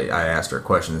course I asked her a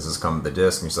question: does this come with the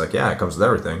disc? And she's like, yeah, it comes with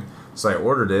everything. So I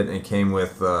ordered it, and it came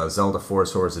with Zelda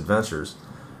Force Swords Adventures,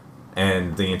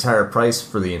 and the entire price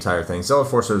for the entire thing, Zelda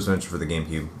Force Swords Adventure for the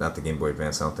GameCube, not the Game Boy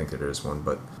Advance. I don't think there is one,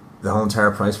 but the whole entire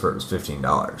price for it was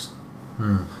 $15.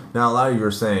 Now, a lot of you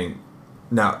are saying,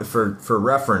 now, for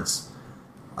reference,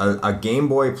 a Game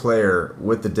Boy player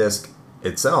with the disc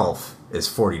itself is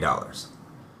 $40.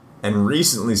 And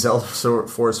recently, Zelda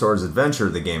Force Swords Adventure,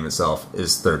 the game itself,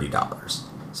 is $30.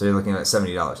 So you're looking at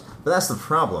 $70. But that's the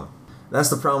problem.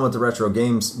 That's the problem with the retro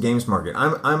games market.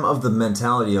 I'm of the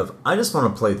mentality of, I just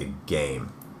want to play the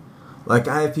game. Like,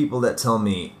 I have people that tell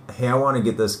me, hey, I want to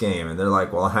get this game. And they're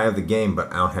like, well, I have the game,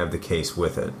 but I don't have the case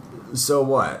with it. So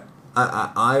what?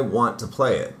 I want to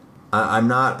play it. I'm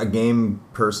not a game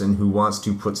person who wants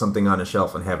to put something on a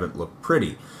shelf and have it look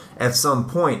pretty. At some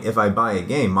point, if I buy a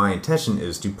game, my intention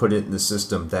is to put it in the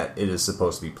system that it is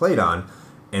supposed to be played on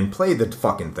and play the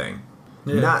fucking thing.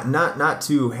 Yeah. Not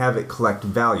to have it collect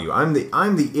value. I'm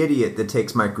the idiot that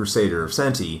takes my Crusader of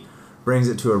Senti, brings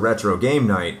it to a retro game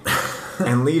night,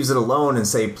 and leaves it alone and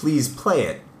say, please play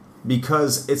it.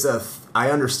 Because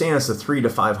I understand it's a $300 to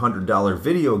 $500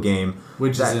 video game,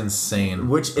 which is insane,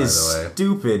 which is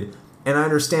stupid, and I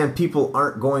understand people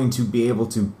aren't going to be able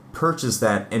to purchase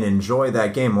that and enjoy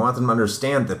that game. I want them to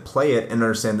understand that play it and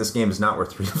understand this game is not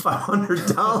worth $300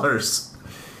 to $500.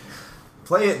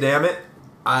 Play it, damn it!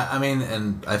 I mean,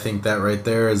 and I think that right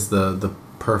there is the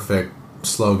perfect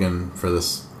slogan for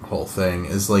this whole thing.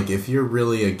 Is like, if you're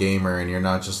really a gamer and you're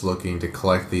not just looking to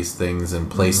collect these things and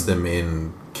place them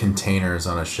in containers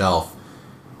on a shelf,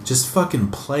 just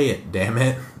fucking play it, damn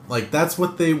it. Like, that's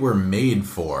what they were made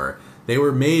for. They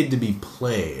were made to be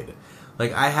played.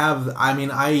 Like,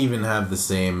 I even have the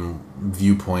same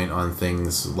viewpoint on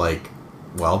things like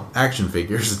well, action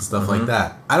figures and stuff like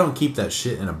that. I don't keep that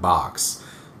shit in a box,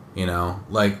 you know?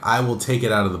 Like, I will take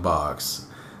it out of the box.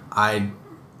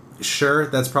 Sure,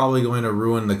 that's probably going to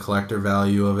ruin the collector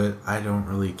value of it. I don't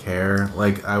really care.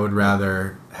 Like, I would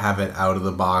rather have it out of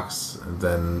the box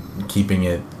than keeping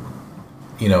it,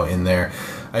 you know, in there.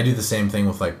 I do the same thing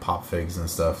with, like, pop figs and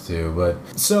stuff, too.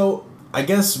 But, so, I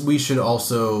guess we should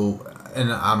also,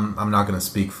 and I'm not going to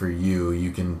speak for you. You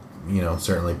can, you know,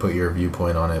 certainly put your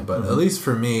viewpoint on it. But at least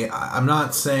for me, I'm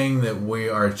not saying that we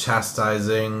are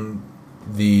chastising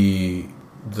the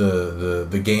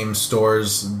game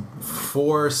stores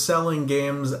for selling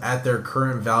games at their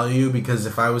current value, because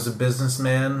if I was a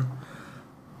businessman,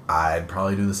 I'd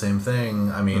probably do the same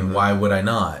thing. I mean, why would I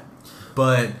not?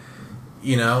 But,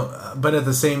 you know, but at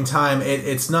the same time,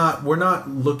 it's not, we're not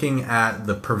looking at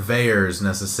the purveyors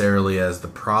necessarily as the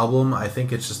problem. I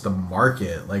think it's just the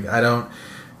market. Like,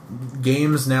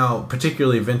 games now,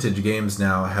 particularly vintage games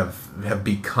now, have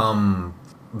become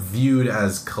viewed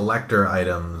as collector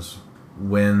items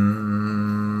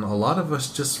when a lot of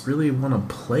us just really want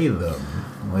to play them.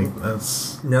 Like,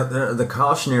 that's... Now, the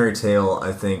cautionary tale,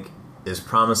 I think, is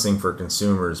promising for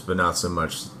consumers, but not so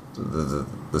much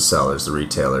the sellers, the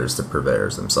retailers, the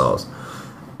purveyors themselves.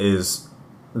 Is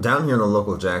down here in the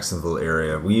local Jacksonville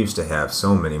area, we used to have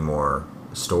so many more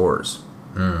stores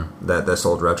that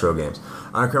sold retro games.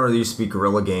 I remember there used to be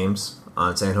Guerrilla Games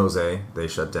on San Jose. They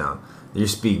shut down. There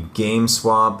used to be Game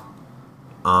Swap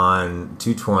on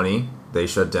 220. They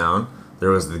shut down. There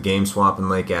was the Game Swap in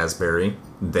Lake Asbury.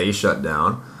 They shut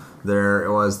down.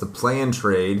 There was the Play and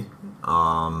Trade,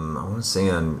 I want to say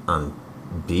on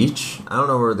Beach. I don't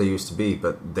know where they used to be,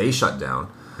 but they shut down.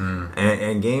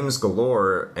 And Games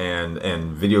Galore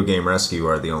and Video Game Rescue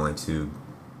are the only two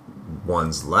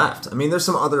ones left. I mean, there's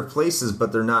some other places,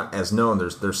 but they're not as known.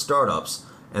 They're startups,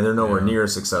 and they're nowhere near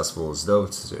as successful as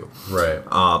those two. Right.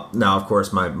 Now, of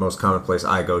course, my most common place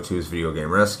I go to is Video Game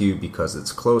Rescue because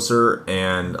it's closer,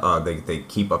 and they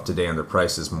keep up to date on their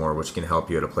prices more, which can help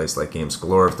you at a place like Games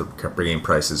Galore if the game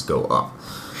prices go up.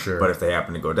 Sure. But if they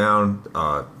happen to go down,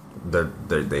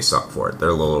 they suck for it. They're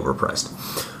a little overpriced.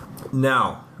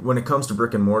 Now, when it comes to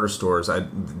brick and mortar stores, I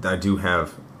do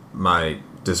have my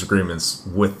disagreements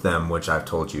with them, which I've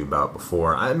told you about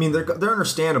before. I mean, they're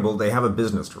understandable. They have a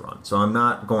business to run, so I'm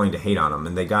not going to hate on them.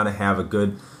 And they got to have a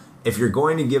good... If you're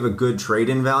going to give a good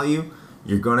trade-in value,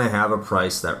 you're going to have a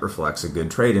price that reflects a good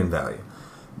trade-in value.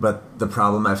 But the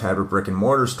problem I've had with brick and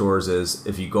mortar stores is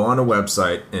if you go on a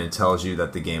website and it tells you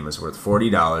that the game is worth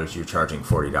 $40, you're charging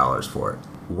 $40 for it.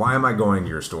 Why am I going to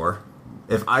your store?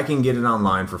 If I can get it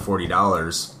online for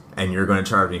 $40 and you're going to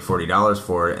charge me $40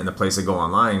 for it, and the place I go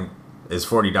online is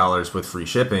 $40 with free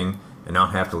shipping, and I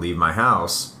don't have to leave my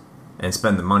house and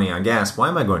spend the money on gas, why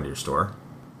am I going to your store?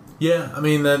 Yeah, I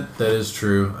mean, that is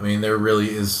true. I mean, there really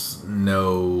is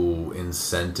no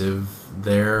incentive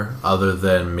there other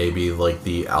than maybe, like,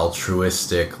 the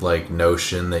altruistic, like,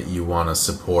 notion that you want to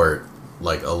support,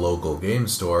 like, a local game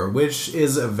store, which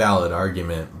is a valid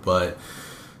argument, but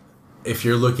if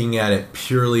you're looking at it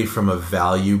purely from a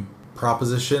value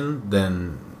proposition,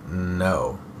 then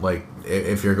no. Like,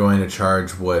 if you're going to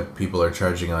charge what people are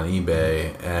charging on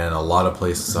eBay, and a lot of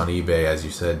places on eBay, as you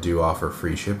said, do offer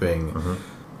free shipping,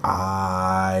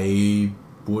 I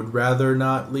would rather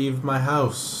not leave my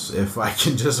house if I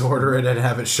can just order it and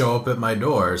have it show up at my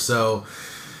door. So,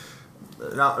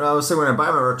 now I would say when I buy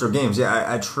my retro games,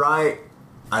 I try,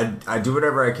 I do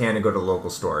whatever I can to go to the local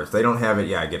store. If they don't have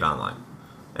it, I get online.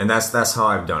 And that's how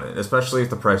I've done it, especially if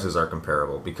the prices are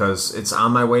comparable, because it's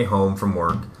on my way home from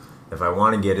work. If I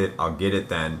want to get it, I'll get it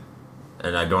then,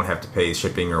 and I don't have to pay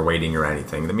shipping or waiting or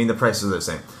anything. I mean, the prices are the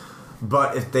same.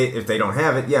 But if they don't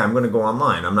have it, I'm going to go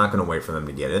online. I'm not going to wait for them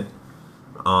to get it.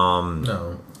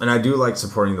 no. And I do like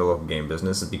supporting the local game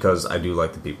business because I do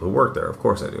like the people who work there. Of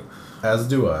course I do. As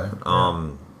do I.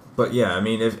 But yeah, I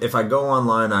mean, if I go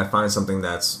online and I find something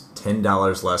that's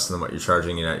 $10 less than what you're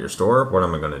charging it at your store, what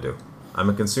am I going to do? I'm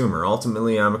a consumer.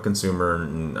 Ultimately, I'm a consumer,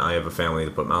 and I have a family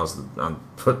to put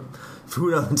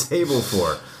food on the table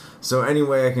for. So any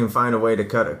way I can find a way to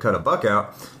cut a buck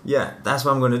out, that's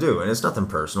what I'm going to do. And it's nothing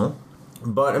personal.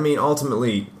 But, I mean,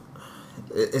 ultimately,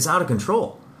 it's out of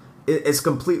control. It's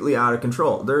completely out of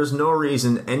control. There's no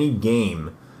reason any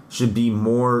game should be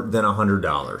more than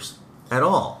 $100 at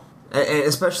all. And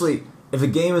especially if a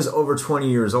game is over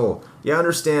 20 years old. You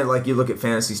understand, like, you look at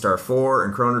Phantasy Star 4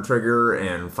 and Chrono Trigger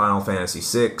and Final Fantasy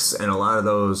 6 and a lot of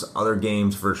those other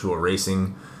games, Virtual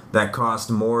Racing, that cost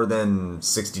more than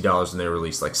 $60 when they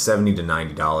released, like $70 to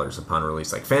 $90 upon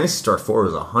release. Like, Phantasy Star 4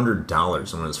 was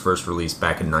 $100 when it was first released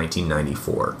back in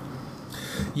 1994.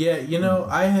 Yeah, you know,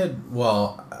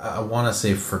 I want to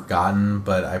say forgotten,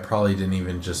 but I probably didn't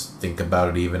even just think about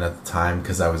it even at the time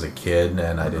because I was a kid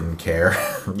and I didn't care.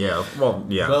 Yeah, well,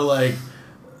 yeah. But like,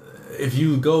 if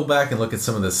you go back and look at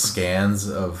some of the scans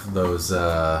of those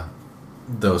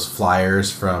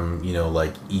flyers from, you know,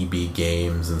 like EB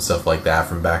Games and stuff like that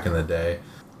from back in the day,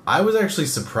 I was actually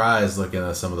surprised looking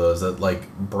at some of those that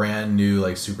like brand new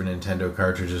like Super Nintendo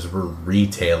cartridges were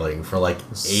retailing for like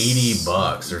 $80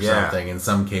 or something in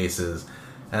some cases,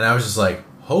 and I was just like,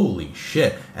 holy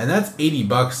shit! And that's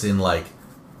 $80 in like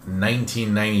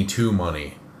 1992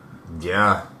 money.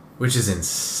 Yeah. Which is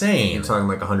insane. You're talking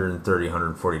like $130,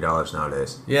 $140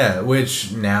 nowadays. Yeah,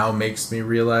 which now makes me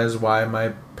realize why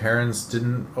my parents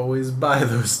didn't always buy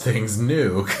those things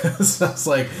new. Because I was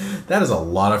like, that is a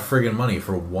lot of friggin' money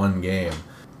for one game.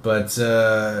 But,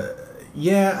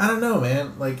 yeah, I don't know,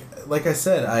 man. Like I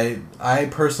said, I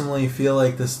personally feel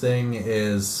like this thing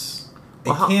is...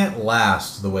 It can't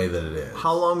last the way that it is.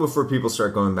 How long before people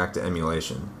start going back to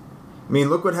emulation? I mean,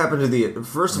 look what happened to the...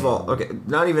 First of all, okay,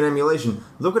 not even emulation.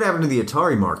 Look what happened to the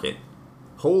Atari market.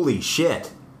 Holy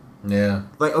shit. Yeah.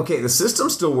 Like, okay, the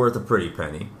system's still worth a pretty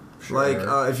penny. Sure.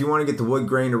 Like, if you want to get the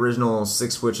wood-grained original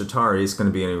 6-switch Atari, it's going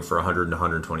to be anywhere for $100 to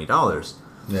 $120.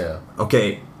 Yeah.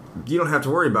 Okay, you don't have to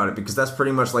worry about it because that's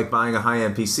pretty much like buying a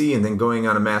high-end PC and then going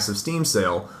on a massive Steam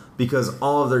sale because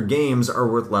all of their games are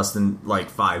worth less than, like,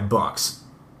 $5.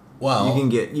 Well...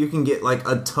 You can get like,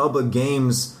 a tub of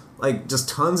games... Like, just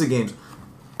tons of games.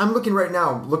 I'm looking right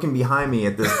now, looking behind me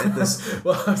at this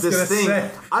well, this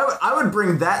thing. I would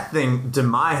bring that thing to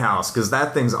my house, because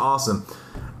that thing's awesome.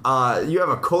 You have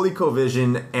a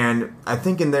ColecoVision, and I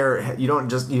think in there, you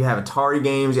have Atari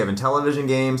games, you have Intellivision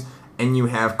games, and you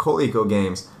have Coleco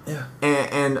games. Yeah.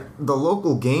 And the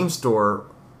local game store,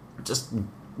 just,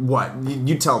 what?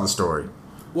 You tell the story.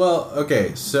 Well,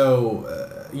 okay, so...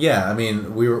 yeah, I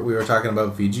mean, we were talking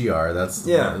about VGR. That's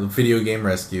the Video Game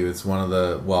Rescue. It's one of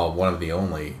the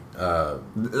only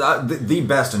the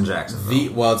best in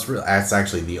Jacksonville. It's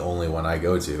actually the only one I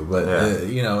go to. But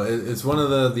you know, it's one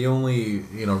of the only,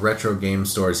 you know, retro game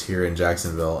stores here in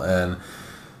Jacksonville, and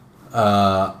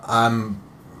I'm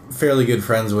fairly good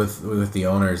friends with the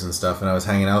owners and stuff. And I was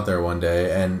hanging out there one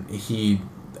day, and he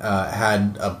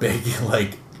had a big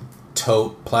like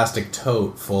plastic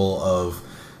tote full of,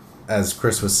 as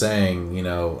Chris was saying, you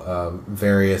know,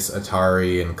 various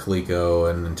Atari and Coleco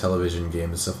and Intellivision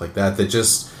games and stuff like that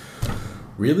just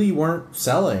really weren't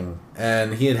selling.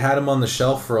 And he had them on the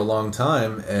shelf for a long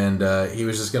time, and he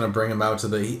was just going to bring them out to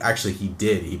he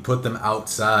did. He put them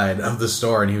outside of the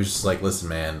store, and he was just like, listen,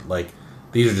 man, like,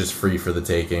 these are just free for the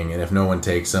taking, and if no one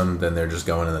takes them, then they're just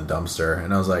going in the dumpster.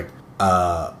 And I was like,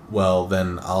 well,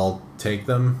 then I'll take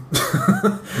them.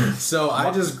 So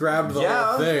I just grabbed the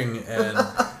whole thing,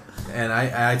 and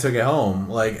I took it home,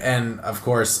 like, and of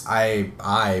course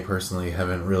I personally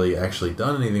haven't really actually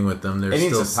done anything with them. They're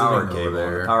still sitting over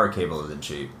there. The power cable isn't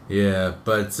cheap. Yeah,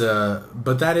 but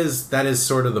that is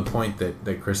sort of the point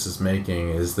that Chris is making,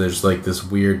 is there's like this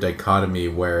weird dichotomy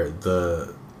where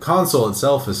the console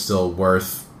itself is still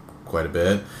worth quite a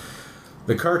bit.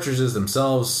 The cartridges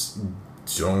themselves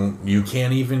you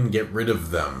can't even get rid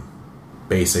of them,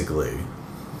 basically.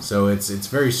 So it's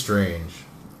very strange.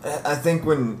 I think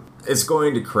when it's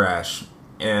going to crash,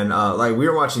 and like we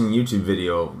were watching a YouTube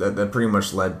video that pretty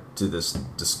much led to this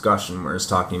discussion where it's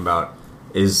talking about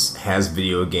has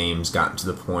video games gotten to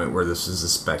the point where this is a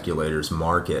speculator's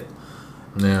market?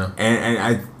 Yeah.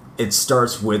 And it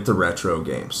starts with the retro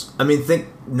games. I mean, think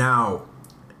about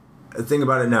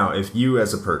it now. If you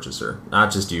as a purchaser,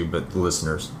 not just you, but the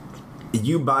listeners,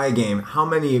 you buy a game, how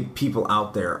many people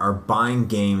out there are buying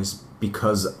games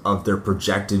because of their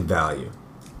projected value?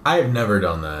 I have never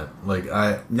done that.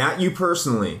 Not you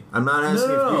personally. I'm not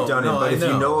asking if you've done it, but if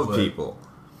you know of people.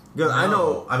 Because I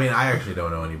know. I mean, I actually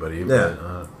don't know anybody. Yeah.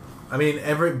 But, I mean,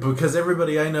 because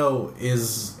everybody I know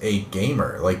is a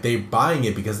gamer. Like, they're buying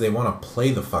it because they want to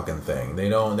play the fucking thing. They're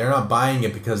not buying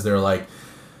it because they're like,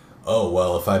 oh,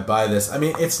 well, if I buy this... I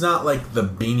mean, it's not like the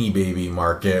Beanie Baby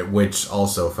market, which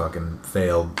also fucking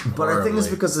failed horribly. But I think it's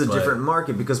because of a different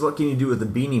market, because what can you do with the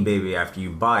Beanie Baby after you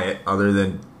buy it, other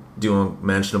than doing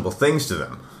mentionable things to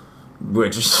them?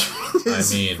 Which is... I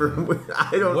mean,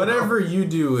 I don't whatever know. you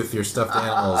do with your stuffed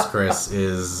animals, Chris,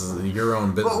 is your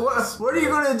own business. But what are you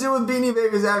going to do with Beanie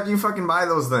Babies after you fucking buy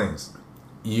those things?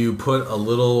 You put a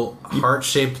little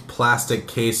heart-shaped plastic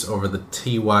case over the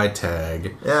TY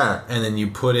tag. Yeah. And then you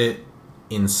put it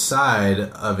inside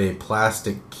of a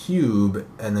plastic cube,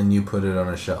 and then you put it on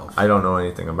a shelf. I don't know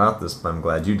anything about this, but I'm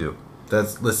glad you do.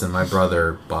 Listen, my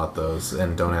brother bought those,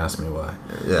 and don't ask me why.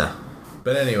 Yeah.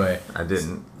 But anyway. I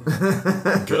didn't.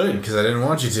 Good, because I didn't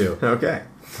want you to. Okay.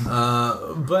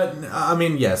 But I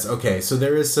mean, yes, okay. So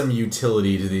there is some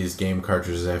utility to these game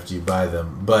cartridges after you buy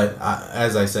them. But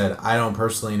as I said, I don't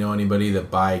personally know anybody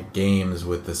that buy games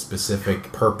with the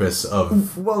specific purpose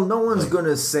of. Well, no one's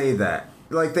gonna say that.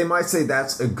 Like, they might say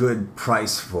that's a good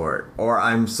price for it, or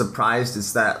I'm surprised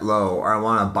it's that low, or I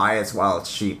want to buy it while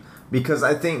it's cheap. Because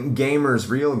I think gamers,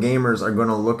 real gamers, are going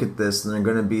to look at this and they're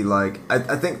going to be like,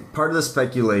 I think part of the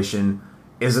speculation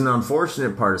is an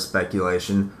unfortunate part of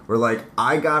speculation, where like,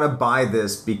 I gotta buy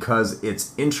this because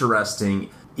it's interesting,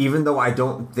 even though I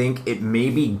don't think it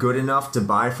may be good enough to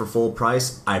buy for full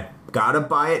price. I gotta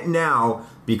buy it now,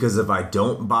 because if I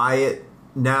don't buy it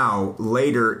now,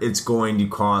 later it's going to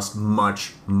cost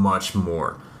much, much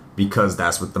more, because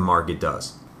that's what the market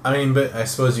does. I mean, but I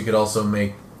suppose you could also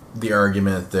make the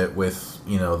argument that with,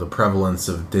 you know, the prevalence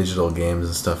of digital games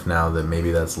and stuff now, that maybe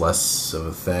that's less of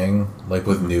a thing, like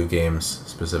with new games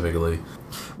specifically.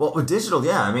 Well, with digital,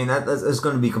 yeah, I mean, that is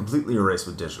going to be completely erased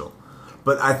with digital.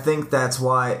 But I think that's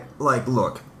why, like,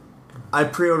 look, I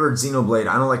pre-ordered Xenoblade.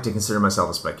 I don't like to consider myself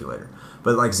a speculator,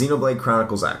 but like Xenoblade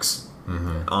Chronicles X.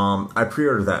 I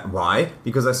pre-ordered that. Why?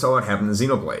 Because I saw what happened to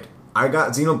Xenoblade. I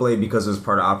got Xenoblade because it was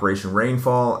part of Operation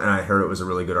Rainfall, and I heard it was a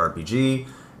really good RPG.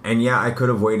 And yeah, I could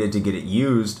have waited to get it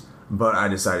used, but I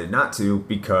decided not to,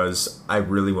 because I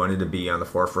really wanted to be on the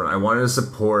forefront. I wanted to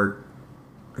support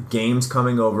games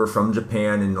coming over from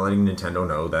Japan and letting Nintendo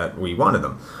know that we wanted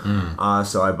them.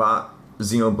 So I bought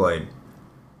Xenoblade.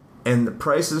 And the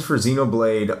prices for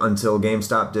Xenoblade, until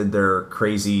GameStop did their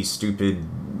crazy, stupid,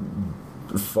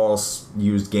 false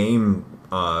used game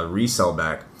resell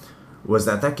back, was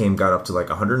that game got up to like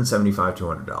 $175,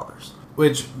 $200.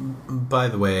 Which, by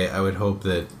the way, I would hope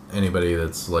that anybody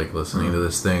that's like listening to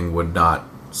this thing would not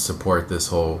support this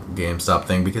whole GameStop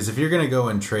thing, because if you're going to go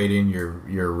and trade in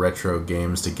your retro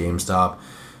games to GameStop,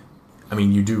 I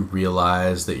mean, you do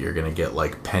realize that you're going to get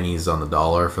like pennies on the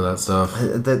dollar for that stuff.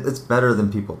 It's better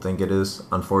than people think it is,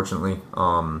 unfortunately.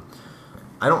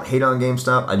 I don't hate on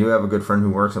GameStop. I do have a good friend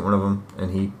who works at one of them,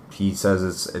 and he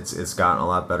says it's gotten a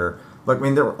lot better. Look, I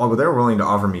mean, they're willing to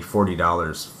offer me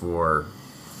 $40 for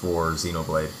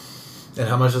Xenoblade. And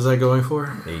how much is that going for?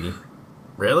 $80.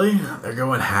 Really? They're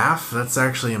going half? That's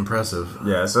actually impressive.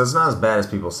 Yeah, so it's not as bad as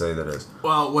people say that is.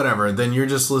 Well, whatever. Then you're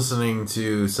just listening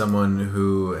to someone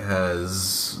who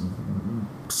has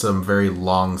some very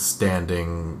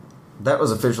long-standing... That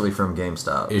was officially from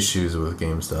GameStop. Issues with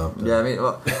GameStop. Yeah, I mean,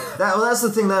 that's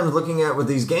the thing that I'm looking at with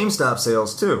these GameStop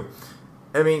sales, too.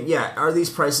 I mean, yeah, are these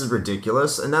prices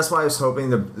ridiculous? And that's why I was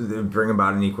hoping to bring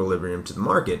about an equilibrium to the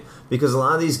market, because a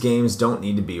lot of these games don't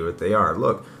need to be what they are.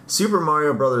 Look, Super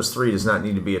Mario Bros. 3 does not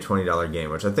need to be a $20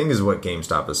 game, which I think is what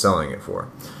GameStop is selling it for.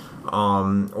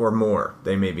 Or more,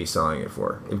 they may be selling it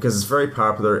for. Because it's very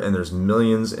popular, and there's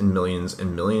millions and millions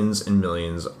and millions and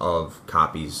millions of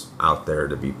copies out there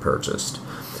to be purchased.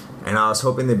 And I was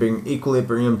hoping they'd bring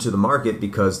equilibrium to the market,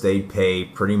 because they pay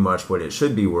pretty much what it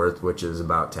should be worth, which is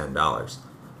about $10.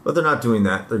 But they're not doing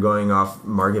that. They're going off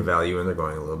market value, and they're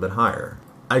going a little bit higher.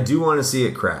 I do want to see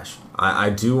it crash. I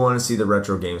do want to see the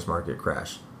retro games market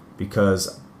crash,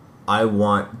 because I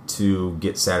want to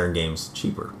get Saturn games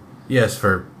cheaper. Yes,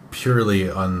 for purely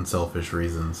unselfish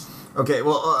reasons. Okay,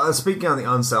 well, speaking on the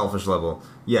unselfish level,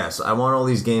 yes, I want all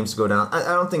these games to go down. I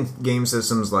don't think game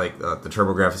systems like the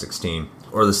TurboGrafx-16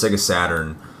 or the Sega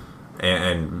Saturn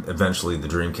and eventually the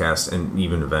Dreamcast and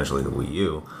even eventually the Wii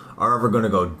U are ever going to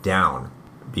go down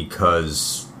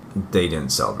because they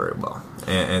didn't sell very well.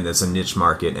 And it's a niche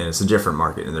market, and it's a different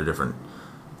market, and they're different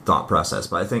thought process.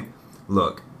 But I think,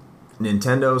 look,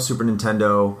 Nintendo, Super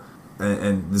Nintendo,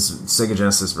 and this Sega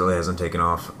Genesis really hasn't taken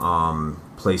off.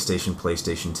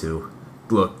 PlayStation 2.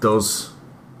 Look, those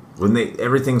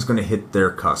everything's going to hit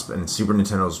their cusp, and Super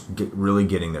Nintendo's really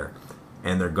getting there,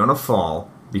 and they're going to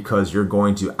fall because you're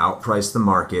going to outprice the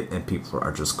market, and people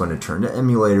are just going to turn to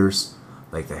emulators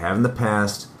like they have in the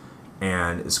past,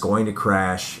 and it's going to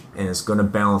crash, and it's going to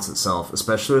balance itself.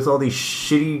 Especially with all these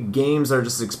shitty games that are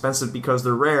just expensive because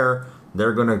they're rare,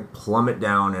 they're going to plummet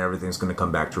down, and everything's going to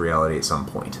come back to reality at some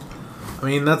point. I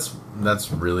mean, that's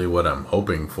really what I'm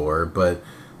hoping for, but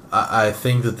I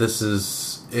think that this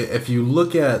is... If you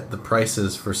look at the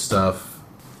prices for stuff,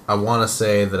 I want to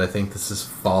say that I think this is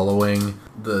following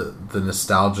the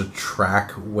nostalgia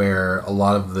track, where a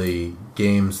lot of the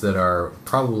games that are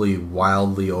probably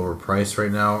wildly overpriced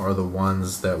right now are the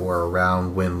ones that were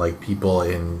around when like people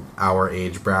in our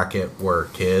age bracket were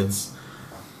kids.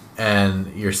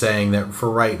 And you're saying that for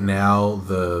right now,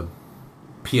 the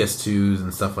PS2s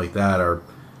and stuff like that are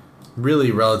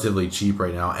really relatively cheap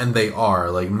right now, and they are.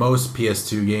 Like, most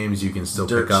PS2 games you can still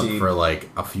pick up for like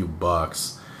a few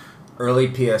bucks. Early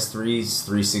PS3s,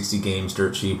 360 games,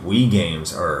 dirt cheap. Wii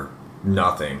games are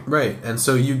nothing. Right, and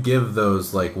so you give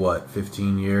those,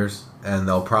 15 years, and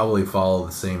they'll probably follow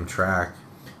the same track.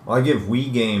 Well, I give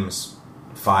Wii games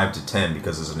 5 to 10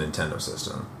 because it's a Nintendo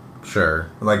system. Sure.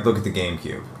 Look at the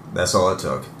GameCube. That's all it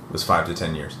took, was 5 to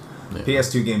 10 years. Yeah.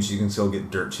 PS2 games, you can still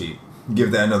get dirt cheap.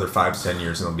 Give that another 5 to 10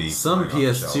 years and it'll be... Some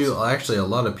PS2... Actually, a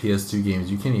lot of PS2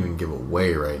 games you can't even give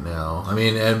away right now. I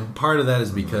mean, and part of that is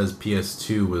because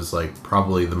PS2 was,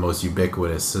 probably the most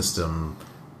ubiquitous system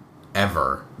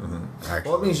ever.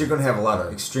 Actually. Well, it means you're going to have a lot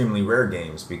of extremely rare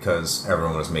games because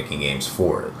everyone was making games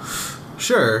for it.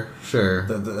 Sure.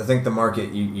 I think the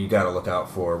market you got to look out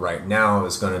for right now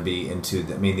is going to be into...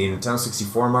 the Nintendo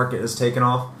 64 market has taken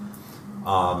off.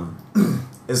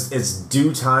 It's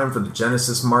due time for the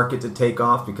Genesis market to take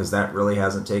off because that really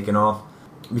hasn't taken off.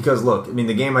 Because, look,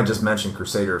 the game I just mentioned,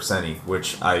 Crusader of Seni,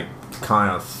 which I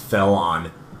kind of fell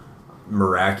on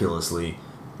miraculously,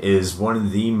 is one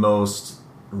of the most...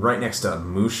 right next to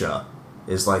Musha,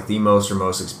 is the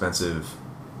most expensive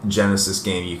Genesis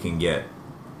game you can get,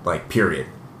 period.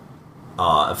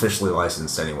 Officially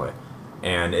licensed anyway.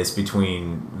 And it's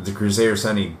between... the Crusader of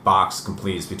Seni box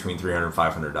complete is between $300 and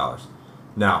 $500.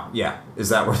 Now, yeah, is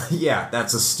that where... yeah,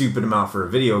 that's a stupid amount for a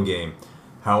video game.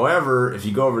 However, if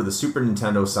you go over to the Super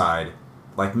Nintendo side,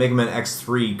 Mega Man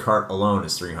X3 cart alone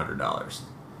is $300.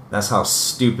 That's how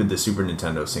stupid the Super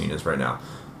Nintendo scene is right now.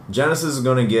 Genesis is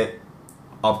going to get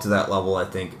up to that level, I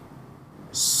think,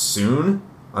 soon,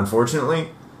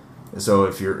 unfortunately. So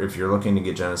if you're looking to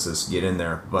get Genesis, get in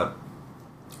there. But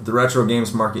the retro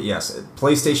games market, yes,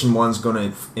 PlayStation 1's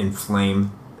going to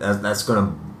inflame. That's going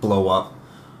to blow up.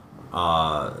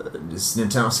 This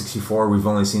Nintendo 64, we've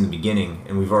only seen the beginning,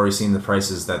 and we've already seen the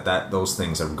prices that those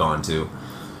things have gone to.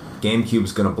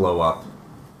 GameCube's going to blow up,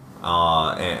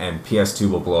 and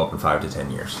PS2 will blow up in 5 to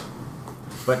 10 years.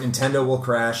 But Nintendo will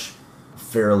crash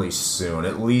fairly soon.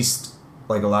 At least,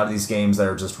 a lot of these games that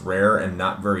are just rare and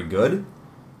not very good,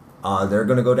 they're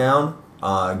going to go down.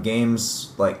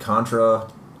 Games like Contra,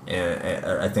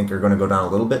 I think, are going to go down a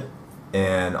little bit.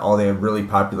 And all the really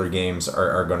popular games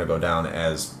are going to go down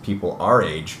as people our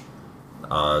age,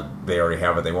 they already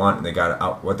have what they want, and they got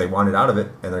out what they wanted out of it,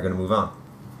 and they're going to move on.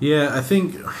 Yeah, I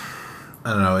think,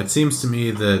 I don't know, it seems to me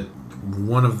that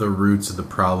one of the roots of the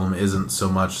problem isn't so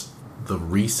much the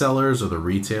resellers or the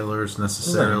retailers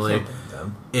necessarily.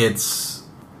 It's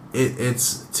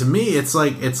to me, it's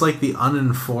like the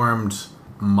uninformed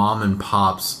mom and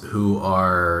pops who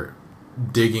are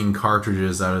digging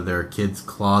cartridges out of their kids'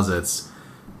 closets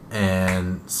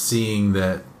and seeing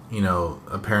that,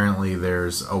 apparently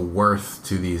there's a worth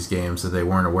to these games that they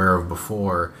weren't aware of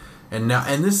before. And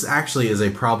this actually is a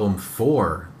problem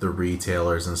for the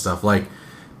retailers and stuff.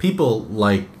 People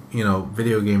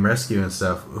Video Game Rescue and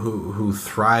stuff who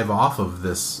thrive off of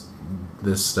this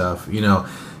stuff,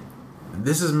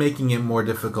 this is making it more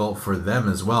difficult for them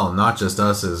as well, not just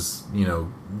us as,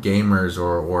 gamers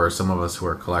or some of us who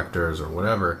are collectors or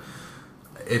whatever.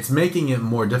 It's making it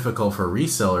more difficult for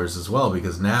resellers as well,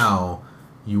 because now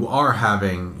you are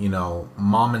having,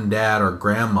 mom and dad or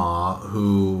grandma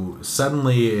who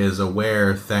suddenly is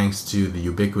aware, thanks to the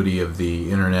ubiquity of the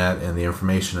internet and the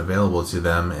information available to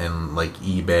them, and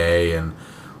eBay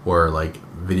or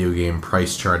video game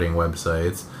price charting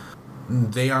websites,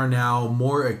 they are now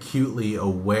more acutely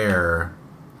aware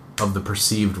of the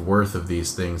perceived worth of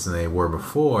these things than they were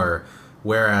before.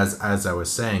 Whereas, as I was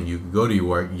saying, you could go to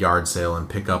your yard sale and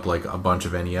pick up a bunch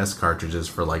of NES cartridges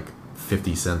for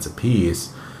 50 cents a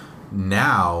piece.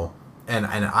 Now, and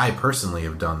I personally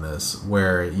have done this,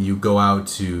 where you go out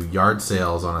to yard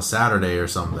sales on a Saturday or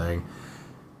something,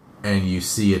 and you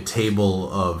see a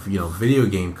table of, video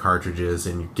game cartridges,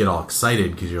 and you get all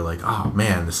excited because you're like, oh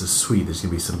man, this is sweet, there's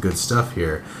gonna be some good stuff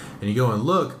here. And you go and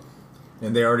look,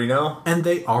 and they already know? And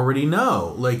they already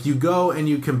know. You go and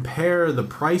you compare the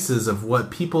prices of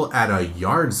what people at a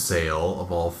yard sale,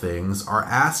 of all things, are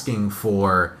asking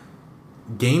for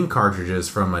game cartridges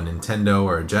from a Nintendo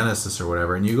or a Genesis or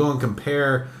whatever, and you go and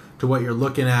compare to what you're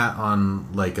looking at on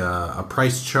a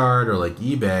price chart or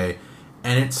eBay,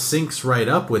 and it syncs right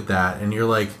up with that, and you're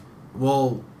like,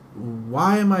 well,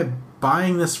 why am I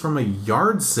buying this from a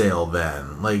yard sale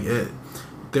then?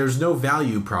 There's no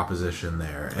value proposition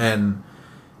there, and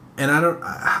I don't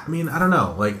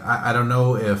know. I don't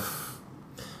know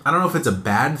if it's a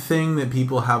bad thing that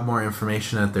people have more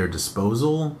information at their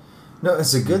disposal. No,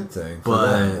 it's a good thing.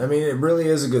 But it really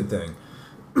is a good thing.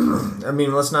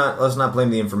 Let's not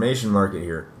blame the information market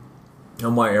here.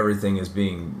 and why everything is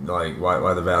being like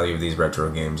why the value of these retro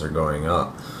games are going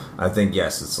up. I think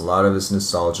yes, it's a lot of it's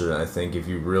nostalgia. I think if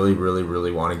you really, really,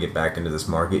 really want to get back into this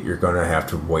market, you're going to have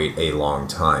to wait a long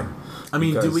time. I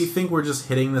mean, do we think we're just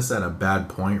hitting this at a bad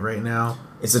point right now?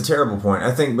 It's a terrible point.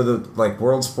 I think with the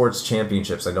World Sports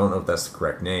Championships, I don't know if that's the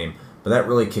correct name, but that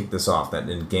really kicked this off.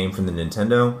 That game from the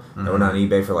Nintendo that went on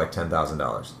eBay for like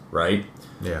 $10,000, right?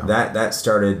 Yeah. That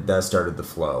started the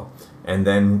flow, and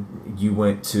then you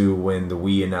went to when the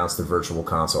Wii announced the Virtual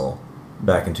Console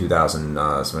back in 2000.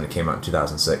 So when it came out in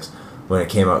 2006, when it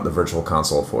came out the Virtual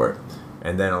Console for it,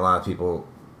 and then a lot of people.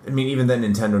 I mean, even then,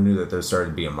 Nintendo knew that there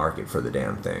started to be a market for the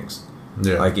damn things.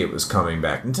 Yeah. Like it was coming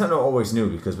back. Nintendo always knew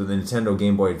because with the Nintendo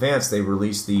Game Boy Advance, they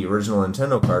released the original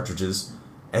Nintendo cartridges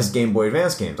as Game Boy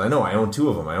Advance games. I know, I own two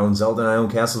of them. I own Zelda and I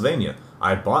own Castlevania.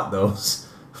 I bought those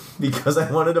because I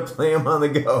wanted to play them on the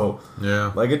go.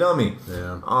 Yeah. Like a dummy.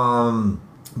 Yeah.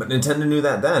 But Nintendo knew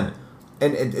that then.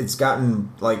 And it's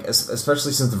gotten, like,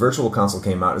 especially since the Virtual Console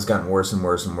came out, it's gotten worse and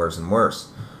worse and worse and worse.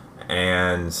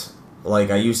 And,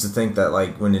 like, I used to think that,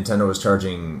 like, when Nintendo was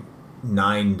charging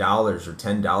 $9 or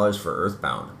 $10 for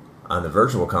Earthbound on the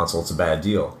Virtual Console, it's a bad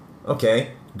deal.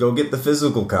 Okay, go get the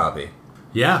physical copy.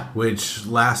 Yeah, which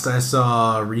last I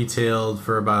saw retailed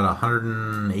for about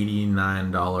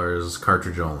 $189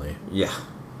 cartridge only. Yeah.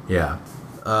 Yeah.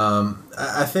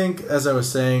 I think, as I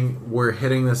was saying, we're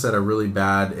hitting this at a really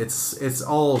bad... It's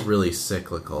all really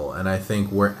cyclical, and I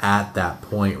think we're at that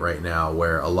point right now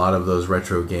where a lot of those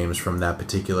retro games from that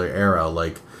particular era,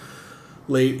 like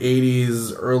late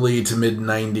 80s, early to mid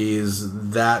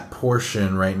 90s, that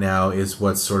portion right now is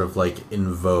what's sort of like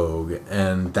in vogue,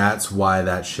 and that's why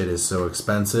that shit is so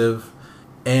expensive.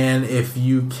 And if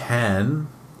you can,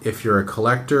 if you're a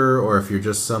collector or if you're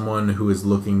just someone who is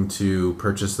looking to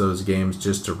purchase those games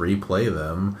just to replay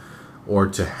them or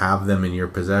to have them in your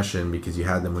possession because you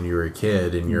had them when you were a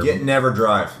kid and you're... Get Never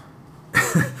Drive.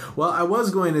 Well, I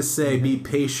was going to say be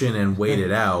patient and wait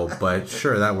it out, but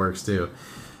sure, that works too.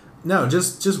 No,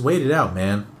 just wait it out,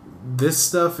 man. This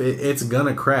stuff, it's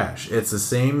gonna crash. It's the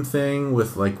same thing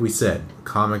with, like we said,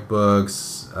 comic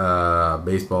books,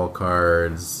 baseball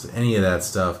cards, any of that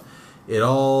stuff. It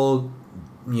all,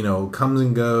 comes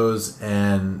and goes,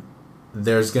 and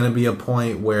there's gonna be a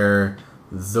point where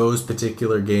those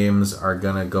particular games are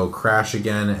gonna go crash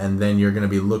again, and then you're gonna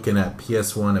be looking at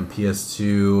PS1 and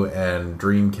PS2 and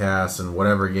Dreamcast and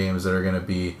whatever games that are gonna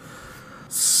be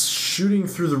shooting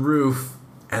through the roof.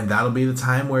 And that'll be the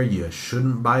time where you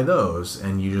shouldn't buy those,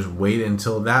 and you just wait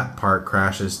until that part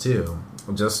crashes too.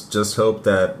 Just hope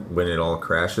that when it all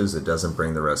crashes, it doesn't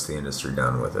bring the rest of the industry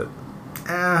down with it.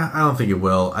 I don't think it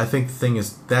will. I think the thing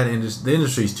is that the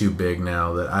industry's too big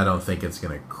now that I don't think it's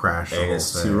going to crash. And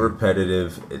it's too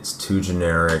repetitive. It's too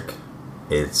generic.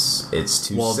 It's too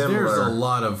similar. Well, there's a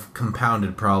lot of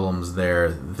compounded problems there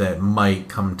that might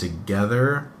come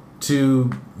together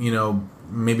to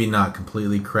maybe not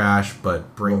completely crash,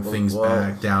 but bring things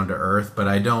back down to earth. But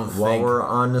I don't think... While we're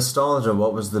on nostalgia,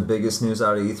 what was the biggest news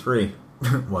out of E3?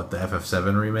 What, the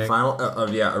FF7 remake?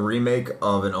 A remake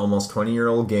of an almost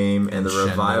 20-year-old game and the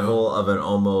revival of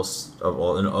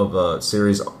of a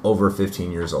series over 15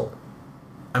 years old.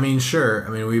 I mean, sure.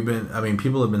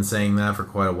 People have been saying that for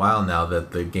quite a while now,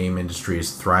 that the game industry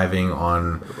is thriving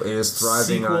on... It is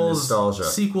thriving on nostalgia.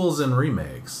 Sequels and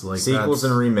remakes.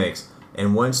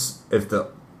 And if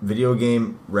the video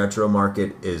game retro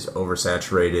market is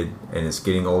oversaturated and it's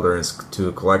getting older and it's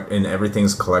and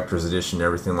everything's collector's edition,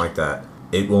 everything like that,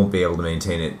 it won't be able to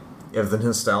maintain it. If the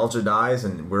nostalgia dies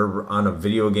and we're on a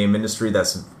video game industry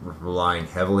that's relying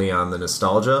heavily on the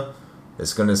nostalgia,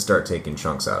 it's going to start taking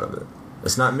chunks out of it.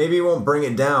 Maybe it won't bring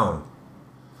it down.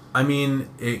 I mean,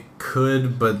 it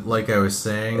could, but like I was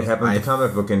saying... It happened to the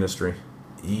comic book industry.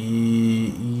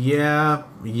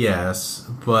 Yes,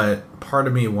 but part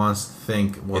of me wants to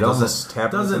think... Well, it almost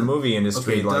happened to the movie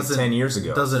industry 10 years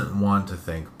ago. Doesn't want to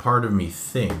think. Part of me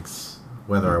thinks,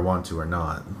 whether I want to or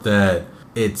not, that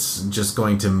it's just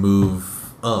going to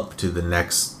move up to the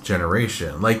next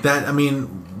generation. Like that,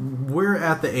 we're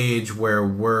at the age where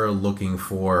we're looking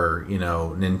for,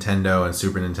 Nintendo and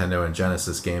Super Nintendo and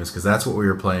Genesis games, because that's what we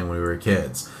were playing when we were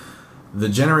kids. The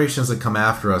generations that come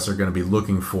after us are going to be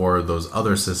looking for those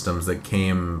other systems that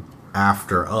came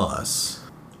after us.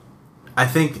 I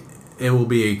think it will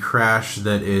be a crash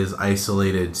that is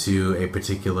isolated to a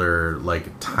particular,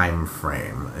 time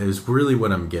frame, is really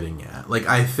what I'm getting at.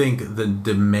 I think the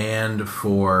demand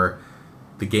for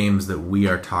the games that we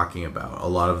are talking about, a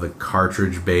lot of the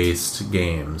cartridge-based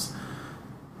games,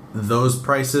 those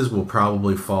prices will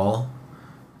probably fall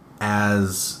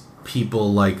as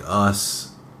people like us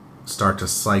start to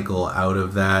cycle out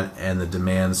of that and the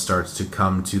demand starts to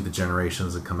come to the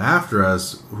generations that come after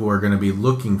us who are going to be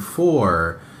looking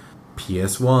for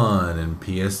PS1 and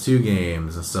PS2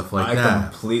 games and stuff like that. I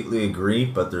completely agree,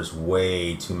 but there's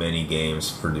way too many games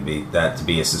for to be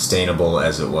as sustainable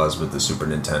as it was with the Super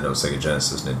Nintendo, Sega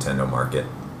Genesis, Nintendo market.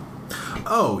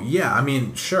 Oh, yeah, I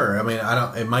mean, sure. I mean,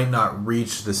 it might not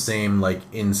reach the same, like,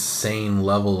 insane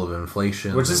level of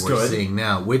inflation which that is we're good. seeing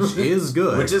now, which is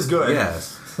good. Which is good.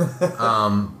 Yes.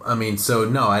 I mean, so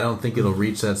no, I don't think it'll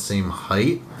reach that same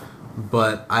height,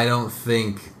 but I don't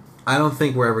think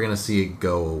we're ever going to see it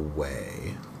go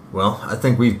away. Well, I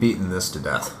think we've beaten this to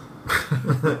death.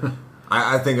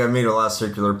 I think I made a lot of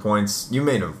circular points. You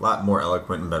made a lot more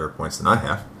eloquent and better points than I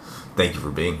have. Thank you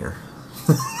for being here.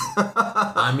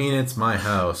 I mean, it's my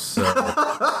house, so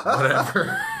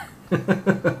whatever.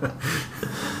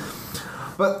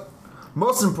 But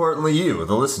most importantly, you,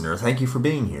 the listener, thank you for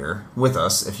being here with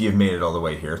us. If you've made it all the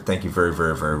way here, thank you very,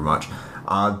 very, very much.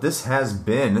 This has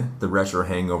been the Retro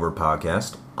Hangover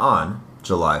Podcast on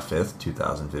July 5th,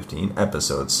 2015,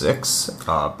 Episode 6,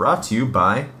 brought to you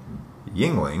by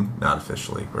Yingling. Not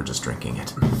officially, we're just drinking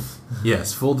it.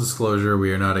 Yes, full disclosure,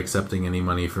 we are not accepting any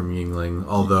money from Yingling,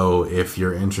 although if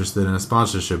you're interested in a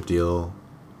sponsorship deal,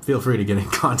 feel free to get in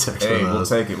contact with us. Hey, we'll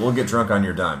take it. We'll get drunk on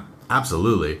your dime.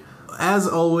 Absolutely. As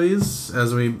always,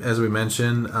 as we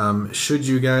mentioned, should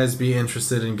you guys be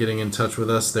interested in getting in touch with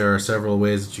us, there are several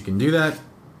ways that you can do that.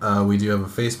 We do have a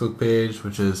Facebook page,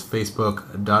 which is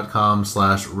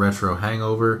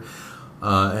facebook.com/retrohangover.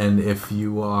 And if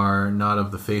you are not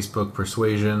of the Facebook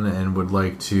persuasion and would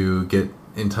like to get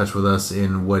in touch with us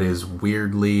in what is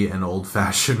weirdly an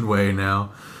old-fashioned way now,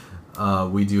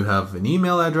 we do have an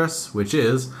email address, which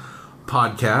is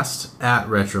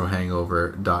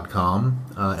podcast@retrohangover.com.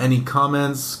 Any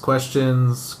comments,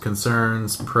 questions,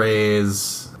 concerns,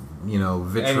 praise,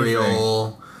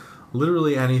 vitriol,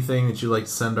 literally anything that you'd like to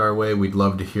send our way, we'd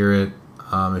love to hear it.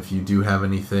 If you do have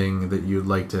anything that you'd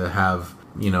like to have,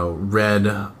 read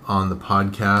on the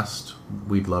podcast,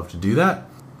 we'd love to do that.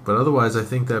 But otherwise, I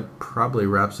think that probably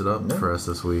wraps it up for us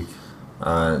this week.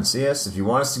 So yes, if you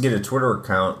want us to get a Twitter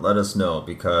account, let us know,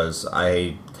 because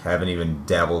I haven't even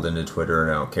dabbled into Twitter and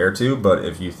I don't care to, but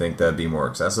if you think that'd be more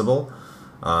accessible,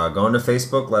 go into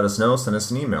Facebook, let us know, send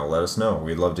us an email, let us know.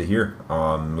 We'd love to hear.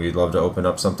 We'd love to open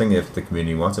up something. If the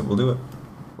community wants it, we'll do it.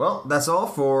 Well, that's all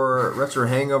for Retro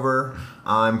Hangover.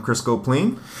 I'm Chris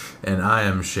Gopleen. And I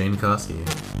am Shane Koski.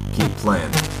 Keep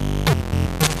playing.